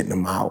start spitting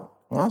them out.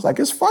 And I was like,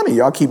 it's funny.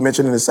 Y'all keep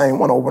mentioning the same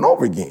one over and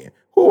over again.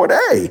 Who are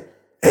they?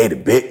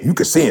 You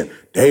could see them.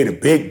 They the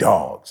big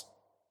dogs.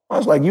 I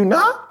was like, you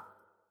not?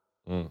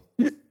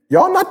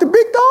 Y'all not the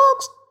big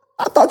dogs?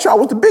 I thought y'all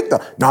was the big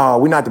dog. No,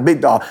 we're not the big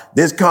dog.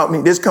 This company.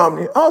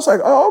 I was like,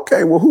 oh,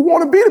 okay, well, who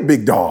want to be the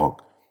big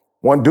dog?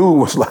 One dude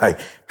was like,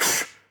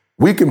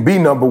 we can be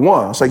number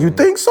one. I was like, you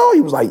think so?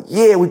 He was like,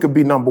 yeah, we could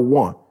be number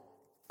one.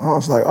 I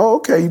was like, oh,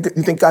 okay, you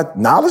think got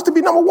knowledge to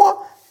be number one?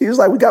 He was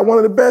like, we got one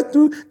of the best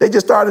dudes. They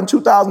just started in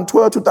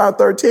 2012,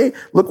 2013.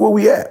 Look where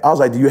we at. I was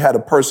like, do you have the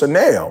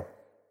personnel?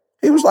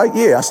 He was like,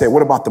 yeah. I said,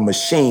 what about the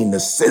machine, the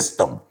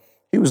system?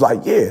 He was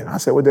like, yeah. I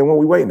said, well, then what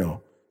we waiting on?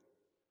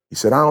 He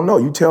said, I don't know.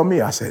 You tell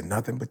me. I said,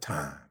 nothing but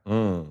time.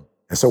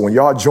 And so when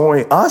y'all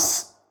join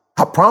us,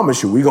 I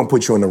promise you, we're going to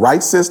put you in the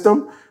right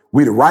system.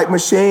 We the right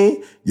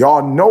machine.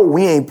 Y'all know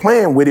we ain't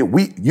playing with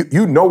it.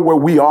 You know where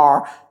we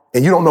are,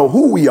 and you don't know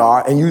who we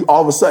are, and you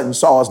all of a sudden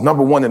saw us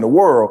number one in the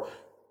world.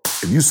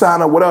 If you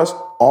sign up with us,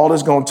 all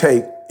it's going to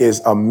take is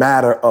a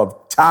matter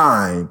of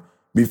time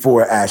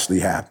before it actually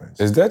happens.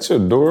 Is that your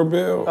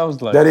doorbell? I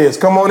was like, That is.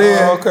 Come on in.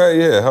 Oh, okay,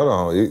 yeah, hold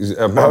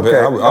on. My Okay,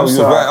 bad. I'm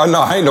sorry.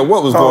 No, I ain't know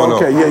what was going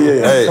okay, on.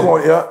 yeah. Hey, Come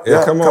on,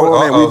 yeah. come in.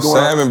 on. We going-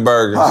 Salmon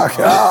burgers.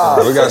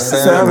 Okay. We got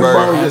salmon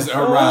burgers.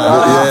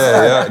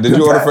 Yeah. Did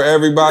you order for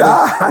everybody?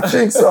 I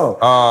think so.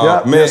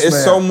 Man, Yes, it's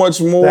ma'am. so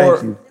much more.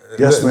 Thank you.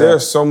 Yes, ma'am.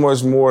 There's so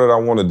much more that I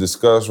want to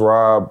discuss,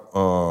 Rob.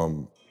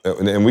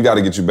 And we got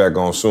to get you back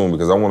on soon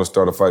because I want to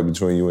start a fight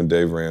between you and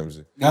Dave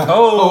Ramsey.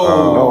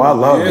 Oh, I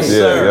love it.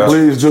 Yeah.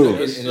 Please do.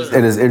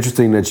 And it's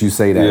interesting that you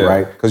say that,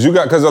 right?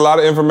 Because a lot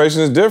of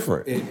information is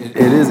different. It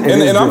is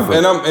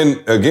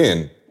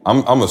And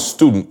I'm a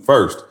student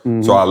first,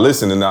 so I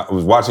listened and I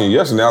was watching you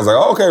yesterday. I was like,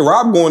 oh, okay,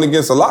 Rob going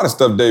against a lot of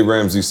stuff Dave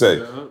Ramsey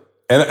say,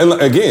 and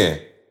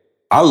again,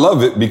 I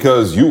love it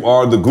because you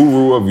are the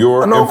guru of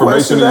your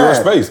information in your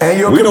space. And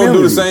your we don't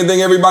do the community. same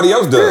thing everybody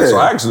else does, Yeah. so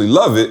I actually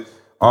love it.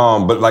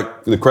 But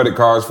like the credit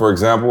cards, for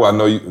example, I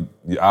know you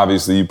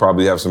obviously you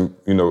probably have some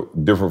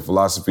different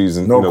philosophies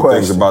and No things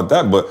question. about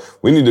that, but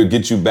we need to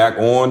get you back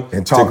on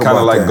And to talk kind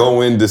of about like that.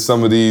 go into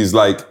some of these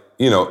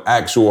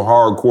actual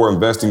hardcore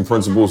investing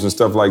principles and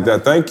stuff like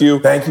that. Thank you.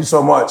 Thank you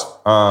so much.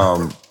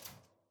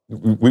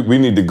 We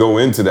need to go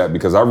into that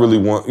because I really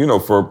want,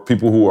 for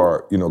people who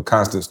are,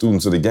 constant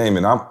students of the game.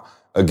 And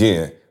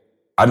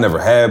I never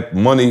had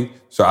money,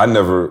 so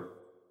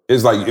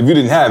it's like, if you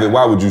didn't have it,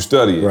 why would you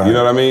study it? Right. You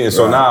know what I mean? And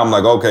so now I'm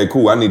like, okay,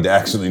 cool. I need to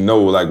actually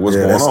know what's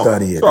going let's on.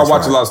 study it. So I That's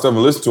watch a right. lot of stuff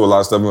and listen to a lot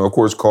of stuff and of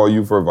course call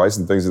you for advice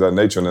and things of that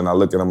nature. And then I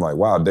look and I'm like,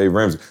 wow, Dave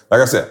Ramsey.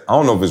 Like I said, I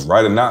don't know if it's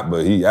right or not,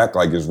 but he act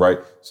like it's right.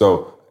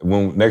 So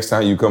when next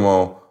time you come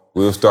on,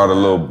 we'll start a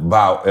little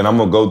bout and I'm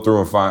gonna go through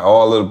and find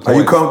all of the points.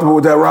 Are you comfortable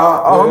with that,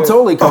 Rob? Oh, I'm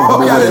totally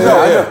comfortable I with didn't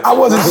that. know. I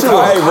wasn't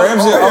sure. Hey,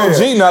 Ramsey,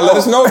 OG, now let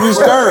us know if you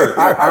scared.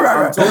 Right.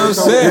 You know what I'm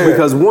saying?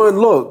 Because one,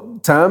 look,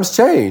 times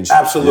change.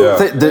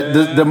 Absolutely.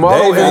 The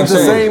model Dave ain't isn't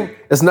the changing. same.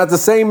 It's not the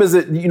same as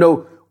it.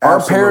 Our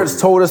Absolutely.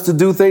 parents told us to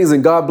do things,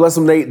 and God bless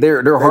them.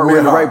 Their heart was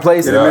in the right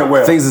place. They meant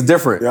well. Things is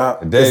different. Yeah.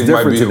 Dave It's might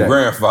different be your today.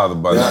 grandfather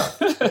by now.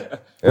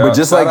 But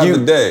just Shout like out you,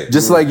 to Dave.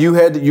 just like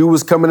you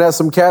was coming at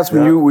some cats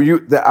when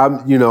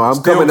I'm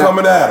Still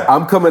coming at 'em.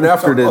 I'm coming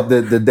after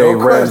the Dave question.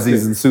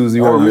 Ramseys and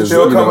Susie Oh, you Ormans.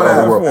 still coming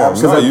at 'em. world. No,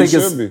 Because you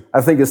should be.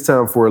 I think it's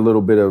time for a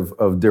little bit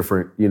of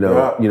different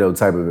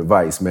type of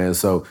advice, man.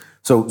 So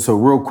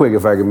real quick,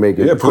 if I can make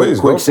it Yeah, please,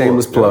 go quick for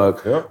shameless it.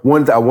 plug. Yeah.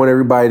 One, I want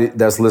everybody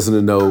that's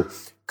listening to know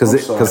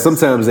because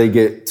sometimes they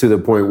get to the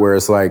point where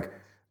it's like,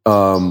 I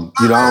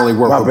only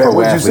work My with bad. pro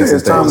What'd you athletes say? and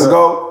It's time things. to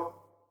go?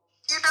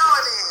 You know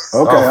it is.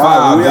 Okay, all right.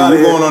 Five, We then out you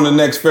here. going on the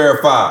next fair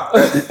five.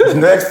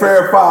 Next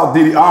fair file,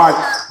 Diddy. All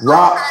right,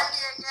 Rob.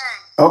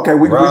 Okay,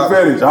 we Rob.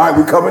 finished. All right,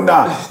 we coming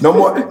down. No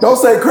more. Don't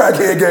say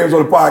crackhead games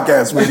on the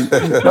podcast, sweetie.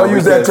 Don't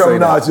use that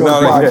terminology on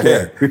the No, you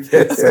podcast. We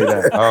can't say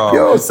that. You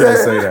know what I'm saying?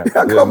 say that.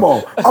 Yeah, come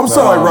on. I'm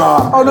sorry,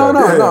 Rob. Oh,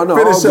 no,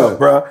 Finish all up, good.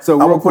 bro. So I'm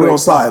real gonna put it quick, on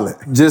silent.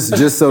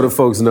 Just so the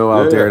folks know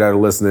out Yeah. there that are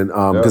listening,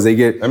 because they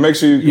get And make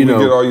sure you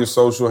get all your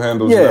social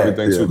handles and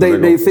everything too. 'cause They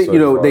gonna think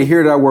certify they you.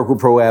 hear that I work with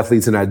pro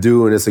athletes, and I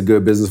do, and it's a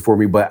good business for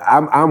me. But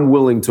I'm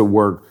willing to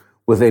work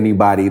with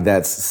anybody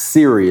that's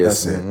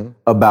serious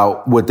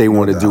about what they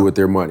want to do with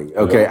their money.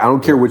 Okay, I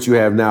don't care what you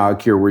have now. I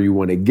care where you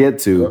want to get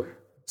to.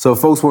 So if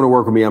folks want to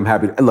work with me, I'm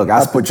happy. Look,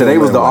 put you today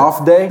on was that the way.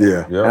 off day,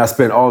 Yeah. and I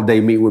spent all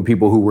day meeting with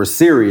people who were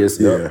serious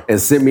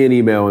and sent me an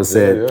email and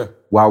said,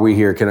 "While we're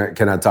here, can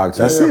I talk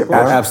to That's you?" it, bro.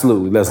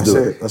 Absolutely, let's do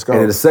That's it. it. Let's go.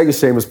 And then the second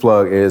shameless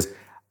plug is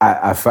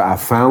I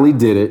finally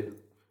did it,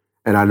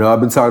 and I know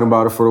I've been talking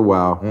about it for a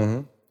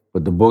while.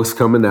 But the book's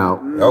coming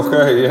out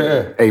Okay,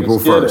 yeah. April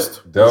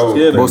 1st. Dope.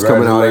 Book's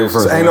coming out April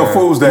 1st. Ain't no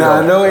Fool's Day. Nah,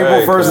 I know April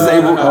Hey, 1st is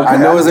April. Okay, I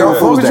know it's April As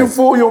Fool's long as Day.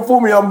 you don't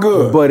fool me, I'm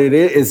good. But it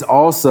is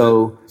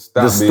also Stop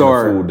the being a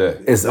start. fool day.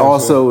 It's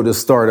also the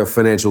start of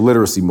Financial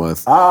Literacy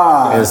Month.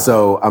 And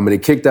so I'm going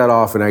to kick that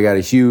off, and I got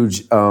a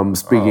huge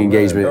speaking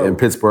engagement in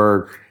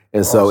Pittsburgh.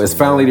 And so it's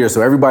finally there.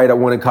 So everybody that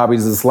wanted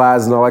copies of the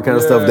slides and all that kind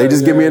of stuff, they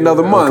just give me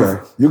another month. Okay,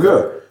 you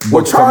good.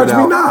 Well, Book's charge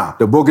coming me out. now.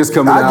 The book is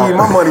coming out. I give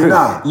you my money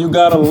now. You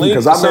got a link?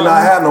 Because I may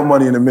not have no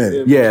money in a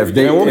minute. Yeah, if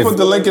they, And we'll if- put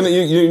the link in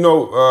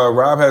the,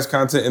 Rob has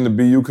content in the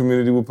BU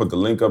community. We'll put the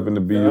link up in the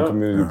BU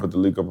community. We'll put the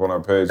link up on our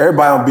page.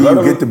 Everybody on BU, Let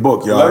 'em- get the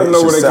book, y'all. Let them It know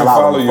should where they sell can out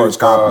on follow the you first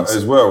copies.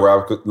 as well,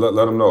 Rob.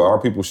 Let them know. Our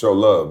people show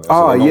love. Man. So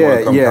Oh, they know where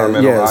to come yeah.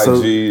 comment on So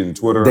IG and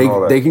Twitter and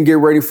all that. They can get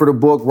ready for the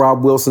book,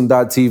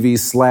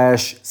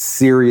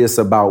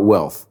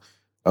 robwilson.tv/seriousaboutwealth.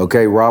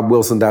 Okay,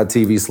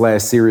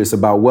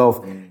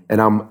 robwilson.tv/seriousaboutwealth.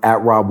 and I'm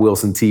at Rob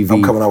Wilson TV.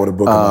 I'm coming out with a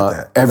book about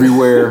that.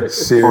 Everywhere on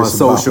Serious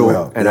social, about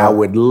wealth, and yeah. I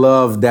would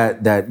love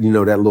that that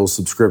little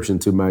subscription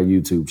to my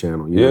YouTube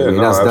channel. You know Yeah, what I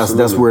mean?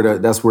 no,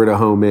 That's where the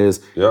home is,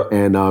 Yeah.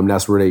 and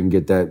that's where they can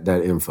get that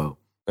info.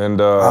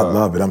 And I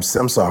love it. I'm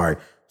sorry.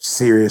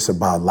 Serious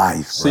about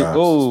life,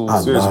 bro.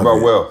 I serious love about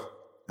it. wealth.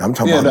 I'm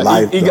talking about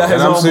life. He got though. his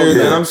And I'm own serious.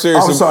 book. And I'm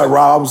serious. I'm sorry,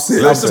 Rob. I'm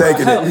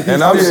taking it.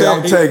 And I'm serious.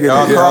 I'm taking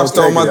it. Carl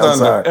stole my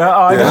thunder.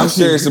 sorry. And I'm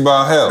serious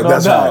about health.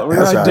 That's right. We're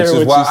That's right right. there Which is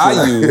with why you, I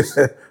son. use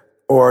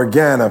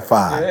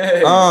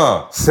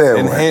Organifi. Say it,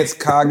 enhanced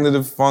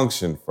cognitive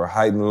function for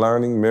heightened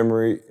learning,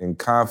 memory, and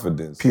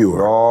confidence. Pure.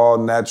 With all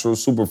natural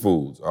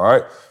superfoods. All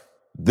right.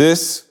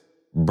 This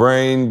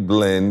brain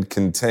blend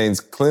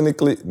contains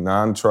clinically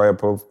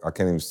non-triopoph. I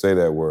can't even say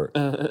that word.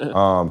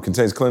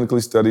 Contains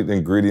clinically studied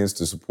ingredients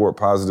to support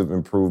positive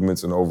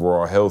improvements in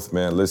overall health.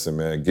 Man, listen,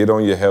 man, get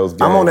on your health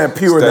game. I'm on that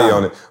Pure Stay now.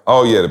 on it.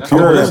 Oh yeah, the I'm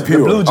Pure. on that Pure.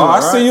 The blue Oh, I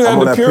joint, see right? you I'm had on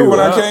the that Pure Pure. when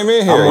I came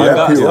in here. I'm on Yeah.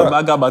 that Pure.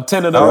 I got about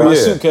 10 of them Oh, in my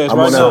yeah. suitcase I'm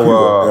right on that now.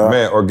 Pure. So, Yeah.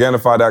 man,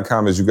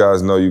 Organifi.com, as you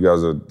guys know, you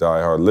guys are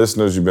diehard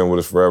listeners. You've been with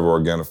us forever.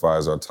 Organifi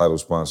is our title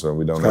sponsor, and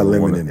we don't Got ever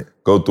lemon want in to it.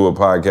 go through a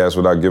podcast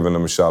without giving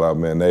them a shout out,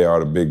 man. They are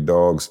the big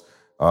dogs,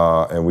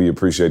 and we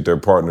appreciate their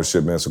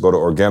partnership, man. So go to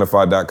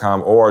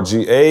Organifi.com,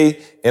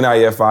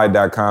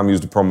 ORGANIFI.com. Use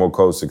the promo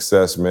code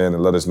SUCCESS, man,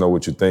 and let us know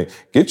what you think.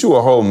 Get you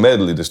a whole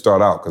medley to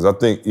start out, because I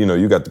think,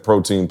 you got the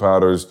protein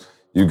powders,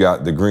 you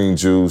got the green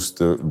juice,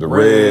 the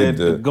red,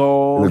 the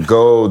gold. the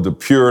gold, the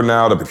Pure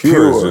now. The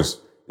Pure is Pure. just,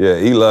 yeah,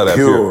 he love that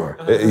Pure.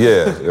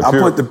 Yeah. the I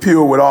Pure. put the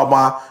Pure with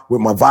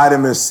my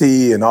vitamin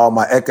C and all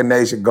my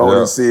echinacea, golden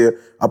Yeah. seal.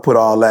 I put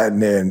all that in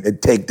there and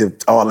it take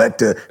all that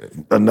to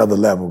another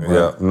level, bro.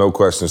 Yeah, no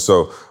question.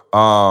 So,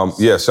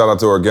 shout out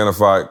to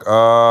Organifi.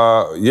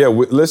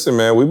 Listen,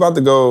 man, we about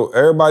to go.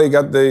 Everybody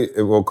got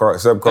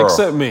except Carl.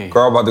 Except me.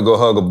 Carl about to go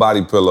hug a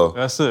body pillow.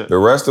 That's it. The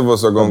rest of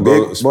us are gonna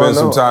big go spend boy,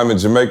 some no. time in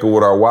Jamaica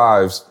with our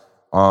wives.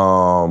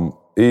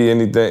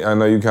 Anything? I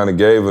know you kind of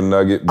gave a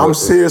nugget. But I'm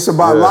serious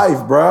about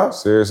life, bro.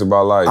 Serious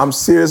about life. I'm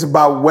serious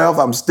about wealth.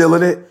 I'm still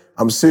in it.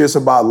 I'm serious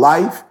about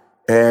life.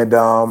 And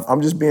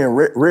I'm just being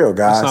real,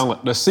 guys. Sound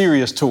like the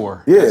serious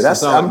tour. Yeah,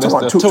 I'm talking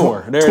about the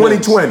tour. There it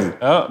is. 2020.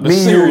 The Me,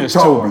 you, serious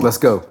Toby. tour. Let's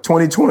go.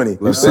 2020.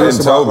 You serious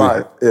said about Toby.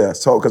 life. Yeah,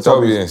 because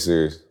Toby ain't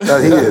serious. He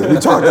is. We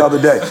talked the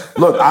other day.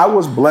 Look, I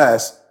was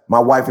blessed. My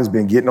wife has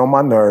been getting on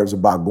my nerves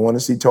about going to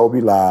see Toby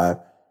live.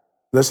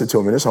 Listen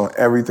to me. This on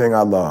everything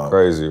I love.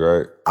 Crazy,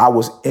 right? I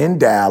was in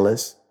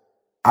Dallas.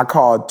 I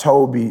called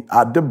Toby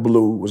out the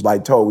blue. Was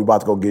like, Toby, we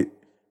about to go get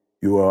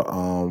you a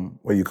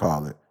what do you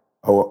call it?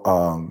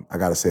 I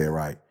gotta say it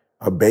right.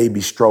 A baby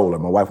stroller.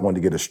 My wife wanted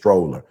to get a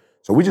stroller.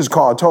 So we just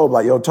called Toby,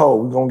 like, yo,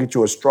 Toby, we're gonna get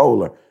you a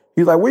stroller.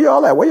 He's like, where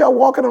y'all at? Where y'all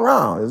walking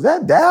around? Is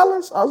that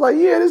Dallas? I was like,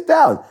 yeah, it's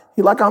Dallas.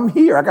 He's like, I'm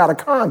here. I got a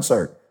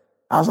concert.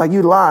 I was like,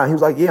 you lying. He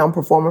was like, yeah, I'm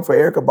performing for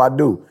Erykah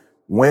Badu.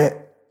 Went,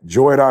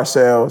 enjoyed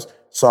ourselves,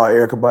 saw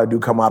Erykah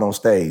Badu come out on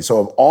stage. So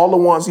of all the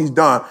ones he's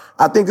done,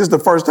 I think this is the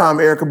first time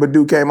Erykah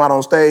Badu came out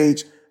on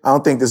stage. I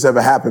don't think this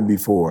ever happened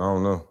before. I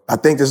don't know. I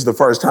think this is the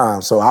first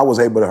time. So I was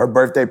able to, her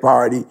birthday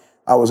party,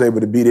 I was able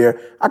to be there.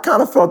 I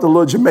kind of felt a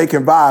little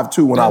Jamaican vibe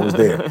too when I was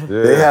there.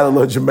 They had a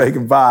little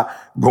Jamaican vibe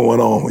going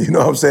on. You know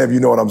what I'm saying? If you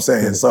know what I'm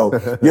saying. So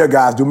yeah,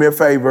 guys, do me a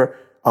favor.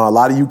 A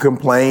lot of you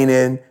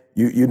complaining,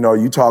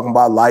 you talking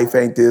about life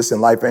ain't this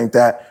and life ain't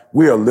that.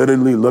 We are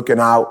literally looking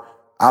out.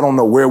 I don't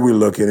know where we're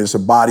looking. It's a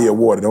body of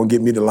water. Don't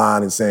get me the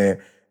line and saying,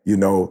 it's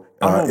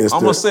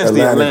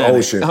the Atlantic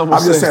Ocean. I'm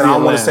just saying, I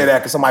don't want to say that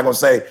because somebody gonna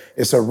say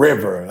it's a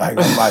river. Like,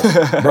 I'm like,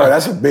 bro,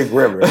 that's a big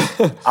river.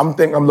 I'm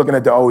looking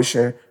at the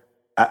ocean.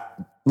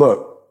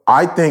 Look,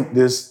 I think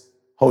this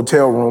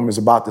hotel room is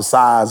about the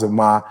size of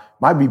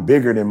might be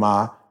bigger than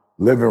my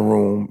living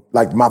room,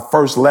 like my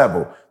first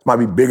level. It might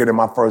be bigger than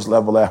my first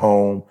level at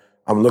home.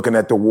 I'm looking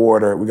at the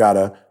water. We got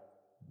a,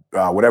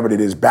 whatever it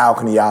is,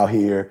 balcony out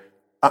here.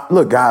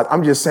 Look, guys,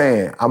 I'm just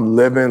saying, I'm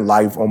living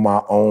life on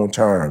my own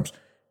terms.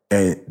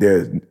 And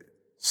there's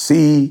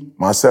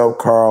myself,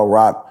 Carl,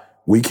 Rock,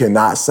 we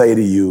cannot say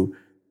to you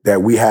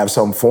that we have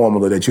some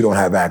formula that you don't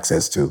have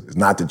access to. It's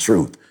not the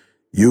truth.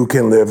 You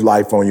can live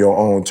life on your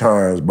own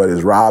terms, but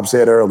as Rob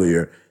said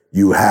earlier,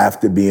 you have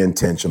to be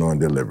intentional and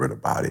deliberate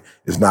about it.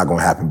 It's not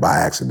gonna happen by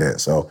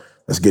accident. So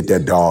let's get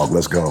that dog,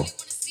 let's go.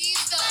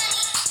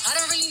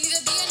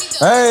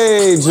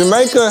 Hey,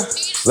 Jamaica,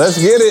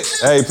 let's get it.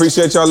 Hey,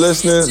 appreciate y'all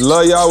listening.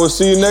 Love y'all. We'll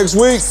see you next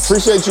week.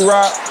 Appreciate you,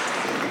 Rob.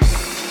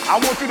 I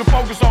want you to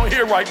focus on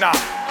here right now.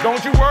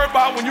 Don't you worry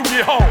about when you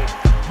get home.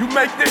 You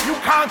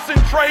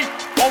concentrate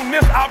on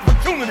this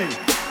opportunity.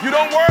 You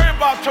don't worry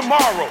about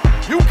tomorrow.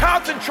 You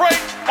concentrate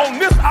on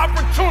this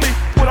opportunity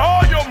with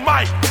all your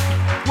might,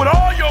 with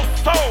all your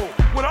soul.